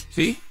beat.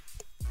 See?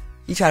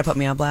 You try to put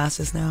me on blast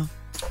just now.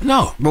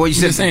 No. But what you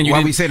said, saying,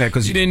 why we say that?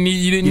 Because you didn't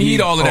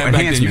need all of that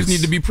back then. You just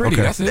need to be pretty.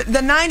 Okay. That's it. The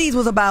 90s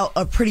was about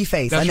a pretty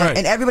face. That's right.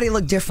 And everybody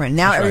looked different.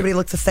 Now everybody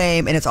looks the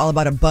same, and it's all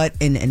about a butt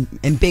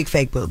and big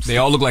fake boobs. They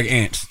all look like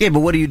ants. Yeah,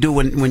 but what do you do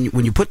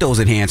when you put those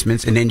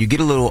enhancements, and then you get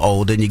a little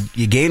older, and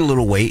you gain a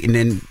little weight, and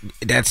then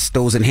that's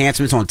those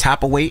enhancements on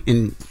top of weight,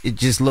 and it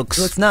just looks...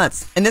 It looks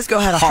nuts. And this girl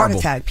had a heart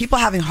attack. People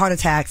having heart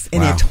attacks in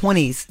their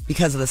 20s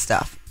because of this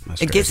stuff.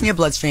 It gets in your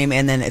bloodstream,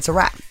 and then it's a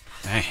wrap.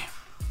 Dang.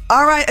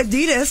 All right,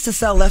 Adidas to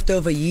sell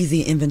leftover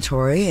Yeezy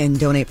inventory and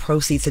donate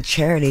proceeds to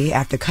charity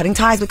after cutting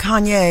ties with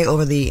Kanye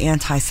over the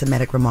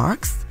anti-Semitic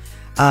remarks.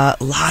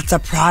 Lots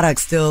of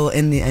products still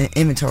in the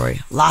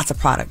inventory. Lots of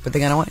product, but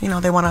they're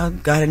gonna, they want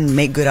to go ahead and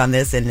make good on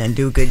this and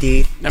do a good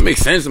deed. That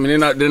makes sense. I mean,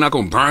 they're not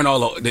gonna burn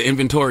all the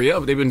inventory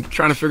up. They've been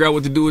trying to figure out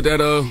what to do with that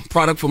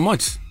product for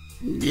months.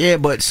 Yeah,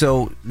 but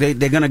so they're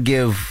gonna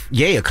give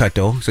Ye a cut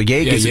though. So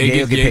Ye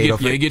will get paid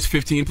off. Ye gets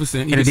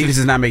 15%. And Adidas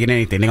is not making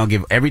anything. They're gonna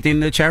give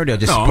everything to charity or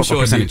just I'm sure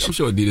percentage. I'm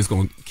sure Adidas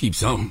gonna keep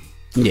some.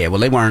 Yeah, well,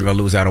 they weren't gonna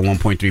lose out on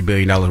 $1.3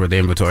 billion worth of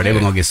inventory. They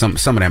were gonna get some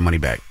of that money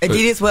back.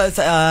 Adidas was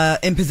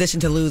in position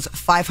to lose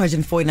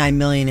 $549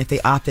 million if they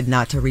opted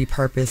not to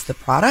repurpose the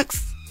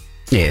products.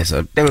 Yeah,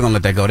 so they were gonna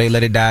let that go. They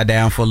let it die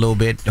down for a little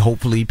bit.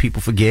 Hopefully, people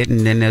forget,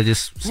 and then they'll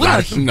just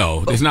slide it.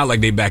 No, it's not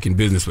like they back in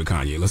business with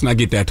Kanye. Let's not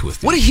get that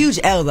twisted. What a huge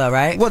L, though,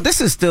 right? Well, this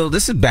is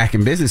back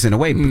in business in a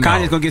way. No.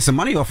 Kanye's gonna get some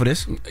money off of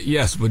this.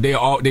 Yes, but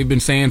they've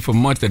been saying for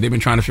months that they've been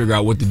trying to figure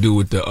out what to do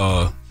with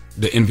the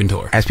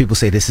inventory. As people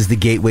say, this is the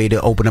gateway to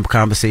open up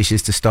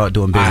conversations to start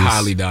doing business. I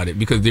highly doubt it,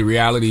 because the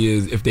reality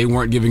is, if they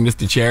weren't giving this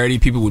to charity,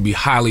 people would be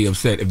highly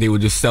upset if they were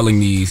just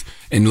selling these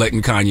and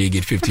letting Kanye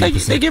get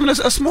 15%. They're giving us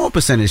a small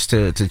percentage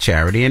to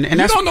charity, and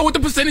you don't know what the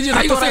percentage is.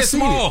 How you gonna say it's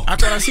small? I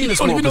thought I seen a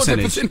small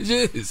percentage. percentage. Know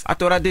what the percentage is. I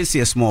thought I did see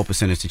a small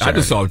percentage to charity. I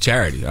just saw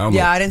charity.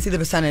 I didn't see the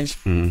percentage,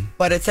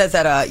 but it says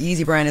that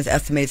Yeezy brand is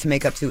estimated to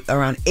make up to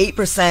around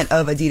 8%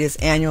 of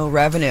Adidas annual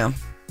revenue.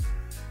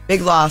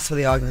 Big loss for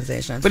the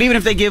organization. But even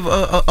if they give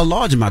a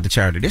large amount to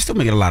charity, they're still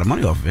making a lot of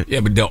money off of it.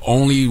 Yeah, but the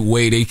only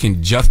way they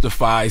can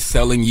justify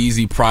selling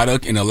Yeezy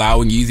product and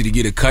allowing Yeezy to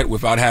get a cut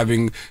without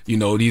having,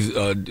 these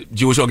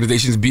Jewish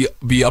organizations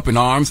be up in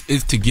arms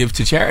is to give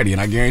to charity.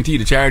 And I guarantee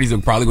the charities are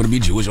probably going to be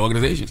Jewish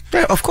organizations.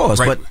 Yeah, of course.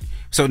 Right. But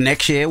so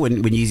next year,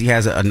 when Yeezy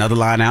has another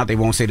line out, they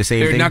won't say the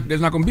same thing?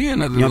 There's not going to be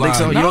another line. You don't think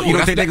so? No, you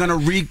don't think they're going to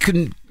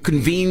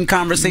reconvene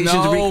conversations?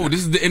 No,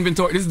 this is the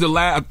inventory. This is the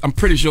last. I'm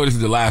pretty sure this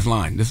is the last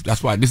line.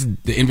 That's why this is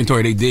the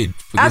inventory they did.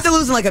 After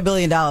losing like $1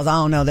 billion, I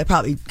don't know. They're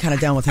probably kind of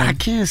done with him. I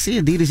can't see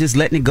Adidas just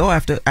letting it go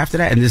after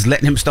that and just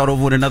letting him start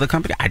over with another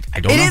company. I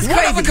don't know. It is crazy.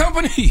 What other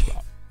company?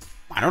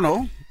 I don't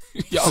know.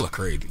 Y'all are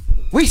crazy.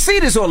 We see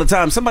this all the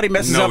time. Somebody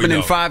messes up and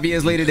then 5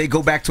 years later they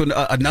go back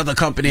to another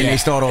company and they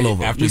start all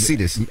over. We see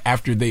this.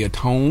 After they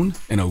atone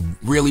in a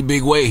really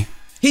big way.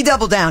 He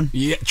doubled down.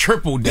 Yeah,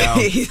 tripled down.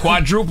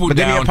 Quadrupled but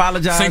down. Then he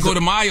apologized. Cinco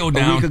de Mayo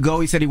down. A week ago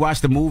he said he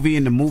watched the movie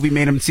and the movie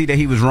made him see that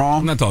he was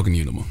wrong. I'm not talking to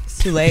you no more. It's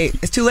too late.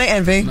 It's too late,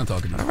 Envy. I'm not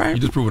talking to you. All right. You're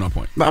just proving our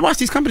point. But I watch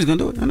these companies going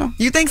to do it. I know.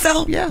 You think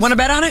so? Yeah. Want to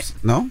bet on it?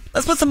 No.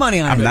 Let's put some money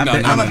on it.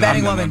 I'm a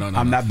betting woman.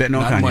 I'm not betting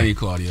on Kanye. Money,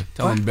 Claudia.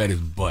 Tell him to bet his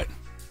butt.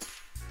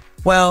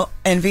 Well,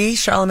 Envy,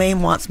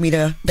 Charlamagne wants me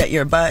to bet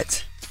your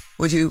butt.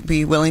 Would you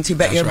be willing to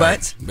bet your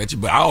butt? Bet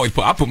your butt.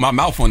 I put my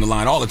mouth on the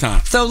line all the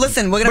time. So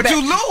listen, we're gonna bet.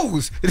 But you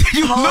lose.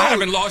 I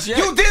haven't lost yet.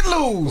 You did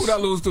lose. Who did I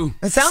lose to?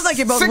 It sounds like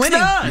you're both 6-9. winning.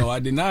 No,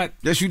 I did not.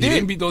 Yes, you did. You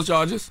didn't beat those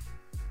charges.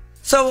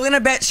 So we're gonna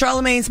bet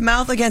Charlamagne's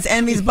mouth against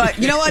Envy's butt.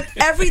 You know what?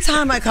 Every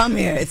time I come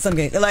here, it's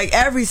something like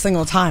every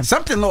single time.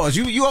 Something lost.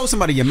 You owe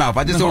somebody your mouth.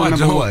 I just don't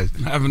remember who it was.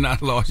 I have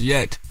not lost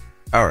yet.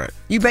 All right.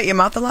 You bet your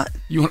mouth a lot?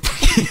 You want?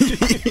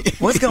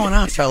 What's going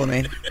on,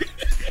 Charlamagne?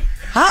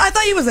 Huh? I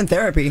thought you was in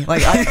therapy.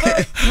 Like,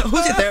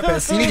 who's your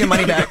therapist? You need your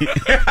money back.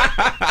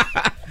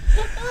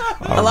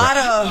 A lot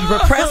of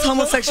repressed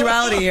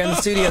homosexuality here in the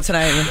studio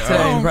tonight.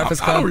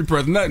 Breakfast Club. I don't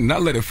repress nothing. I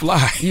let it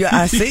fly. Yeah,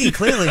 I see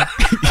clearly.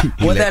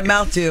 What that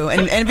mouth do?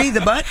 And Envy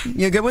the butt.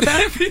 You good with that?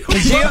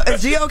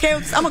 Is Gia okay?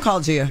 I'm gonna call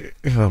Gia.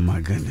 Oh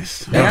my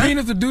goodness. Yeah.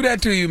 Penis to do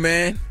that to you,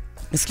 man.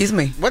 Excuse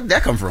me. Where did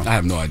that come from? I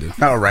have no idea.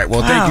 All right.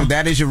 Well, thank you.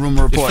 That is your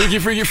rumor report.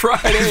 It's Freaky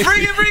Friday. It's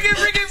Freaky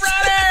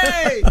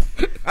Friday.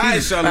 All right,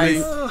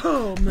 Charlamagne.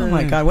 Oh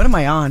my God, what am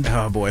I on?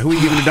 Oh boy, who are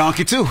you giving the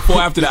donkey to?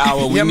 4 after the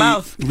hour. Your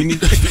mouth. We need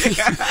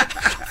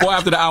 4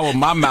 after the hour.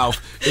 My mouth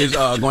is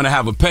going to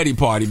have a petty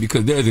party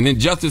because there's an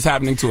injustice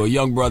happening to a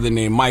young brother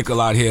named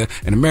Michael out here.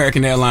 And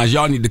American Airlines,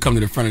 y'all need to come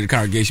to the front of the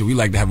congregation. We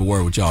like to have a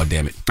word with y'all.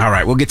 Damn it! All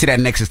right, we'll get to that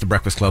next. It's the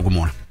Breakfast Club. Good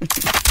morning.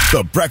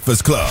 The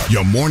Breakfast Club.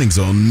 Your mornings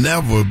will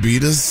never be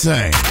the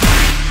same.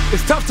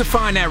 It's tough to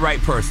find that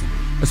right person,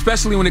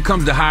 especially when it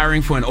comes to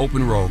hiring for an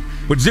open role.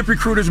 But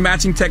ZipRecruiter's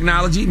matching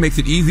technology makes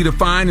it easy to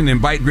find and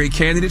invite great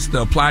candidates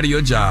to apply to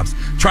your jobs.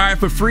 Try it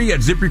for free at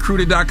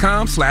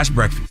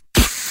ZipRecruiter.com/breakfast.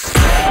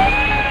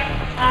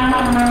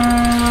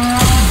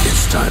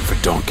 It's time for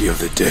Donkey of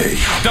the Day.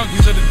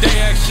 Donkeys of the Day,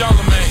 ask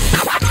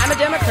Charlamagne. I'm a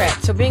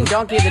Democrat, so being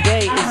Donkey of the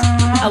Day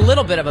is a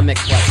little bit of a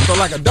mixed bag. So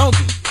like a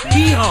donkey.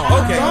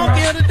 Hee-haw. Okay.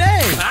 Donkey of the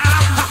Day.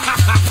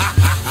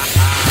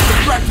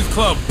 The Breakfast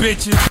Club,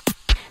 bitches.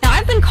 Now,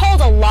 I've been been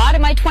called a lot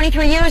in my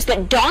 23 years,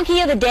 but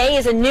Donkey of the Day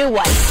is a new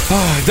one.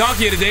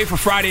 Donkey of the Day for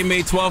Friday,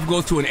 May 12th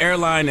goes to an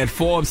airline that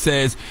Forbes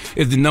says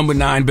is the number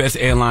 9 best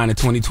airline of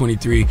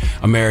 2023,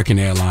 American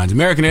Airlines.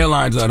 American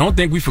Airlines, I don't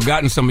think we've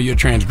forgotten some of your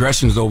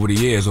transgressions over the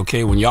years,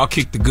 okay? When y'all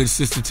kicked the good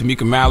sister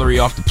Tamika Mallory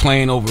off the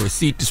plane over a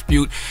seat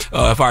dispute,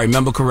 if I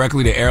remember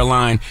correctly, the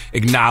airline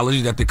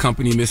acknowledged that the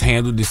company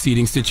mishandled the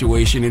seating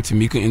situation, and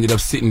Tamika ended up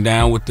sitting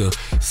down with the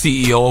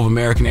CEO of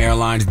American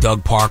Airlines,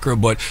 Doug Parker.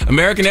 But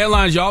American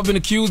Airlines, y'all been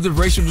accused of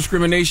racial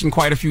discrimination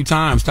quite a few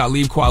times.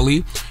 Talib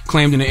Kweli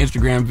claimed in an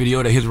Instagram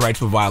video that his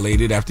rights were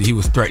violated after he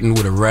was threatened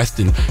with arrest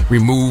and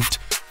removed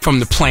from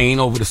the plane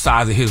over the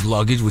size of his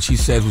luggage, which he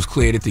says was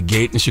cleared at the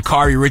gate. And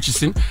Sha'Carri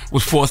Richardson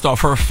was forced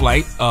off her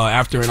flight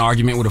after an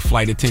argument with a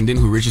flight attendant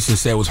who Richardson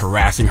said was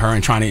harassing her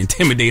and trying to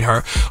intimidate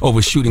her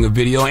over shooting a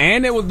video.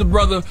 And there was the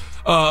brother,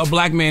 a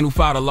black man who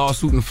filed a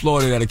lawsuit in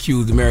Florida that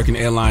accused American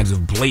Airlines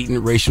of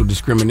blatant racial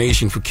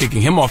discrimination for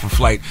kicking him off a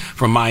flight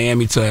from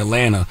Miami to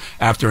Atlanta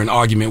after an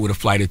argument with a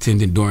flight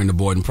attendant during the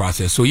boarding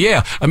process. So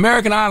yeah,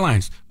 American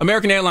Airlines,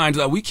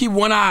 we keep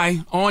one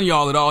eye on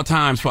y'all at all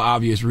times for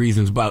obvious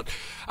reasons, but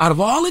out of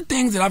all the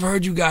things that I've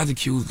heard you guys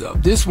accused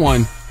of, this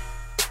one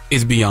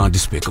is beyond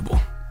despicable.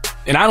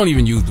 And I don't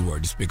even use the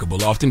word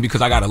despicable often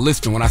because I got a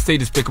list, and when I say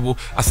despicable,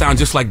 I sound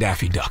just like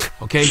Daffy Duck,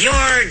 okay?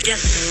 You're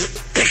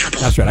despicable.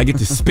 That's right. I get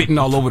to spitting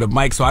all over the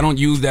mic, so I don't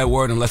use that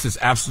word unless it's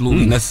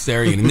absolutely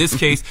necessary. And in this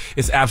case,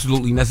 it's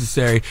absolutely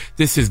necessary.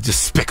 This is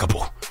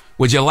despicable.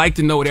 Would you like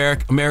to know what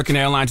American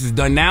Airlines has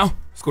done now?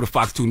 Let's go to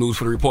Fox 2 News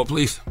for the report,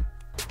 please.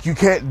 You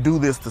can't do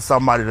this to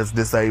somebody that's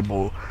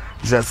disabled.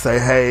 Just say,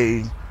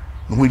 hey,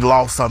 we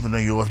lost something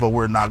of yours, but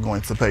we're not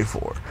going to pay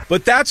for it.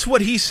 But that's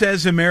what he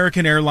says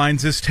American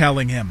Airlines is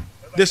telling him.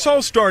 This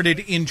all started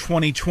in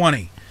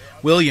 2020.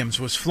 Williams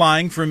was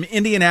flying from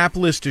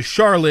Indianapolis to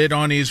Charlotte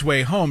on his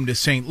way home to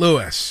St.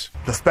 Louis.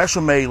 The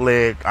special made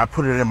leg, I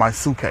put it in my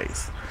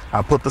suitcase.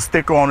 I put the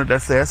sticker on it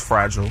that says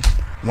fragile.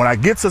 When I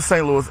get to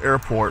St. Louis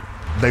airport,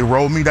 they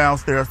roll me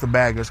downstairs to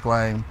baggage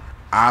claim.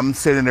 I'm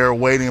sitting there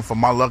waiting for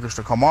my luggage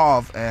to come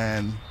off,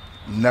 and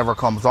never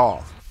comes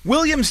off.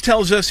 Williams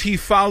tells us he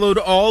followed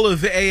all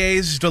of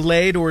AA's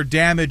delayed or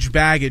damaged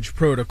baggage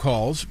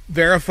protocols,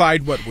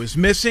 verified what was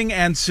missing,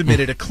 and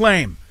submitted a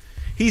claim.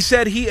 He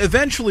said he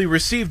eventually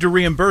received a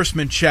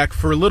reimbursement check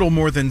for a little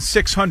more than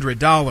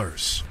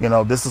 $600. You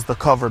know, this is to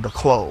cover the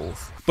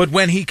clothes. But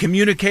when he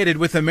communicated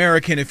with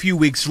American a few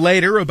weeks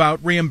later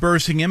about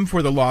reimbursing him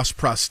for the lost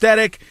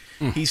prosthetic,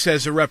 he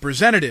says a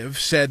representative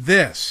said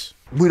this.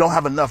 We don't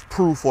have enough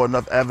proof or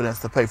enough evidence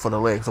to pay for the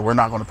leg, so we're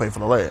not going to pay for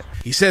the leg.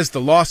 He says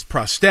the lost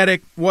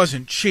prosthetic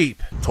wasn't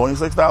cheap.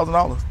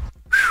 $26,000.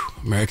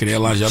 American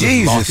Airlines, y'all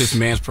just lost this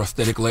man's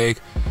prosthetic leg.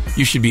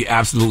 You should be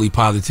absolutely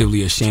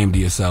positively ashamed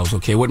of yourselves,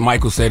 okay? What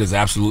Michael said is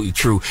absolutely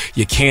true.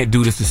 You can't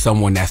do this to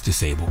someone that's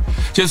disabled.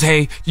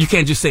 You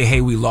can't just say,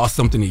 hey, we lost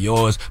something of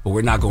yours, but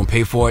we're not going to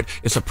pay for it.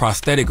 It's a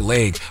prosthetic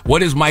leg.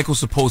 What is Michael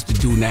supposed to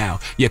do now?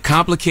 You're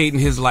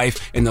complicating his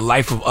life and the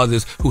life of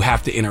others who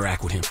have to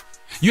interact with him.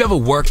 You ever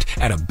worked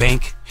at a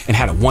bank and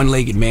had a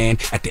one-legged man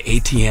at the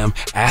ATM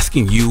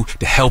asking you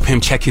to help him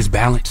check his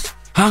balance?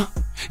 Huh?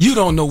 You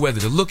don't know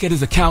whether to look at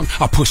his account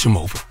or push him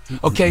over.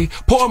 Okay?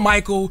 Poor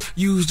Michael,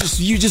 you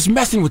just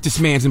messing with this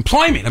man's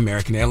employment,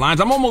 American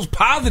Airlines. I'm almost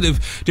positive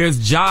there's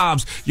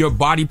jobs your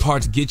body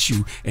parts get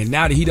you, and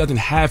now that he doesn't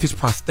have his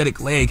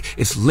prosthetic leg,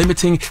 it's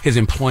limiting his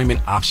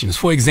employment options.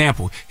 For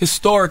example,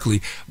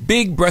 historically,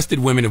 big-breasted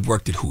women have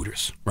worked at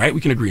Hooters, right?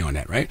 We can agree on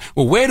that, right?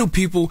 Well, where do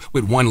people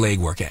with one leg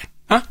work at?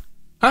 Huh?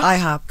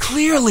 IHOP.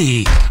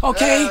 Clearly.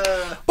 Okay?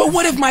 But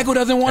what if Michael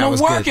doesn't want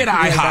to work at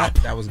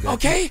IHOP? That was good.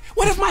 Okay?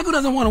 What if Michael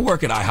doesn't want to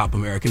work at IHOP,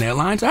 American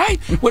Airlines, all right?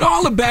 With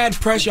all the bad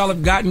press y'all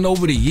have gotten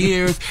over the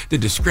years, the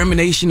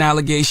discrimination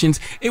allegations,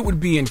 it would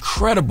be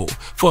incredible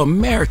for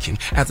American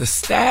as a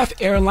staff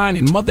airline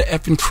and mother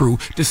effing crew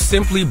to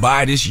simply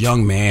buy this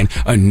young man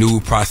a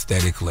new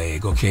prosthetic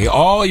leg, okay?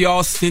 All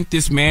y'all sent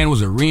this man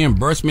was a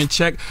reimbursement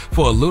check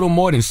for a little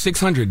more than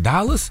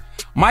 $600?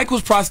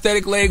 Michael's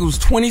prosthetic leg was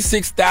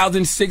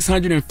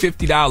 $26,650.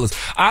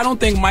 I don't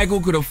think Michael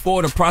could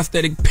afford a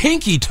prosthetic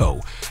pinky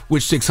toe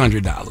with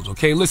 $600.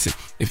 Okay, listen,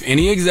 if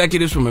any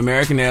executives from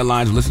American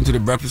Airlines listen to The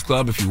Breakfast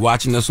Club, if you're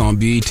watching us on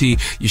BET,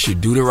 you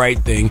should do the right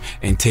thing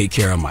and take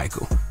care of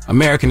Michael.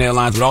 American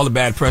Airlines, with all the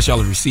bad press y'all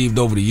have received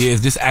over the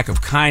years, this act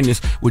of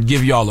kindness would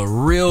give y'all a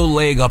real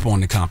leg up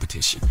on the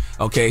competition.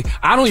 Okay,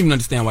 I don't even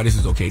understand why this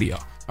is okay to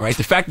y'all. All right,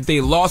 the fact that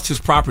they lost his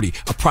property,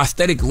 a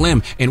prosthetic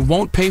limb, and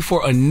won't pay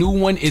for a new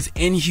one is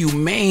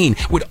inhumane.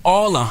 With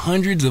all the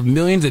hundreds of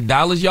millions of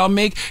dollars y'all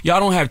make,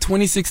 y'all don't have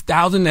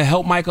 $26,000 to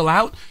help Michael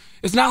out?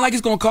 It's not like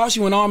it's going to cost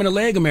you an arm and a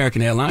leg,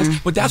 American Airlines,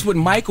 but that's what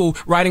Michael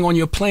riding on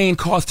your plane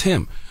cost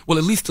him. Well,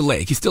 at least a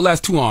leg. He still has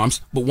 2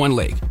 arms, but 1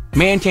 leg.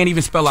 Man can't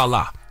even spell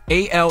Allah.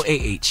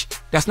 ALAH.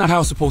 That's not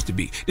how it's supposed to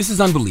be. This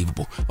is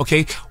unbelievable,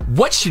 okay?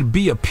 What should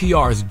be a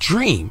PR's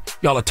dream,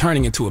 y'all are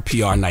turning into a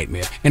PR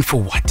nightmare. And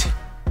for what?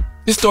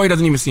 This story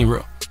doesn't even seem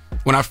real.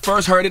 When I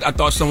first heard it, I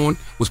thought someone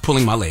was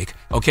pulling my leg,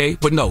 okay?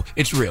 But no,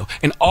 it's real.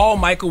 And all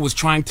Michael was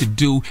trying to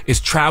do is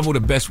travel the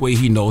best way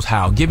he knows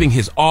how, giving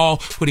his all,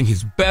 putting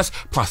his best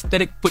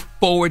prosthetic foot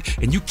forward,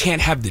 and you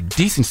can't have the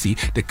decency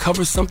to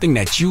cover something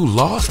that you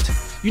lost?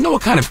 You know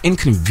what kind of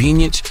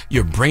inconvenience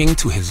you're bringing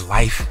to his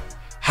life?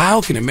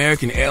 How can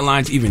American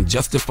Airlines even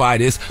justify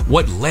this?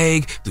 What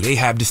leg do they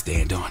have to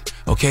stand on,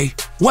 okay?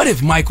 What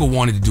if Michael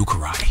wanted to do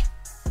karate?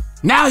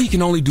 Now he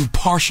can only do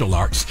partial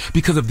arts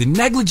because of the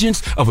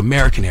negligence of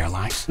American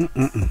Airlines.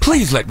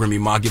 Please let Remy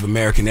Ma give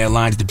American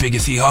Airlines the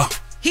biggest hee-haw.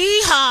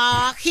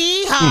 Hee-haw,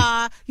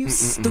 hee-haw. You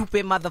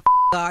stupid motherfucker.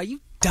 Are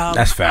you dumb?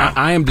 That's foul.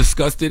 I am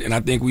disgusted, and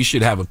I think we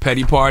should have a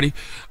petty party.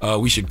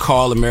 We should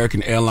call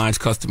American Airlines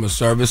customer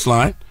service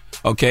line,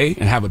 okay,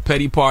 and have a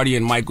petty party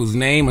in Michael's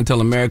name until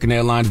American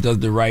Airlines does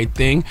the right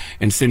thing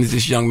and sends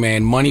this young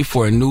man money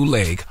for a new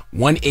leg.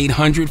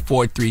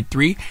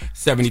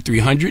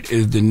 1-800-433-7300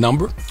 is the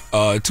number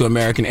to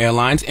American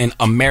Airlines, and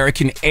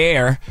American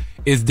Air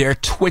is their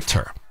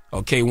Twitter.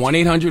 Okay,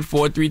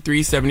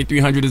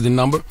 1-800-433-7300 is the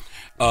number,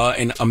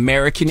 and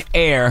American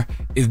Air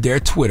is their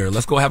Twitter.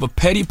 Let's go have a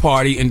petty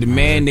party and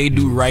demand they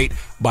do right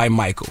by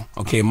Michael.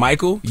 Okay,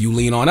 Michael, you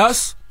lean on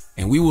us,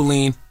 and we will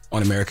lean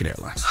on American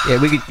Airlines.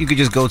 Yeah, you could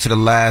just go to the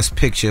last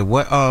picture.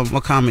 What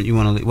comment you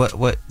want to leave? What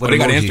they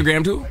got an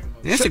Instagram too?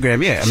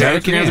 Instagram, yeah.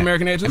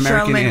 American Air too?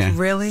 American Air.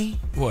 Really?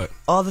 What?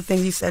 All the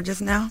things you said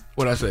just now?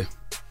 What'd I say?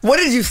 What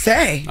did you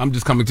say? I'm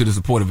just coming to the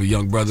support of a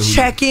young brother who...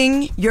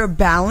 Checking your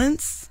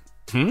balance?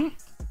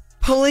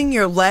 Pulling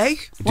your leg?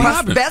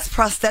 Best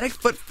prosthetic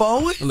foot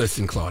forward?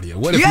 Listen, Claudia.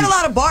 You had a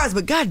lot of bars,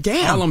 but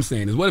goddamn. All I'm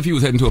saying is, what if he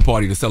was heading to a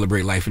party to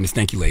celebrate life and the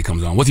stanky leg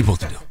comes on? What's he supposed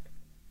to do?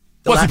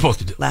 What's he supposed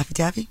to do? Laffy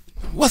Taffy?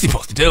 What's he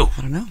supposed to do?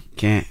 I don't know.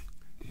 Can't.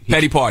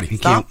 Petty party. He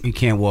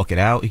can't walk it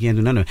out. He can't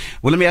do nothing.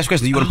 Well, let me ask you a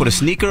question. Do you want to put a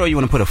sneaker or you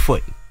want to put a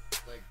foot?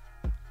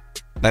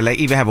 Like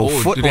even have a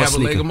foot do they or have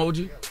sneaker? A leg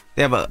emoji?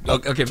 They have a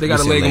okay. If they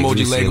got a leg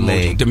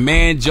emoji,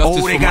 demand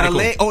justice. Oh, they for got Michael. a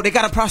leg. Oh, they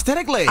got a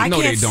prosthetic leg.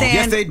 No, they don't.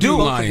 Yes, they do.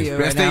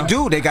 Yes, they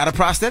do. They got a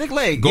prosthetic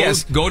leg.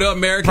 Yes. Go to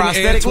American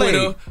prosthetic Air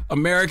Twitter, leg.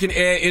 American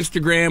Air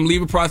Instagram.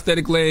 Leave a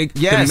prosthetic leg.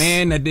 Yes.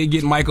 Demand that they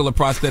get Michael a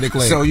prosthetic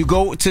leg. So you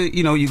go to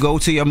your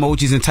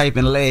emojis and type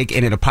in leg,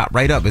 and it'll pop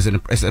right up. It's a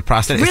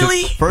prosthetic.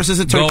 Really? First it's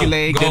a turkey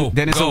leg,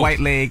 then it's a white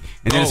leg,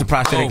 and then it's a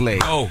prosthetic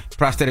leg.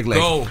 Prosthetic leg.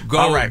 Go.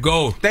 All right.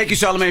 Go. Thank you,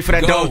 Charlamagne, for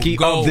that donkey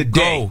of the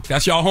day.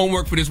 That's y'all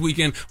homework for this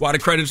weekend while the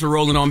credits are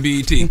rolling on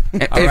BET.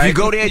 If you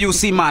go there, you'll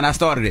see mine. I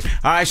started it.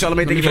 All right,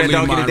 Charlamagne, thank you for that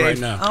donkey today. Right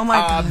now. Oh my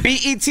God.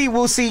 BET,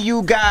 we'll see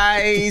you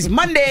guys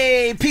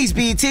Monday. Peace,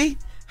 BET.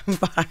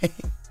 Bye.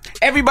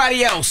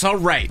 Everybody else, all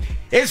right.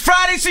 It's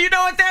Friday, so you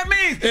know what that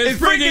means. It's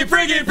Freaky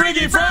Friday!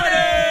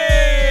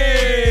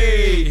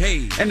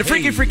 Hey. And the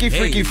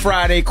Freaky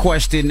Friday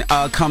question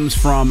comes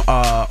from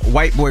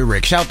White Boy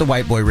Rick. Shout out to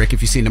White Boy Rick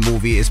if you've seen the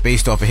movie. It's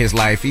based off of his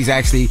life. He's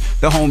actually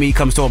the homie. He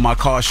comes to all my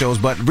car shows.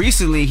 But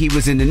recently he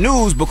was in the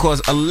news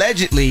because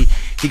allegedly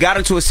he got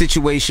into a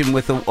situation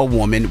with a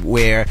woman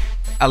where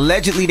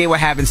allegedly they were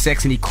having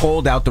sex and he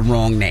called out the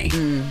wrong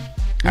name.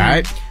 All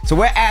right. So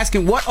we're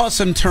asking, what are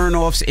some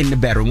turn-offs in the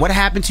bedroom? What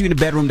happened to you in the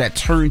bedroom that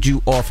turned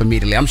you off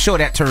immediately? I'm sure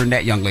that turned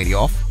that young lady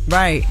off.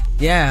 Right.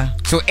 Yeah.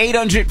 So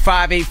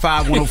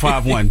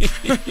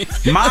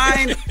 800-585-1051.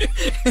 Mine,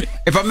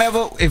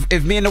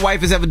 if me and the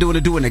wife is ever doing a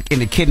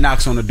and the kid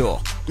knocks on the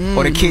door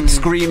or the kid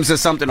screams or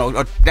something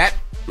or that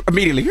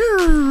immediately.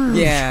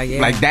 Yeah.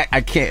 Like that, I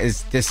can't.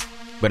 It's just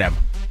whatever.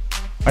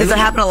 Does that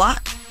happen a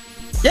lot?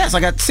 Yes, I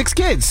got 6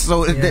 kids,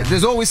 so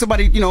there's always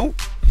somebody,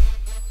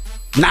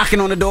 knocking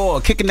on the door,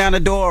 or kicking down the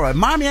door, or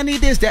mommy, I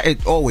need this. That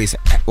it always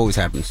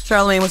happens.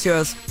 Charlamagne, what's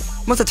yours?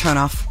 What's a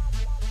turnoff?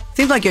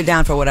 Seems like you're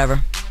down for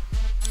whatever.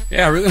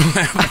 Yeah, I really don't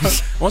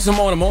have. Once I'm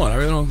on, I'm on. I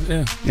really don't.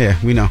 Yeah. Yeah,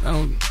 we know.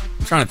 I'm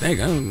trying to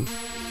think.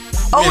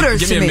 Odors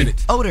give to me a me.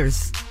 minute.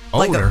 Odors.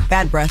 Odor? Like a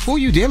bad breath. Who are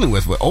you dealing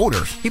with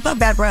odors? People have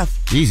bad breath.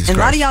 Jesus and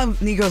Christ. a lot of y'all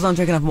Negroes don't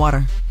drink enough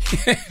water.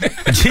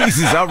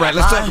 Jesus. All right,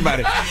 let's talk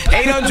about it.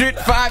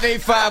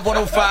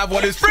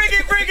 800-585-1051 is Freaky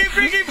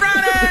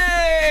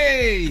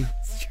Friday.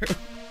 It's true.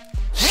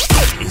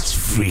 It's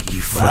Freaky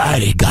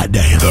Friday,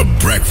 goddamn. The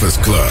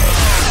Breakfast Club.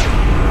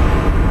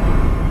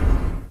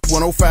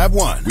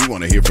 1051. We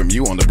want to hear from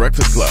you on The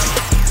Breakfast Club.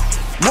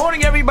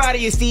 Morning,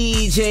 everybody. It's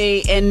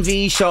DJ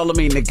Envy,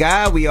 Charlamagne the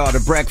Guy. We are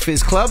The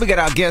Breakfast Club. We got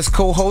our guest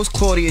co-host,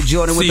 Claudia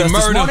Jordan, with us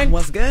this morning.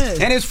 What's good?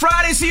 And it's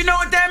Friday, so you know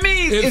what that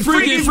means. It's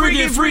Freaky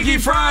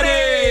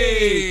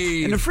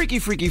Friday. And the Freaky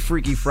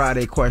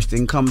Friday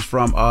question comes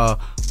from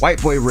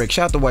White Boy Rick.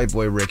 Shout out to White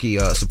Boy Rick. He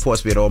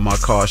supports me at all my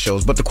car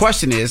shows. But the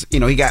question is, he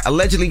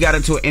allegedly got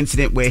into an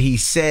incident where he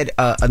said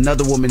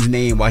another woman's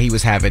name while he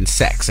was having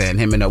sex, and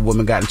him and a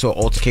woman got into an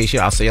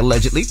altercation. I'll say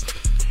allegedly.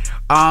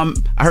 I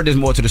heard there's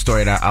more to the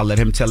story, and I'll let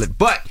him tell it.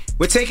 But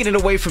we're taking it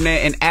away from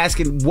there and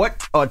asking,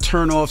 what are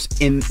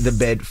turnoffs in the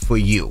bed for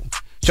you?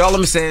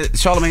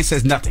 Charlamagne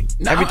says nothing.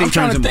 No, Everything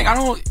turns him on. I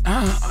don't.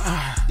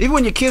 Even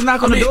when your kids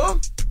knock on the door?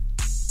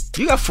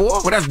 You got 4?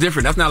 Well, that's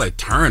different. That's not like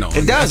turn on.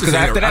 It does, because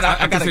after that,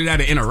 I consider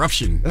that an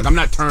interruption. Like, I'm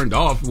not turned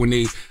off when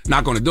they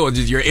knock on the door. It's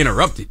just you're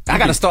interrupted. I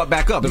got to start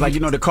back up. It's like,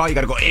 the car, you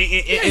got to go,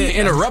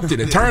 interrupted.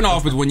 A turn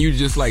off is when you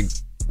just like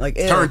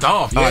turned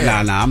off. Yeah.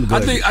 Oh, nah, I'm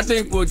good. I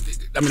think,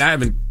 I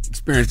haven't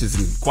experienced this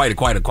in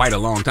quite a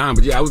long time,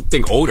 but yeah, I would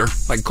think older,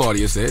 like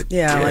Claudia said.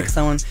 Yeah, like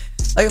someone,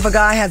 like if a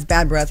guy has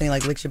bad breath and he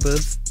like licks your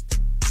boobs.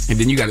 And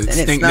then you got to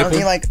stink nipple.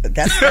 You're like,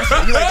 that's you.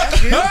 Like,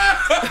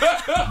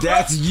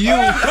 that's you.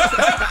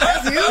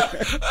 That's you.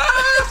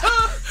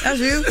 That's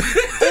you.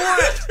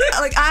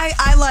 Or like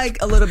I like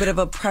a little bit of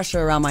a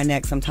pressure around my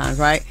neck sometimes,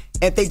 right?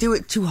 If they do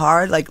it too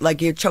hard,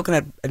 like you're choking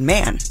a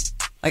man.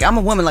 Like I'm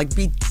a woman, like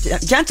be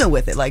gentle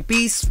with it, like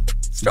be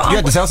strong. You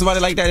have to tell somebody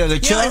like that,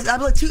 like chill.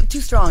 I'm like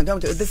too strong. Don't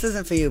do it. This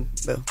isn't for you,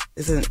 boo.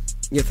 This isn't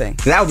your thing.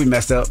 That would be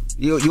messed up.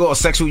 You all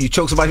sexual, you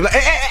choke somebody, like,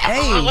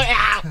 hey.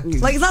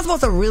 Like it's not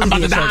supposed to really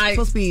be a choke. It's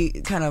supposed to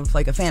be kind of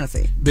like a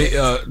fantasy.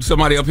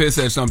 Somebody up here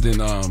said something.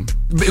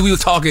 We were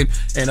talking,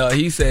 and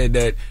he said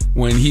that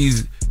when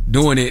he's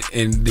doing it,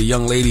 and the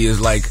young lady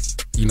is like,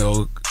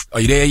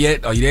 are you there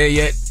yet? Are you there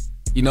yet?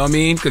 You know what I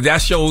mean? Because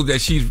that shows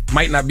that she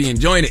might not be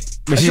enjoying it.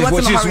 But she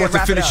wants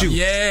to finish you.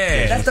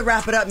 Yeah. That's the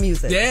wrap it up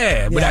music.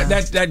 Yeah, but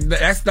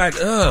that's not,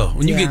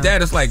 when you get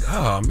that, it's like,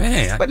 oh,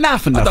 man. But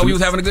not for nothing. I thought we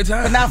was having a good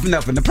time. But not for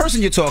nothing. The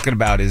person you're talking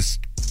about is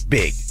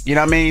big. You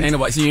know what I mean? Ain't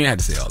nobody, you ain't had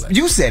to say all that.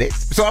 You said it.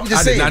 So I'm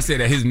just saying. I did not say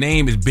that. His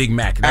name is Big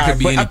Mac. That could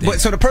be anything. But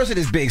so the person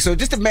is big. So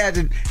just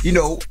imagine,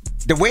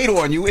 the weight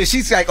on you, and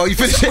she's like, "Oh, you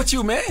finished with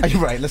you, man?" Are you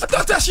right? I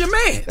thought that's your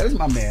man. That is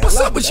my man. What's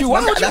up with you?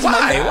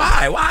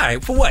 Why?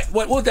 For what?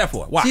 What was that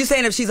for? Why? So you're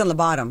saying if she's on the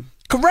bottom?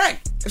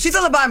 Correct. If she's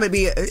on the bottom,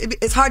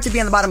 it's hard to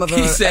be on the bottom of a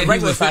regular size. He said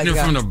he was sitting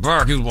from the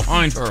back. He was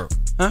behind her.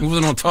 Huh? He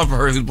wasn't on top of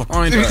her. He was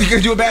behind her.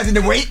 Could you imagine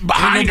the weight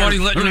behind her?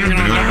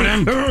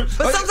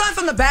 But sometimes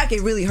from the back,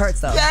 it really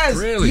hurts, though. Yes.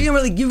 Really? You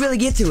really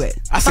get to it.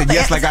 I said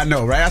yes, like I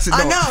know, right? I said no.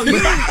 I know.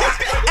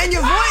 And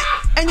your voice,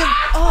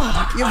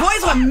 your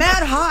voice went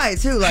mad high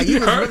too. Like you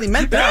really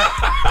meant that.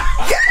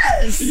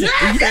 Yes.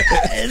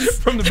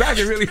 From the back,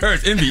 it really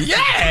hurts. Envy.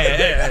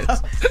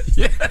 Yes.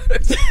 Yes.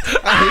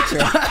 I hate you.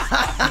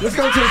 Let's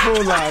go to the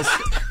phone lines.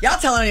 Y'all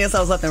telling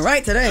yourselves left and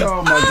right today.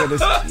 Oh my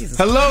goodness. Jesus.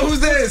 Hello, who's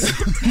this?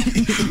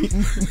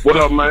 What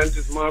up, man? This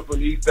is Mom from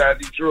the East Side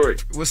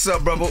Detroit. What's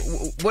up, bro?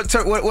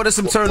 What are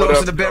some turn-offs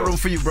in the bedroom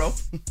for you, bro?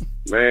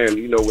 Man,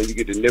 when you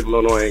get the nibble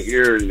on your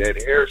ear and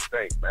that hair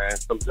stink, man.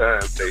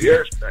 Sometimes the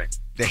hair stink.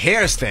 The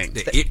hair stink.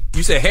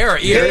 You said hair or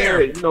ear?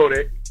 Yeah,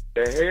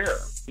 the hair.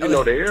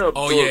 The hair.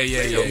 Oh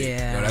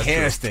yeah. No,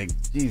 hair stink.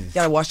 Jesus.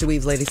 Gotta wash your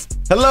weaves, ladies.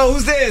 Hello,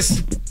 who's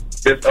this?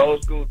 It's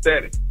old school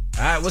Teddy.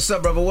 All right, what's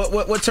up, brother?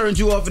 What turns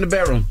you off in the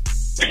bedroom?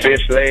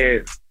 Fish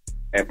legs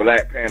and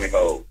black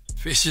pantyhose.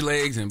 Fish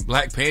legs and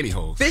black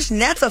pantyhose. Fish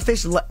nets or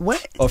fish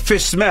what? Or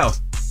fish smell?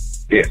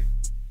 Yeah.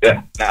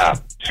 Nah.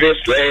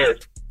 Fish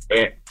legs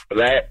and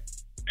black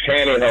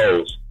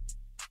pantyhose.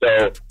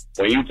 So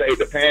when you take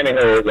the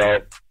pantyhose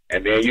off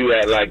and then you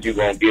act like you're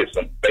gonna get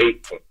some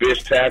bait, some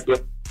fish tackle,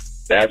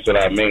 that's what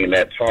I mean.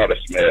 That tartar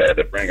smell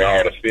to bring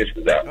all the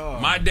fishes out. Oh.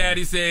 My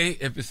daddy say,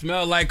 if it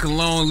smell like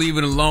cologne, leave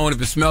it alone.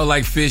 If it smell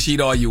like fish,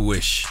 eat all you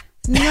wish.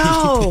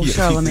 No,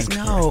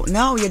 Charlamagne.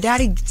 No. Your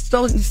daddy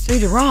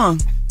stated it wrong.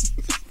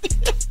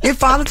 Your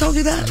father told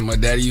you that? That's what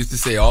my daddy used to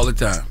say all the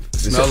time.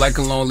 If it smell like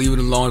cologne, leave it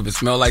alone. If it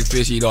smell like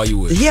fish, eat all you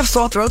wish. Did he have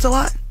sore throats a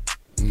lot?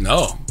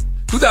 No.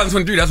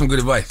 2023, that's some good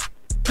advice.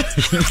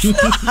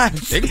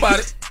 Think about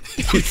it.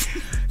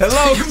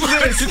 Hello.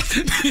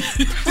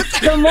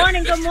 Good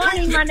morning.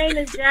 My name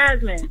is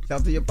Jasmine.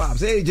 Talk to your pops.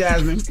 Hey,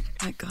 Jasmine.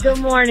 Good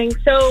morning.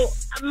 So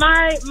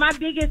my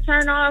biggest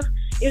turn off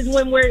is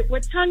when we're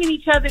tonguing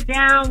each other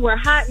down. We're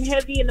hot and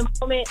heavy in the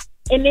moment,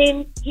 and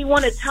then he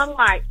want to tongue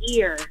my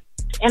ear,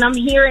 and I'm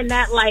hearing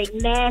that like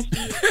nasty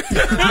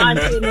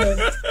nonsense and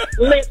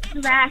lip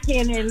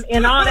smacking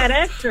and all that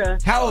extra.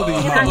 How old are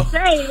you? And I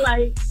say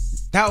like,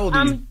 how old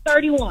are you? I'm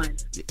 31.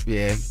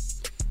 Yeah.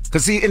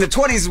 Because see, in the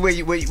 20s where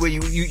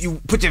you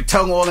put your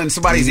tongue all in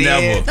somebody's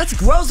ear. That's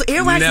gross.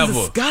 Earwax is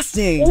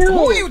disgusting. Ew.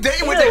 Who are you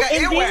dating with that got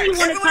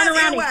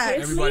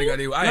earwax? Everybody got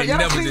earwax. I ain't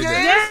never did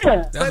that.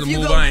 Yeah. That's a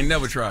move I ain't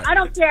never tried. I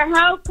don't care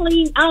how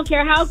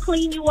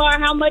clean you are,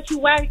 how much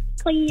you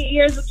clean your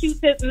ears with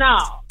Q-tips.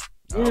 No.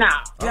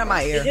 Not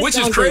my ear. Which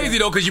is crazy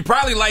though, because you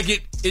probably like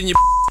it in your.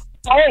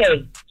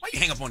 Hey. Why you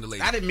hang up on the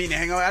lady? I didn't mean to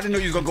hang up. I didn't know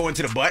you was going to go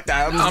into the butt.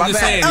 I'm just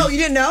saying. Oh, you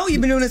didn't know? You've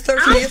been doing this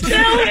 13 years? I'm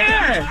still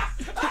here.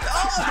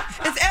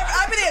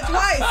 I've been here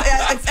twice.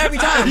 It's every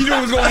time. You knew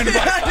it was going in the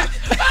butt.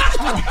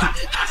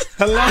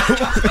 Hello?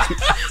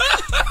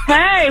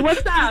 Hey,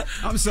 what's up?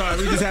 I'm sorry.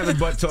 We just having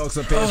butt talks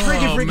up here.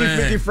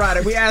 Freaky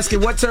Friday. We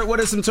asking, what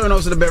are some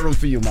turn-offs in the bedroom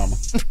for you, mama?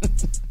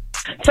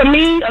 To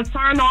me, a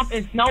turn-off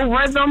is no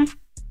rhythm,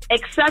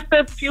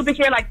 excessive pubic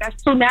hair, like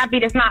that's too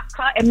nappy, that's not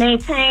cut and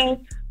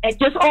maintained, and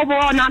just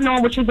overall not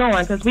knowing what you're doing,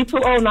 because we too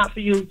old not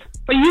for you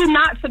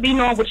not to be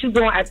knowing what you're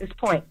doing at this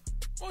point.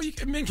 Well,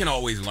 men can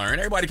always learn.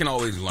 Everybody can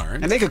always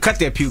learn. And they could cut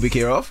their pubic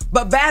hair off.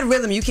 But bad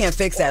rhythm, you can't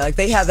fix that. Like,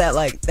 they have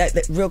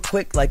that real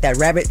quick, like that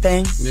rabbit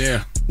thing.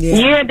 Yeah.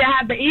 Yeah, they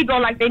have the ego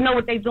like they know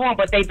what they're doing,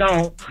 but they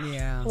don't.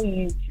 Yeah.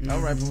 Please. All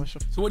right, Melissa.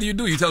 So what do?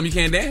 You tell them you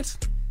can't dance?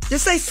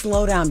 Just say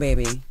slow down,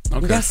 baby.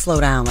 Okay. You gotta slow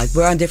down. Like,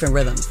 we're on different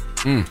rhythms.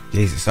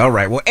 Jesus. All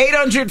right. Well,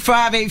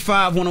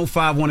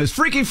 800-585-1051 is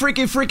Freaky,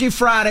 Freaky, Freaky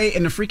Friday.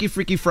 And the Freaky,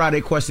 Freaky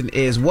Friday question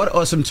is, what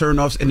are some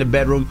turnoffs in the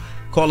bedroom?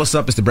 Call us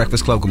up. It's The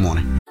Breakfast Club. Good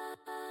morning.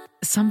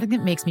 Something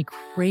that makes me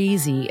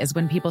crazy is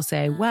when people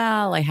say,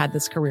 well, I had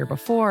this career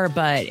before,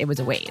 but it was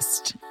a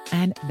waste.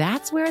 And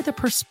that's where the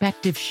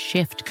perspective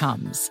shift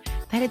comes,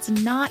 that it's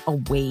not a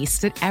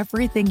waste, that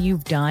everything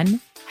you've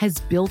done has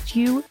built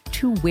you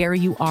to where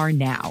you are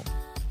now.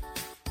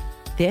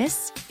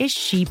 This is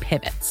She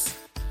Pivots,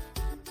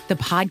 the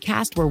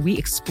podcast where we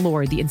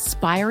explore the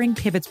inspiring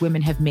pivots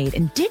women have made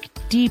and dig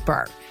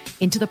deeper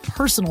into the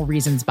personal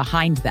reasons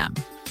behind them.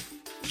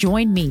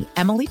 Join me,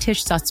 Emily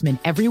Tish Sussman,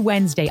 every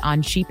Wednesday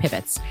on She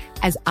Pivots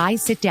as I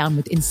sit down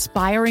with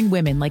inspiring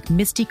women like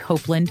Misty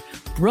Copeland,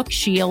 Brooke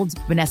Shields,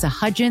 Vanessa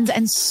Hudgens,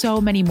 and so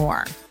many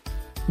more.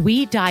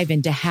 We dive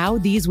into how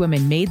these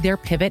women made their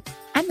pivot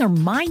and their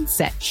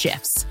mindset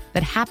shifts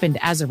that happened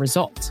as a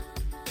result.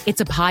 It's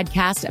a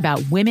podcast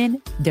about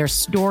women, their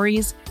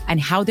stories,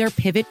 and how their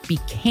pivot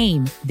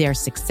became their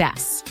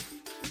success.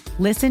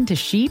 Listen to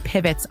She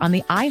Pivots on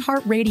the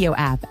iHeartRadio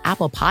app,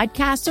 Apple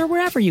Podcasts, or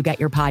wherever you get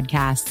your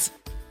podcasts.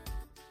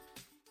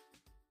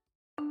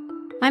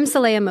 I'm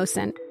Saleha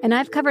Mohsen, and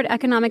I've covered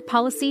economic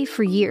policy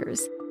for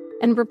years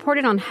and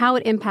reported on how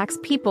it impacts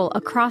people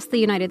across the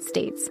United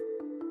States.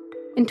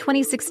 In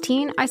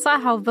 2016, I saw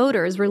how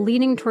voters were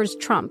leaning towards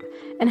Trump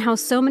and how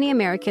so many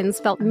Americans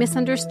felt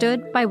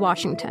misunderstood by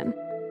Washington.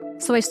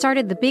 So I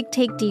started the Big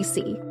Take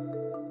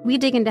DC. We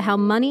dig into how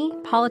money,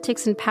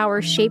 politics, and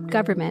power shape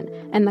government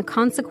and the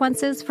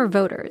consequences for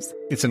voters.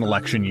 It's an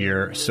election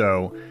year,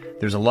 so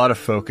there's a lot of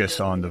focus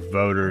on the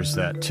voters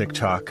that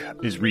TikTok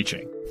is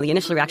reaching. The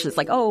initial reaction is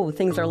like, oh,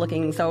 things are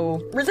looking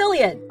so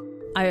resilient.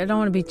 I don't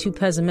want to be too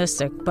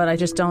pessimistic, but I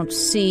just don't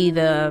see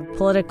the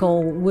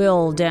political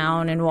will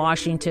down in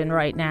Washington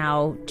right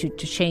now to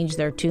change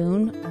their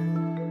tune.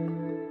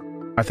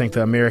 I think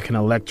the American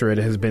electorate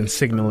has been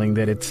signaling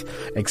that it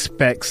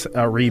expects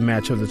a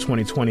rematch of the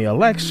 2020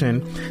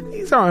 election.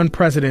 These are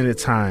unprecedented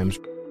times.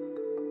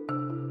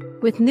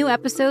 With new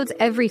episodes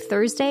every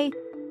Thursday,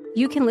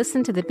 you can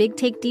listen to the Big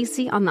Take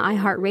DC on the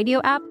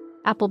iHeartRadio app,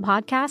 Apple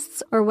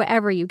Podcasts, or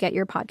wherever you get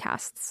your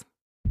podcasts.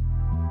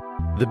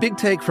 The Big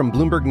Take from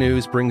Bloomberg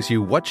News brings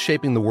you what's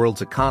shaping the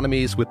world's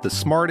economies with the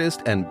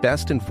smartest and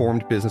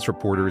best-informed business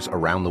reporters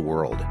around the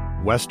world.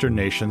 Western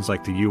nations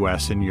like the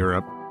U.S. and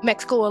Europe.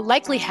 Mexico will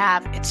likely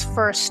have its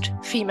first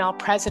female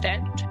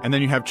president. And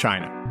then you have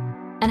China.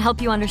 And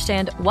help you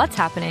understand what's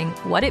happening,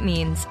 what it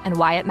means, and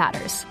why it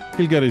matters.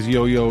 He'll get his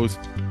yo-yos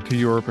to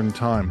Europe in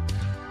time.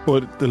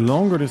 But the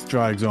longer this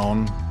drags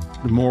on,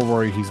 the more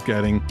worry he's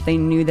getting. They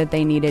knew that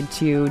they needed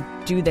to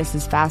do this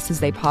as fast as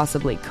they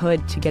possibly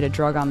could to get a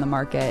drug on the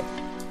market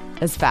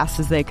as fast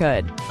as they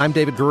could. I'm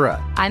David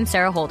Gura. I'm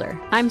Sarah Holder.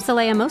 I'm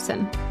Saleha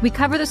Mohsen. We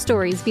cover the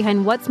stories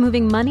behind what's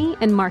moving money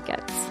and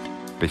markets.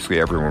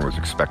 Basically, everyone was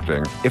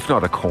expecting, if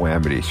not a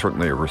calamity,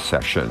 certainly a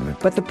recession.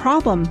 But the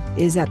problem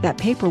is that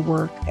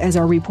paperwork, as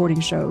our reporting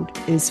showed,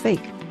 is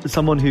fake. As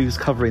someone who's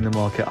covering the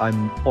market,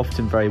 I'm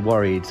often very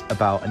worried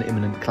about an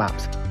imminent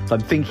collapse. So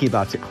I'm thinking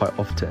about it quite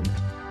often.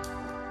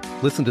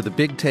 Listen to The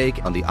Big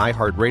Take on the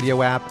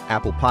iHeartRadio app,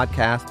 Apple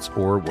Podcasts,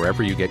 or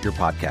wherever you get your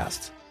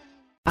podcasts.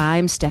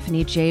 I'm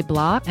Stephanie J.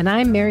 Block. And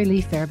I'm Mary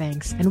Lee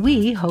Fairbanks. And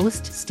we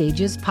host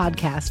Stages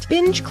Podcast.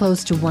 Binge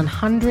close to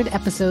 100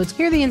 episodes.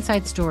 Hear the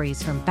inside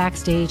stories from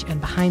backstage and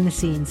behind the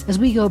scenes as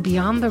we go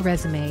beyond the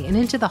resume and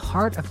into the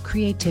heart of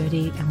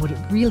creativity and what it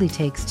really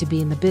takes to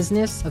be in the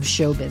business of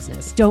show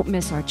business. Don't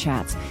miss our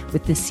chats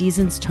with this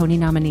season's Tony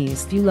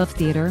nominees. If you love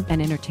theater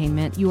and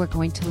entertainment, you are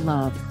going to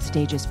love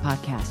Stages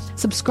Podcast.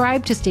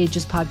 Subscribe to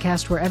Stages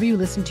Podcast wherever you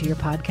listen to your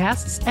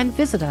podcasts and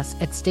visit us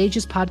at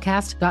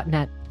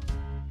stagespodcast.net.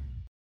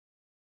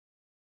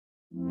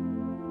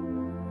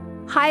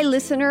 Hi,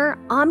 listener.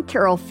 I'm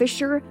Carol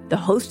Fisher, the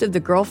host of The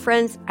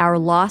Girlfriends, Our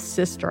Lost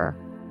Sister.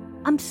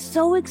 I'm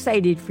so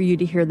excited for you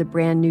to hear the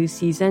brand new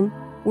season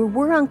where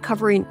we're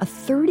uncovering a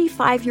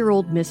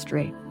 35-year-old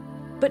mystery.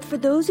 But for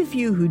those of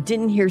you who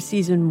didn't hear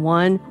season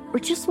 1 or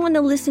just want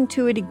to listen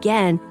to it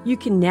again, you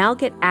can now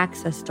get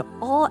access to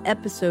all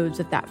episodes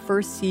of that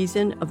first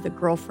season of The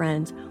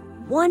Girlfriends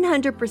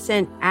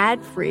 100%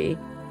 ad-free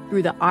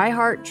through the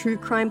iHeart True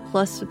Crime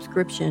Plus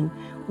subscription,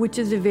 which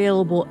is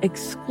available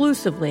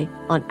exclusively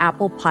on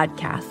Apple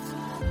Podcasts.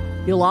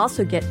 You'll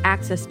also get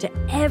access to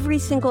every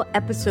single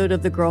episode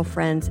of The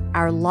Girlfriends,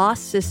 Our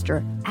Lost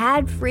Sister,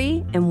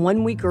 ad-free and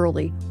 1 week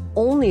early,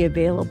 only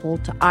available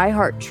to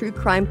iHeart True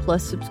Crime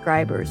Plus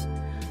subscribers.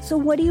 So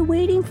what are you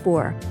waiting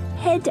for?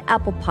 Head to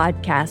Apple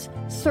Podcasts,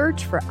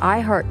 search for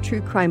iHeart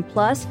True Crime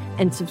Plus,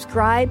 and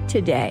subscribe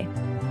today.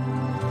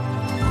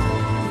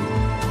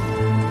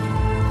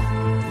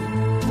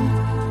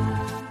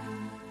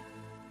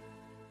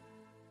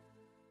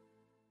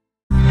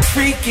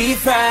 Freaky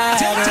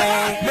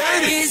Friday.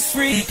 It's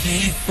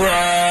Freaky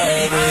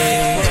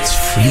Friday. It's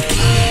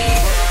freaky.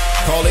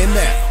 Call in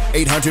now.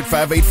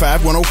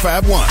 800-585-1051. Hey,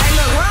 look,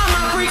 where are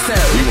my freaks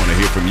at? We want to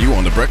hear from you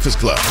on The Breakfast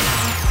Club.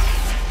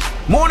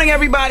 Morning,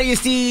 everybody.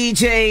 It's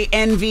DJ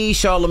Envy,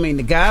 Charlamagne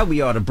the Guy.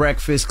 We are The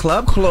Breakfast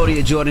Club.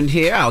 Claudia Jordan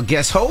here, our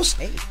guest host.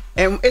 Hey.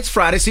 And it's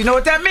Friday, so you know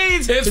what that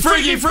means? It's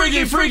Freaky Friday!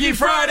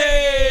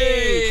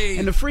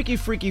 And the Freaky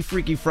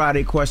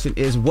Friday question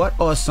is, what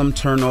are some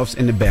turnoffs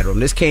in the bedroom?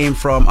 This came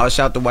from,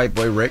 shout the white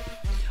boy Rick.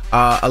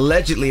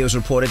 Allegedly, it was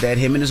reported that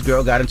him and his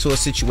girl got into a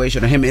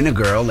situation, or him and a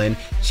girl, and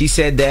she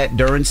said that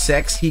during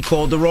sex, he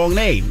called the wrong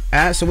name.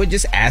 So we're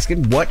just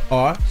asking, what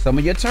are some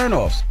of your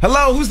turnoffs?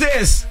 Hello, who's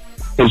this?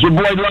 It's your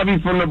boy Lovey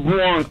from the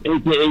Bronx,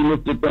 a.k.a.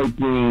 Mr.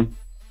 13.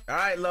 All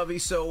right, Lovey,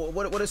 so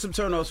what are some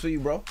turnoffs for you,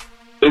 bro?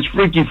 It's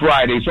Freaky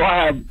Friday, so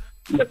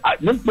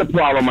this is the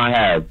problem I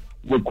have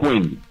with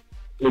Queens.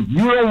 If you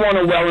don't want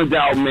a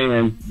well-endowed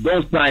man,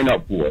 don't sign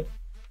up for it.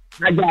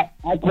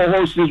 I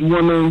co-host this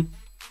woman.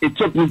 It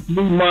took me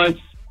 3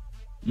 months.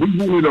 We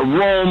rented a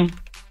room.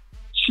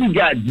 She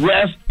got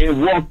dressed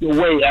and walked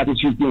away after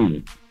she seen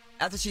it.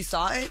 After she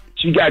saw it?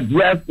 She got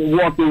dressed and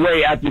walked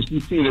away after she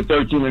seen it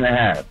 13 and a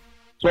half.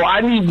 So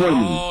I need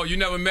women. Oh, you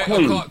never met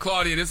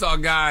Claudia. This our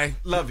guy.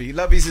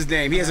 Lovey's his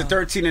name. He has a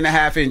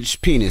 13.5-inch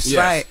penis. Yes.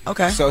 Right,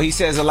 okay. So he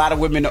says a lot of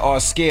women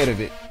are scared of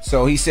it.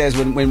 So he says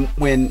when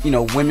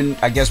women,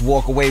 I guess,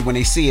 walk away when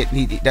they see it,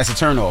 that's a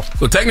turnoff.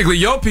 So technically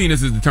your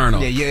penis is the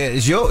turnoff. Yeah,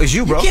 it's you,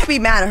 bro. You can't be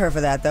mad at her for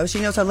that, though. She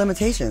knows her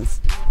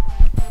limitations.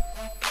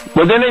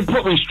 But then they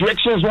put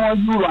restrictions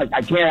on you, like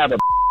I can't have a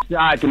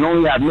I can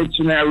only have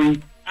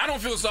missionary. I don't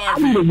feel sorry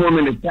for you. I need a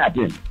woman to tap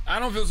in. I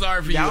don't feel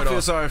sorry for you I at don't all.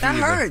 feel sorry for you.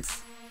 That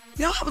hurts.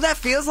 You know how that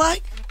feels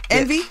like?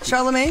 Envy,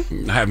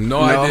 Charlamagne? I have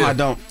no idea. No, I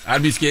don't.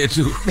 I'd be scared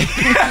too.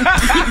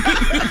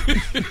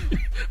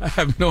 I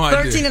have no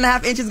idea.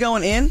 13.5 inches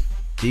going in?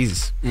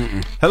 Jesus.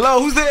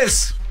 Hello, who's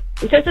this?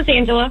 This is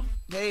Angela.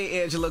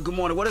 Hey, Angela. Good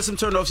morning. What are some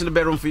turnoffs in the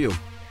bedroom for you?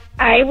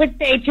 I would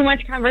say too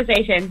much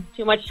conversation,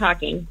 too much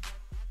talking.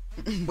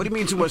 What do you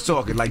mean too much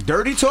talking? Like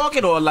dirty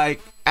talking or like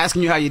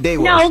asking you how your day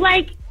was? No,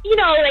 like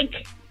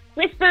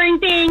whispering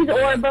things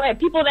or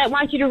people that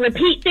want you to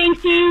repeat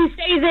things to you,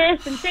 say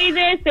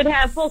this and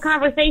have full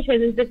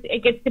conversations.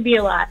 It gets to be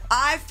a lot.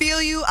 I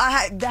feel you.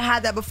 I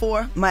had that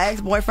before. My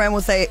ex-boyfriend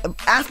would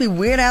ask me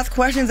weird-ass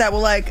questions that were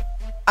like,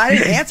 I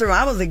didn't answer him.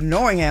 I was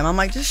ignoring him. I'm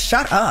like, just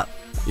shut up.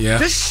 Yeah.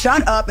 Just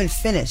shut up and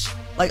finish.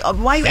 Like,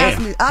 why are you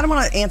asking me? I don't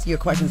want to answer your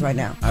questions right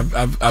now.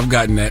 I've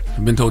gotten that.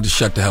 I've been told to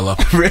shut the hell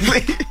up.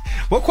 Really?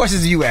 What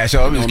questions do you ask,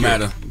 y'all? It don't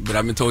matter. But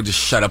I've been told to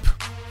shut up.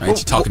 I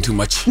ain't talking too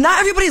much. Not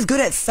everybody's good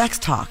at sex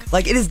talk.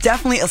 Like, it is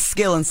definitely a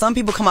skill, and some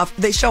people come off,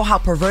 they show how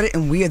perverted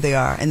and weird they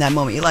are in that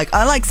moment. You're like,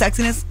 I like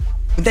sexiness,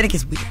 but then it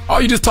gets weird. Oh,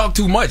 you just talk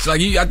too much. Like,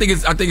 I think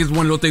it's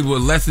one of those things where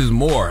less is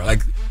more.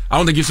 Like, I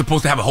don't think you're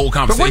supposed to have a whole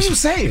conversation. But what are you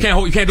saying?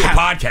 You can't do a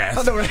podcast.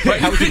 How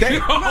was your day? You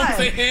know what I'm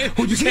saying?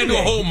 You can't do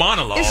a whole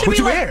monologue. It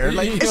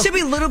should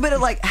be a little bit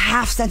of like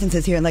half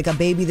sentences here and like a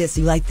baby this,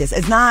 you like this.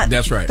 It's not.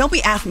 That's right. Don't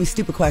be asking me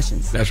stupid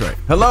questions. That's right.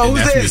 Hello,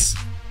 who's this?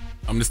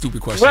 I'm the stupid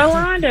question.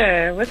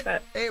 Rolanda, what's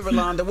up? Hey,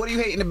 Rolanda, what do you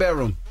hate in the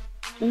bedroom?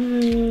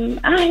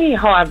 I hate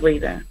hard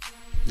breathing.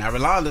 Now,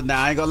 Rolanda,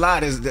 I ain't gonna lie,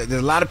 there's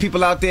a lot of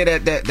people out there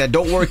that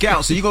don't work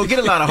out, so you're gonna get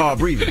a lot of hard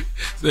breathing.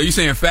 So you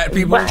saying fat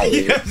people?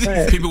 Right.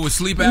 People with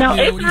sleep apnea? No,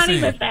 it's what not you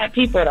even fat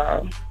people,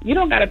 though. You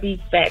don't gotta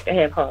be fat to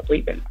have hard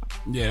breathing.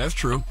 Yeah, that's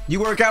true. You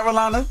work out,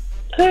 Rolanda?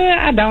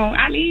 I don't.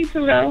 I need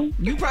to, though.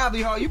 You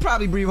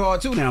probably breathe hard,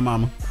 too, now,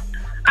 mama.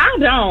 I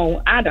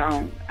don't.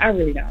 I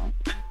really don't.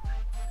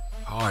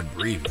 Hard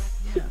breathing.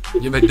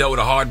 You ever dealt with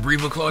a hard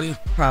breather, Claudia?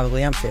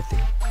 Probably. I'm 50.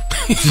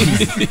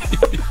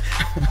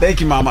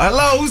 Thank you, mama.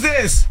 Hello, who's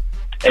this?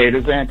 Hey,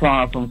 this is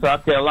Anton from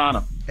South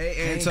Carolina.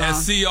 Hey, Anton. I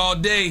see you all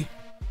day.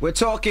 We're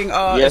talking,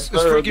 yes,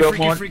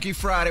 it's Freaky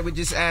Friday. We're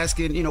just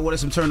asking, what are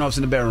some turnoffs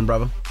in the bedroom,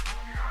 brother?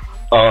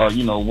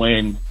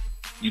 When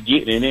you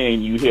get it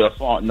in, you hear a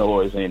fart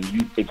noise, and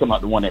it come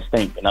out the one that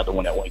stinks and not the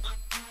one that winks.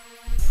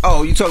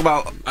 Oh, you talking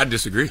about? I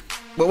disagree.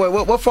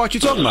 What fart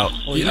you talking about?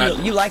 Well,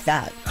 you like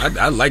that.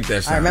 I like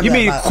that sound. You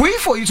mean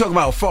queef or you talking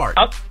about fart?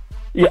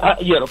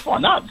 The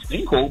fart, not the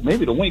stink hole.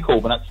 Maybe the wink hole,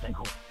 but not the stink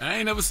hole. I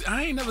ain't never seen.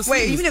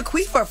 Wait, you mean a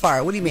queef or a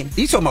fart? What do you mean?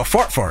 You talking about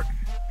fart?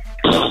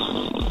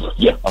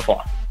 Yeah, a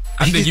fart.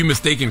 I think you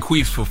mistaken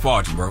queefs for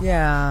farts, bro.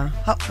 Yeah.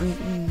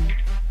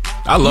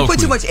 I love. You put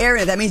queef. too much air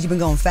in it. That means you've been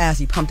going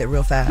fast. You pumped it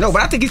real fast. No,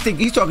 but I think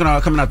he's talking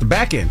about coming out the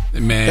back end.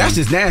 Man, that's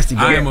just nasty,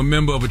 bro. I am a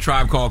member of a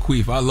tribe called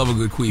Queef. I love a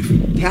good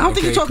queef. Yeah, I don't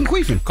think you're talking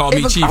queefing. Call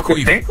me Chief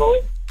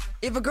Queef.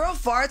 If a girl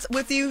farts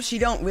with you, she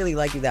don't really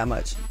like you that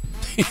much.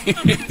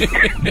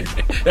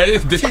 That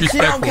is disrespectful. She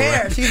don't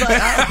care. Right? She's like,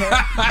 I don't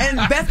care. And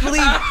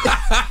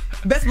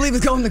best believe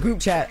it's going in the group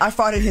chat. I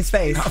farted in his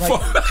face.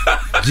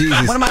 Like,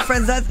 Jesus. One of my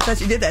friends said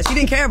she did that. She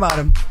didn't care about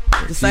him.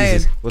 Just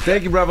saying. Well,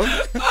 thank you, brother.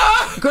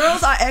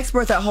 Girls are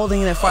experts at holding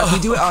in their farts. We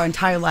do it our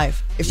entire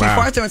life. If she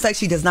farts during sex,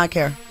 she does not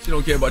care. She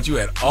don't care about you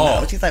at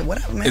all. No, she's like,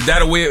 whatever, man. Is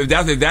that a way? Is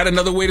that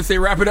another way to say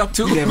wrap it up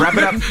too? Yeah, wrap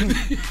it up.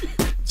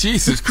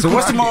 Jesus Christ. So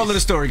what's the moral of the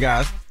story,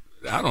 guys?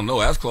 I don't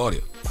know. Ask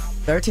Claudia.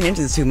 13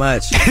 inches is too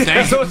much.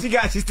 That's all she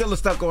got. She's still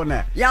stuck on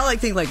that. Y'all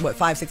think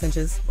 5, 6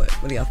 inches?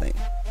 What do y'all think?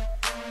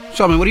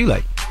 Charlamagne, what do you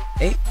like?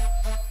 8.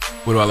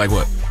 What do I like?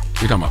 What?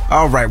 What you talking about?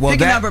 All right. Well,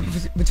 Pick a number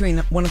between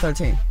 1 and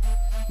 13.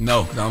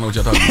 No, because I don't know what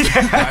y'all talking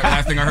about.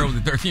 Last thing I heard was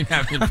the 13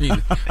 half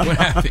penis. What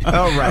happened?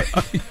 All right.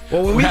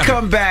 Well, when we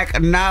come back,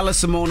 Nyla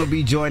Simone will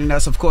be joining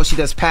us. Of course, she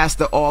does Pass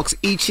the Aux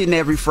each and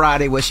every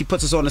Friday where she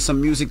puts us on to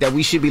some music that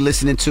we should be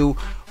listening to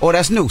or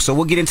that's new. So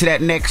we'll get into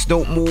that next.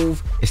 Don't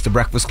move. It's The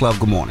Breakfast Club.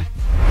 Good morning.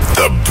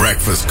 The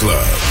Breakfast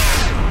Club.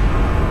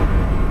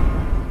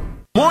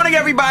 Morning,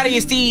 everybody.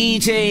 It's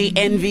DJ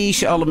Envy,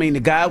 Charlamagne the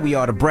Guy. We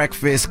are The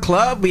Breakfast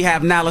Club. We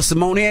have Nyla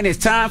Simone and it's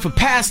time for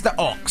Pass the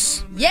Aux.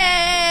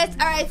 Yes.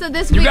 All right, so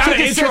this You week... got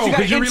an intro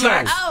because you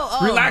relax. Oh.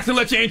 Relax and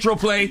let your intro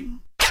play. Go.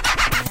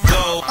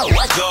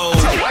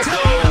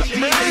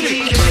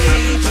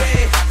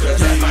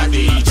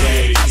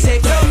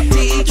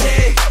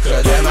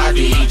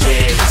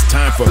 It's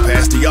time for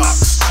Pass the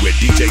Aux with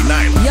DJ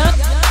Nyla. Yup.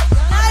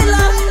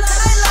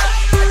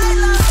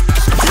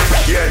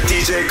 Yeah,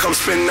 DJ, come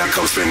spin, now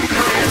come spin.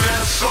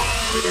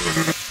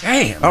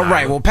 Damn. All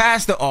right, well,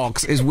 Pass the Aux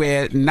is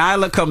where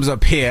Nyla comes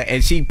up here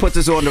and she puts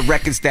us on the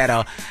records that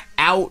are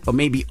out or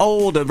maybe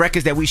old, or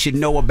records that we should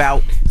know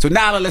about. So,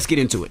 Nyla, let's get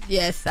into it.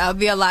 Yes, I'll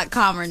be a lot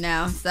calmer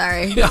now.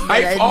 Sorry.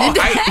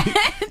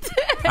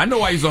 I know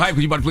why you're so hyped,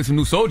 because you about to play some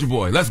new Soulja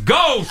Boy. Let's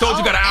go!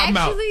 Soulja got an album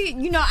out.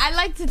 Actually, I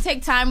like to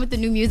take time with the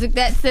new music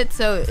that sits,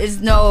 so it's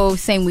no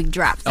same week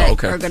drops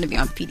that are going to be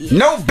on PDA.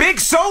 No Big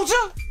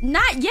Soulja?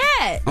 Not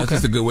yet. That's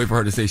just a good way for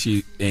her to say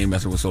she ain't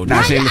messing with Soulja.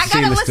 I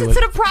gotta listen to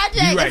the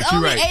project. It's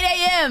only 8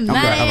 a.m., 9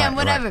 a.m.,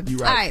 whatever.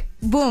 Right. All right,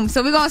 boom.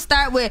 So we're going to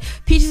start with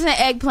Peaches and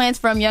Eggplants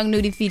from Young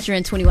Nudie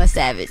featuring 21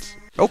 Savage.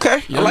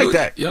 Okay, I like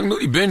that. Young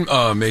Nudie been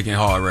making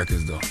hard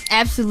records, though.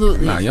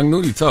 Absolutely. Nah, Young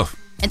Nudie tough.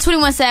 And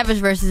 21 Savage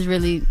versus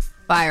really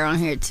fire on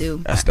here,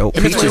 too. That's dope.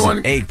 Peaches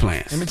and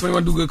Eggplants. Him and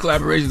 21 do good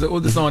collaborations. What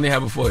was the song they had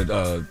before it?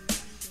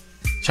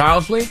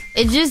 Child's Play?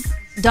 It just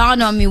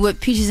dawned on me what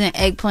Peaches and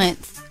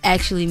Eggplants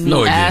actually mean.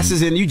 No,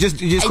 asses, and you just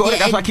caught it.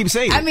 That's why I keep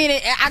saying it. I mean,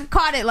 I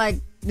caught it like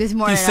this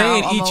morning. He's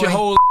saying eat your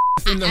whole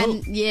in the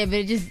hook. Yeah, but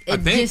it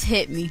just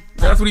hit me.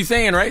 That's what he's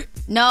saying, right?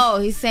 No,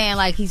 he's saying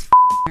like he's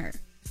her.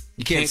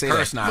 You can't say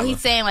curse now. Well, he's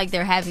saying like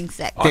they're having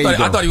sex.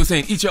 I thought he was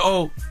saying eat your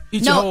O.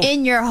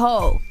 In your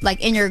hoe,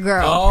 like in your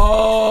girl.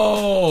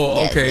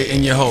 Oh, okay,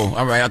 in your hoe.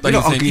 All right, I thought he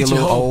was saying eat your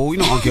hoe. You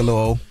know, Uncle Little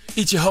O.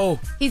 Eat your hoe.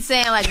 He's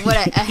saying like what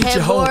a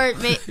headboard.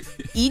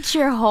 Eat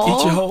your hoe.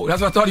 Eat your hoe.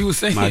 That's what I thought he was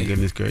saying. My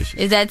goodness gracious.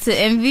 Is that to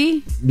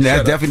Envy?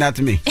 That's definitely not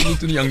to me. Salute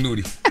to the Young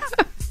Nudie.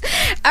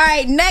 All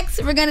right,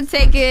 next we're gonna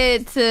take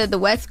it to the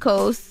West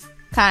Coast.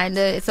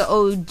 Kinda, it's an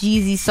old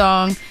Jeezy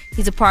song.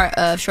 He's a part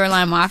of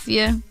Shoreline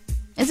Mafia.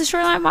 Is it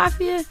Shoreline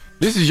Mafia?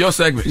 This is your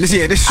segment. This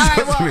is all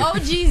right, well,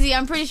 Jeezy,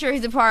 I'm pretty sure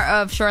he's a part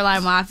of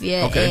Shoreline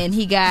Mafia. Okay. And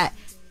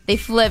they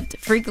flipped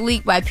Freak a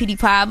Leak by P.D.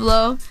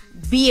 Pablo.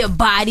 Be a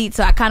Bodied,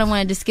 so I kind of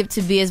wanted to skip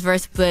to Bia's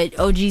verse, but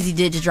Jeezy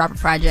did just drop a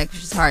project,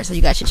 which is hard, so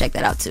you guys should check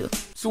that out too.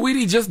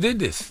 Saweetie just did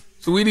this.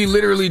 Saweetie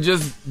literally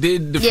just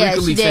did the Freak a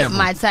Leak sample.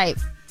 My Type.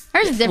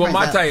 Hers is different.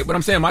 Well, My Type, but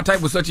I'm saying My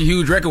Type was such a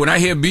huge record. When I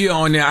hear Bia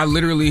on there, I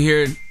literally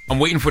hear, I'm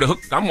waiting for the hook.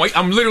 I'm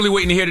literally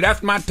waiting to hear that.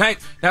 That's my type.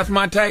 That's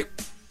my type.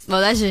 Well,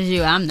 that's just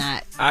you. I'm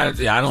not. I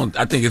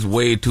think it's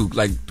way too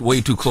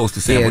close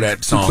to sample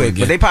that song quick,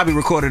 again. But they probably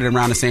recorded it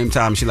around the same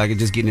time. She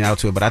just getting out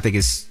to it. But I think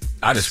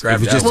I just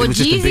scrapped it. Well,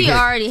 Jeezy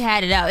already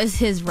had it out. It's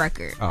his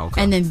record. Oh,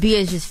 okay. And then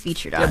Bia's just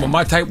featured on it. But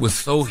My Type was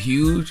so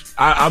huge.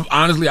 I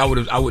honestly, I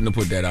wouldn't have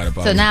put that out if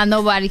I So now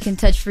nobody can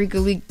touch Freak a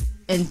Leak.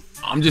 And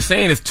I'm just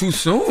saying it's too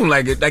soon.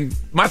 Like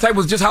My Type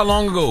was just how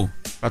long ago?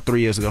 About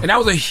 3 years ago. And that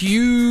was a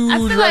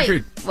huge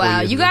record.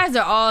 Wow, you guys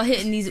are all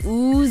hitting these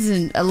oohs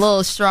and a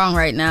little strong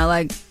right now.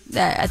 Like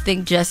that, I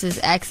think Jess's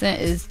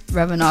accent is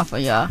rubbing off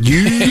on y'all.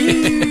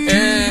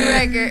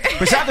 Record.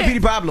 But shout out to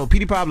P.D. Pablo.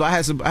 P.D. Pablo, I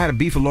had a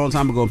beef a long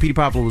time ago, and P.D.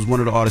 Pablo was one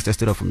of the artists that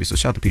stood up for me. So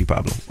shout out to P.D.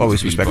 Pablo.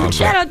 Always respect him.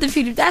 Shout out to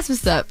P.D. That's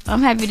what's up.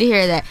 I'm happy to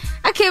hear that.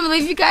 I can't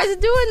believe you guys are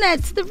doing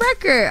that to the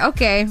record.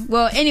 Okay.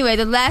 Well, anyway,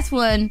 the last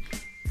one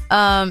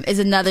is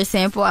another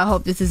sample. I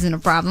hope this isn't a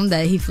problem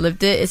that he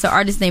flipped it. It's an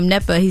artist named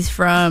Nepa. He's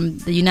from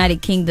the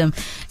United Kingdom.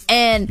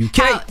 And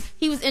how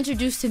he was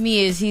introduced to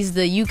me is he's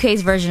the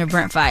UK's version of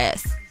Brent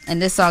Faiyaz. And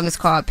this song is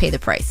called Pay the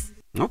Price.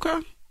 Okay.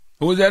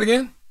 Who was that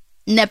again?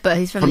 Nepa.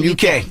 He's from the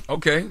UK.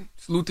 Okay.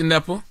 Salute to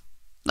Nepa.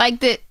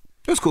 Liked it.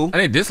 It was cool. I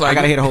didn't dislike it. I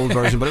gotta hear the whole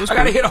version, but it was cool.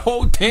 I gotta hear the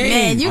whole thing.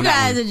 Man, you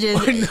guys are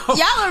just... Y'all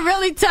are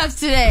really tough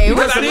today.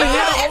 Because I didn't hear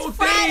the whole It's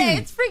Friday.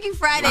 It's freaking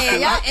Friday.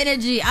 Y'all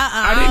energy.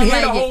 I didn't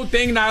hear the whole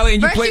thing, Nyla,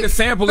 and you played the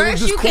sample. It was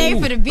just cool. First you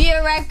came for the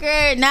Bia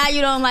record. Now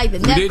you don't like the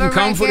Nepa record. We didn't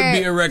come for the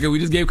Bia record. We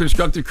just gave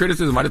constructive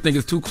criticism. I just think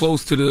it's too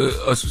close to the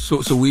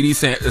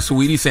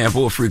Saweetie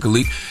sample of Freak a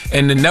Leak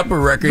and the Nepa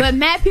record. But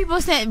mad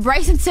people said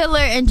Bryson Tiller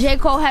and J.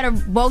 Cole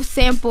had both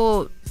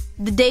sampled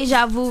the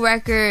Deja Vu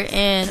record,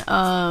 and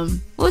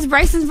what was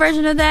Bryson's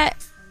version of that?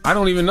 I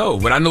don't even know,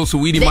 but I know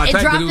Saweetie My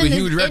Type because it was a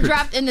huge record. It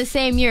dropped in the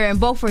same year, and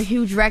both were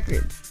huge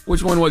records.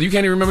 Which one was? You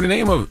can't even remember the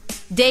name of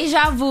it.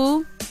 Deja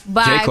Vu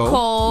by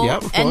Cole. Yep,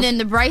 of course. And then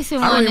the Bryson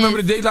one. I don't even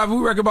remember the Deja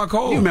Vu record by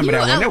Cole. You remember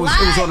that one? It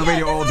was on the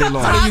radio all day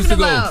long. How did it used to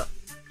go?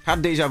 How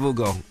did Deja Vu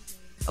go?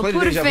 Play the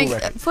Put Deja Vu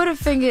record. Put a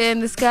finger in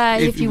the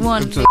sky if you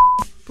want.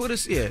 put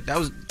us. Yeah, that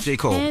was J.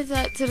 Cole. Hands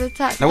up to the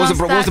top. That was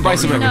what was the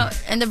Bryson record? No,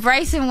 and the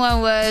Bryson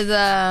one was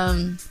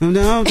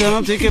No,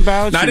 don't think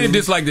about you. I didn't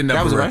dislike the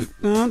Never record.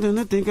 No,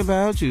 don't think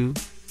about you.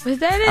 Was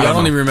that it? I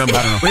don't even remember.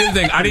 But here's the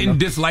thing, I didn't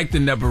dislike the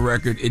Never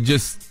record. It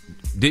just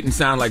didn't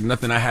sound like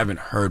nothing I haven't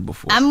heard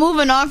before. I'm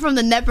moving on from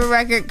the Nepa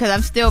record because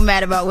I'm still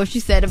mad about what you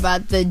said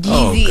about the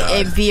Jeezy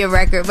and Bia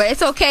record, but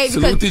it's okay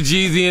because salute to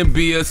Jeezy and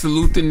Bia,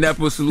 salute to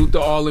Nepa, salute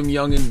to all them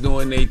youngins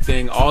doing their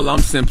thing. All I'm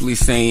simply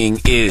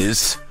saying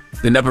is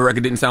the Nepa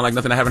record didn't sound like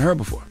nothing I haven't heard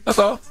before. That's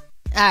all. All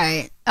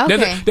right.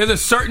 Okay. There's a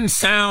certain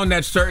sound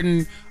that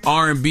certain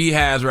R&B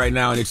has right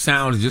now, and it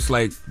sounds just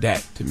like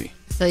that to me.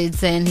 So you're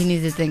saying he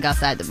needs to think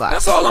outside the box.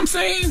 That's all I'm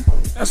saying.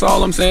 That's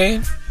all I'm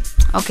saying.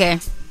 Okay.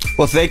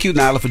 Well, thank you,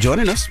 Nyla, for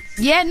joining us.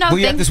 Yeah, no. Who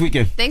you at this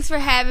weekend? Thanks for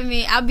having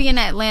me. I'll be in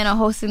Atlanta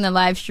hosting the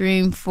live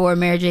stream for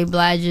Mary J.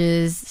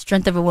 Blige's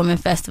Strength of a Woman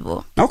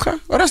Festival. Okay.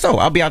 Well, that's dope.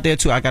 I'll be out there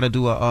too. I got to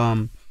do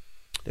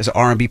there's an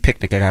R&B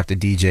picnic I have to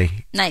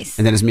DJ. Nice.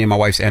 And then it's me and my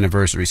wife's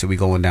anniversary, so we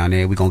going down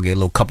there. We're going to get a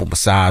little couple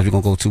massage. We're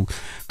going to go to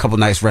a couple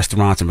nice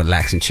restaurants and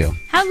relax and chill.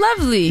 How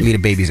lovely. Leave the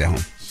babies at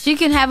home. She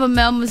can have a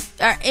male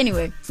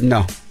anyway.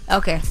 No.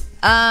 Okay.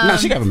 No,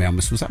 she can have a male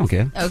masseuse. I don't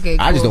care. Okay,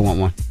 cool. I just don't want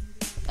one.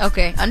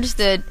 Okay,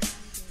 understood.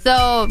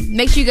 So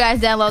make sure you guys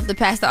download the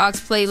Pastor Aux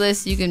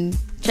playlist. You can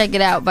check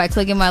it out by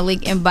clicking my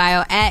link in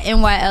bio at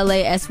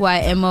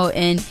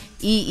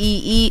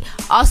NYLASYMONEEE.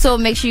 Also,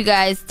 make sure you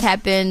guys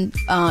tap in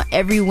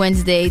every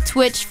Wednesday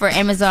Twitch for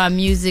Amazon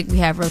Music. We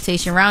have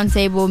Rotation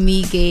Roundtable,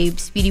 me, Gabe,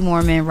 Speedy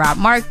Mormon, Rob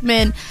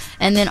Markman,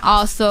 and then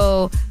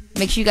also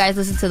make sure you guys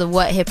listen to the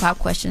What Hip Hop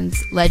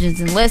Questions, Legends,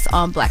 and Lists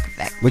on Black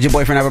Effect. Would your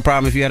boyfriend have a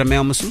problem if you had a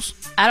male masseuse?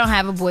 I don't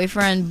have a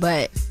boyfriend,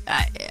 but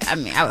I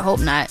mean, I would hope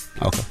not.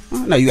 Okay.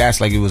 No, you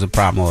asked like it was a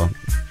problem or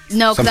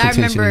no, because I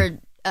remember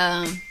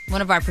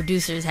one of our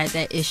producers had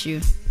that issue.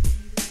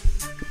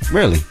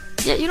 Really?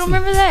 Yeah, you don't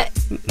remember that?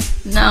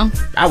 No.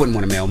 I wouldn't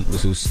want a male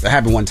masseuse. That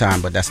happened one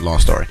time, but that's a long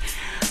story.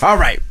 All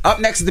right. Up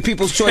next is the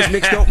People's Choice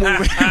Mix. Don't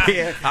move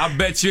here. I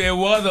bet you it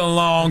was a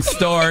long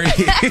story.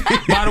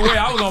 By the way,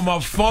 I was on my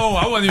phone.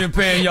 I wasn't even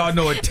paying y'all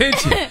no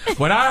attention.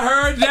 When I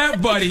heard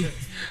that, buddy,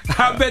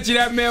 I bet you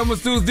that man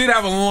masseuse did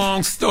have a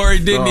long story,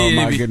 didn't he?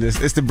 Oh, my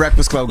goodness. It's the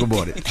Breakfast Club. Good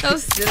morning. So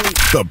silly.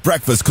 The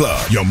Breakfast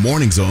Club. Your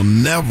mornings will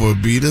never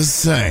be the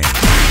same.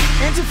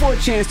 Enter for a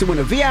chance to win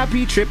a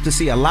VIP trip to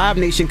see a Live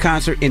Nation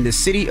concert in the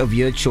city of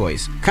your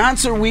choice.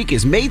 Concert week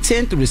is May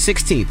 10th through the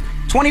 16th.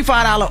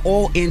 $25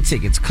 all-in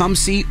tickets. Come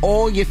see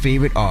all your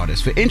favorite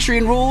artists. For entry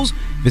and rules,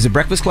 visit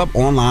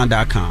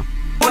breakfastclubonline.com.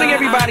 Morning,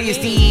 everybody. It's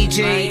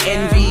DJ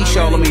NV,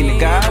 Charlamagne the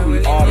God.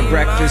 We are the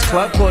Breakfast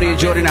Club. Claudia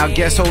Jordan, our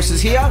guest host,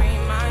 is here.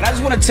 And I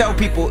just want to tell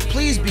people,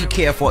 please be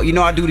careful. You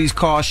know, I do these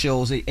car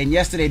shows, and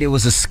yesterday there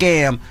was a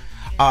scam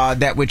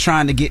that we're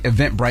trying to get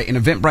Eventbrite, and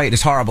Eventbrite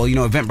is horrible. You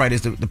know, Eventbrite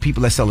is the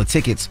people that sell the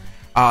tickets.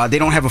 They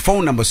don't have a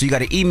phone number, so you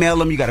got to email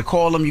them, you got to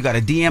call them, you got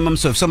to DM them.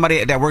 So if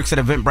somebody that works at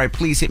Eventbrite,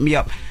 please hit me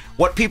up.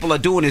 What people are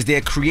doing is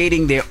they're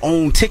creating their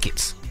own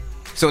tickets.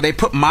 So they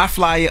put my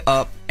flyer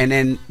up and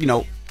then, you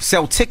know,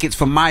 sell tickets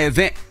for my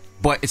event,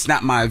 but it's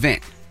not my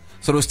event.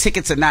 So those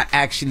tickets are not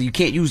actually, you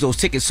can't use those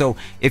tickets. So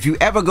if you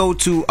ever go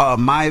to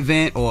my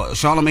event or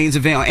Charlamagne's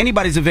event or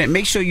anybody's event,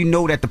 make sure you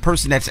know that the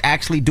person that's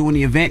actually doing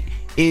the event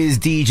is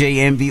DJ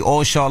Envy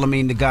or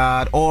Charlamagne the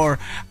God or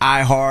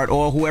iHeart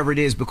or whoever it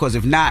is, because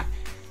if not,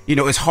 you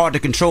know, it's hard to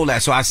control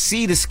that. So I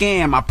see the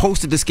scam. I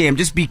posted the scam.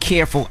 Just be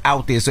careful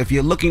out there. So if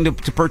you're looking to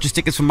purchase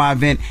tickets for my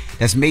event,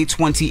 that's May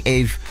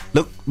 28th.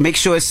 Look, make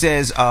sure it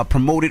says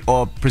promoted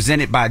or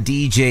presented by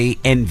DJ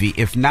Envy.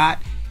 If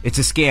not, it's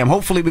a scam.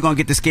 Hopefully we're going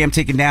to get the scam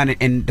taken down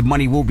and the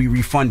money will be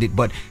refunded.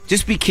 But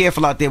just be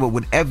careful out there with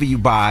whatever you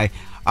buy,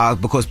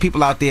 because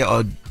people out there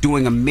are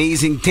doing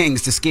amazing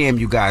things to scam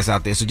you guys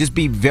out there. So just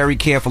be very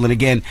careful. And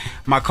again,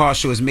 my car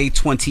show is May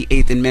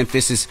 28th in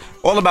Memphis. It's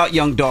all about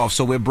Young Dolph.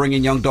 So we're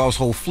bringing Young Dolph's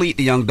whole fleet.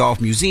 The Young Dolph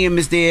Museum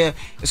is there.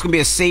 It's going to be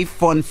a safe,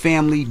 fun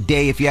family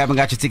day. If you haven't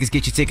got your tickets,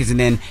 get your tickets. And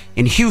then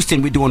in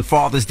Houston, we're doing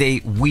Father's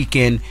Day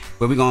weekend,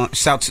 where we're going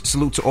to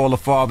salute to all the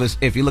fathers.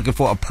 If you're looking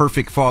for a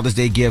perfect Father's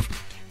Day gift,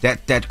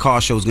 that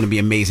car show is going to be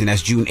amazing.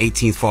 That's June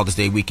 18th, Father's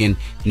Day weekend,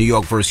 New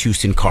York versus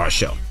Houston car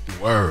show.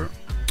 Word.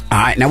 All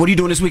right. Now, what are you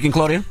doing this weekend,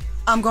 Claudia?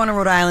 I'm going to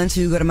Rhode Island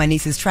to go to my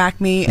niece's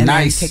track meet and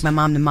then take my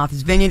mom to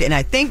Martha's Vineyard. And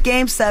I think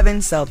Game 7,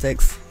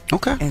 Celtics.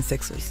 Okay. And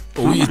Sixers.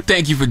 Well,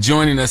 thank you for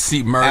joining us,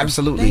 Seat Murder.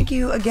 Absolutely. Thank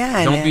you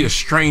again. Don't be a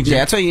stranger.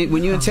 Yeah, I tell you,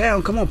 when you're in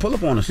town, come on, pull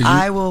up on us.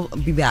 I will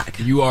be back.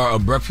 You are a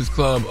Breakfast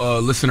Club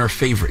listener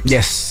favorite.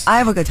 Yes. I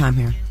have a good time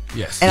here.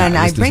 Yes. And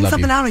I bring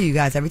something out of you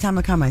guys. Every time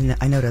I come, I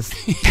notice.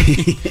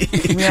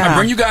 I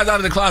bring you guys out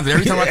of the closet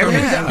every time I come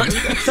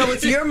in. So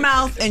it's your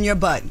mouth and your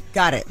butt.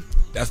 Got it.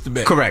 That's the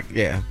bit. Correct,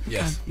 yeah.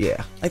 Yes.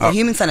 Yeah. Like the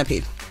human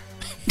centipede.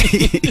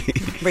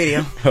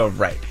 Radio. All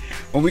right.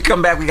 When we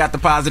come back, we got the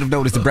positive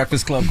note. It's the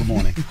Breakfast Club. Good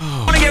morning. Good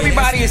morning,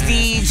 everybody. It's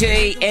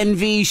DJ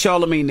NV,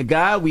 Charlamagne the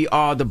God. We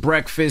are the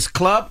Breakfast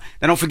Club.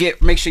 Now, don't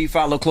forget, make sure you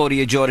follow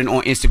Claudia Jordan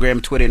on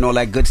Instagram, Twitter, and all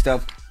that good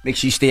stuff. Make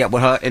sure you stay up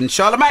with her and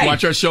Charlamagne.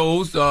 Watch our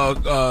shows.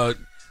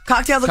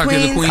 Cocktails of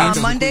Queens Queens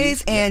on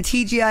Mondays and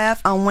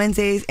TGIF on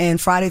Wednesdays and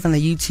Fridays on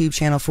the YouTube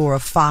channel for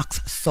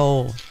Fox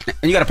Soul.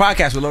 And you got a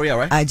podcast with L'Oreal,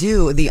 right? I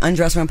do. The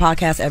Undressed Room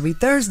podcast every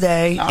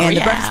Thursday. And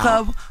The Breakfast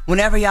Club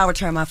whenever y'all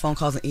return my phone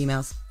calls and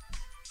emails.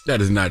 That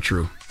is not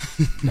true.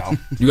 No.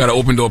 You got an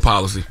open door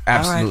policy.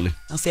 Absolutely. Right.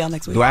 I'll see y'all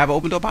next week. Do I have an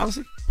open door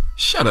policy?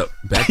 Shut up.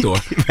 Back door.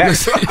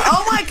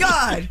 Oh, my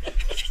God.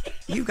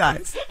 You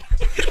guys.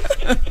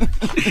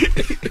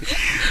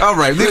 All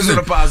right, leave us on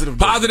a positive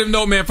note. Positive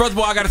note, man. First of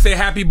all, I got to say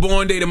happy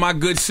born day to my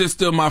good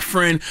sister, my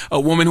friend, a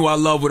woman who I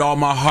love with all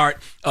my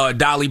heart,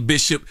 Dolly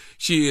Bishop.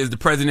 She is the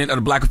president of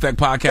the Black Effect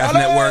Podcast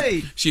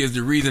Network. She is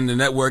the reason the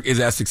network is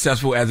as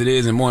successful as it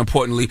is, and more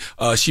importantly,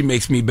 she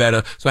makes me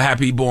better. So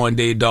happy born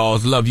day,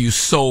 dolls. Love you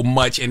so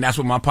much, and that's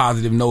what my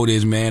positive note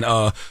is, man.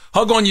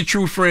 Hug on your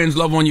true friends,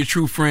 love on your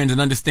true friends, and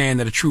understand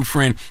that a true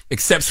friend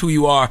accepts who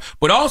you are,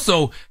 but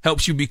also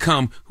helps you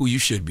become who you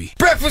should be.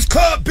 Breakfast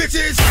Club,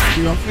 bitches!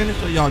 Y'all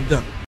finished or y'all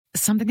done?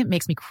 Something that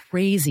makes me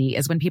crazy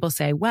is when people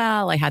say,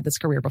 well, I had this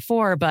career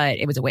before, but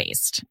it was a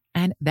waste.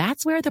 And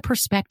that's where the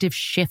perspective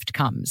shift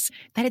comes,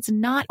 that it's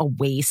not a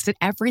waste, that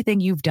everything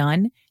you've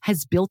done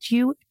has built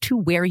you to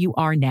where you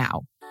are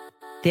now.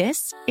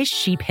 This is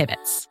She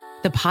Pivots,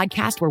 the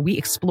podcast where we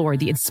explore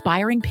the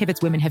inspiring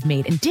pivots women have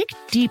made and dig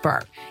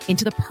deeper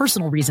into the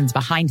personal reasons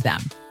behind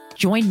them.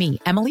 Join me,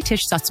 Emily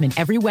Tish Sussman,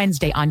 every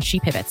Wednesday on She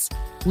Pivots.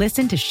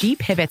 Listen to She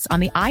Pivots on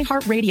the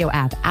iHeartRadio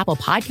app, Apple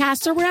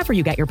Podcasts, or wherever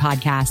you get your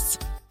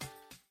podcasts.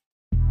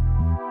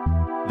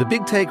 The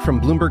Big Take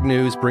from Bloomberg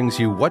News brings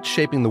you what's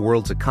shaping the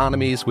world's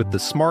economies with the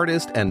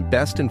smartest and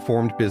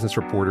best-informed business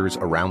reporters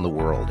around the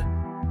world.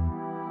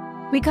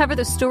 We cover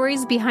the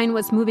stories behind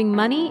what's moving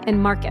money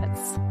and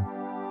markets.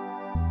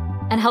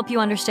 And help you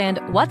understand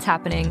what's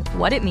happening,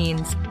 what it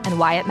means, and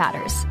why it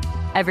matters.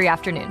 Every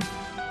afternoon.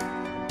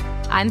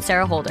 I'm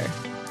Sarah Holder.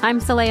 I'm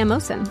Saleha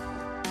Mohsen.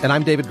 And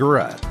I'm David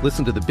Gura.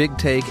 Listen to The Big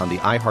Take on the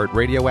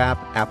iHeartRadio app,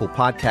 Apple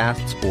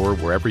Podcasts, or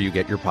wherever you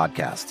get your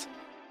podcasts.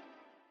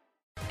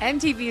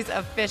 MTV's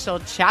official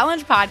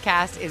Challenge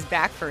podcast is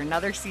back for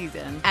another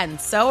season.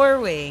 And so are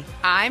we.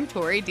 I'm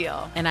Tori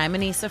Deal. And I'm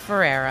Anissa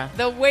Ferreira.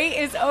 The wait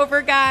is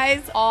over,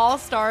 guys. All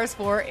Stars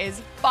 4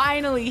 is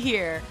finally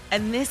here.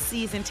 And this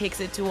season takes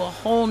it to a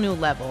whole new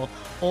level.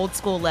 Old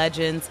school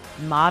legends,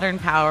 modern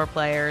power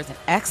players, and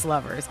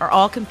ex-lovers are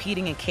all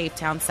competing in Cape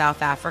Town,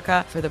 South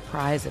Africa for the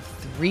prize of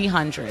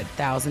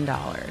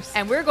 $300,000.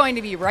 And we're going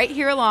to be right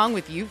here along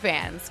with you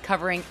fans,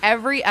 covering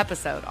every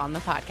episode on the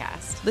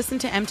podcast. Listen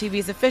to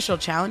MTV's official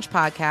Challenge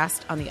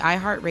podcast on the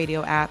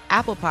iHeartRadio app,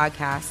 Apple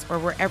Podcasts, or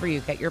wherever you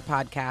get your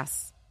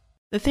podcasts.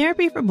 The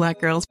Therapy for Black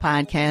Girls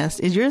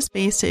podcast is your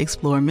space to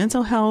explore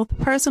mental health,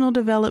 personal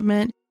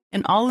development,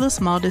 and all of the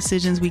small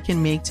decisions we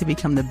can make to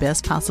become the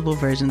best possible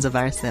versions of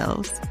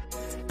ourselves.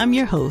 I'm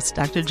your host,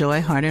 Dr. Joy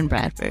Harden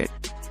Bradford,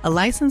 a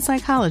licensed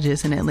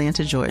psychologist in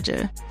Atlanta,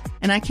 Georgia,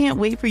 and I can't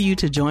wait for you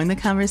to join the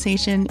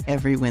conversation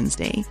every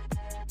Wednesday.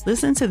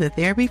 Listen to the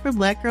Therapy for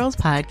Black Girls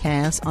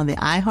podcast on the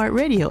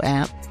iHeartRadio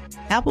app,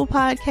 Apple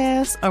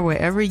Podcasts, or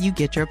wherever you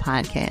get your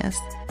podcasts.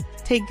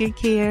 Take good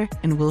care,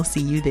 and we'll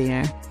see you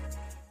there.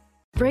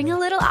 Bring a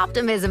little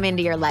optimism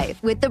into your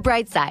life with The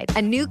Bright Side,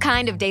 a new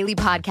kind of daily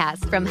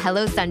podcast from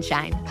Hello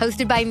Sunshine,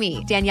 hosted by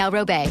me, Danielle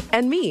Robay.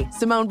 And me,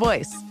 Simone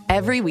Boyce.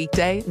 Every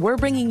weekday, we're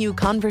bringing you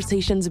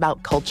conversations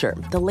about culture,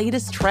 the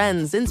latest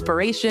trends,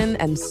 inspiration,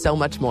 and so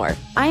much more.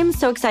 I am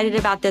so excited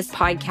about this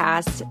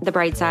podcast, The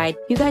Bright Side.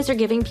 You guys are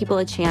giving people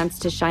a chance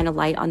to shine a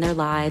light on their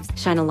lives,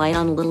 shine a light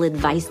on a little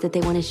advice that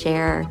they want to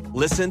share.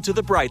 Listen to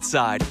The Bright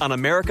Side on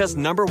America's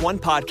 #1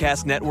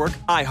 podcast network,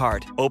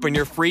 iHeart. Open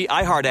your free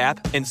iHeart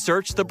app and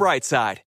search The Bright Side.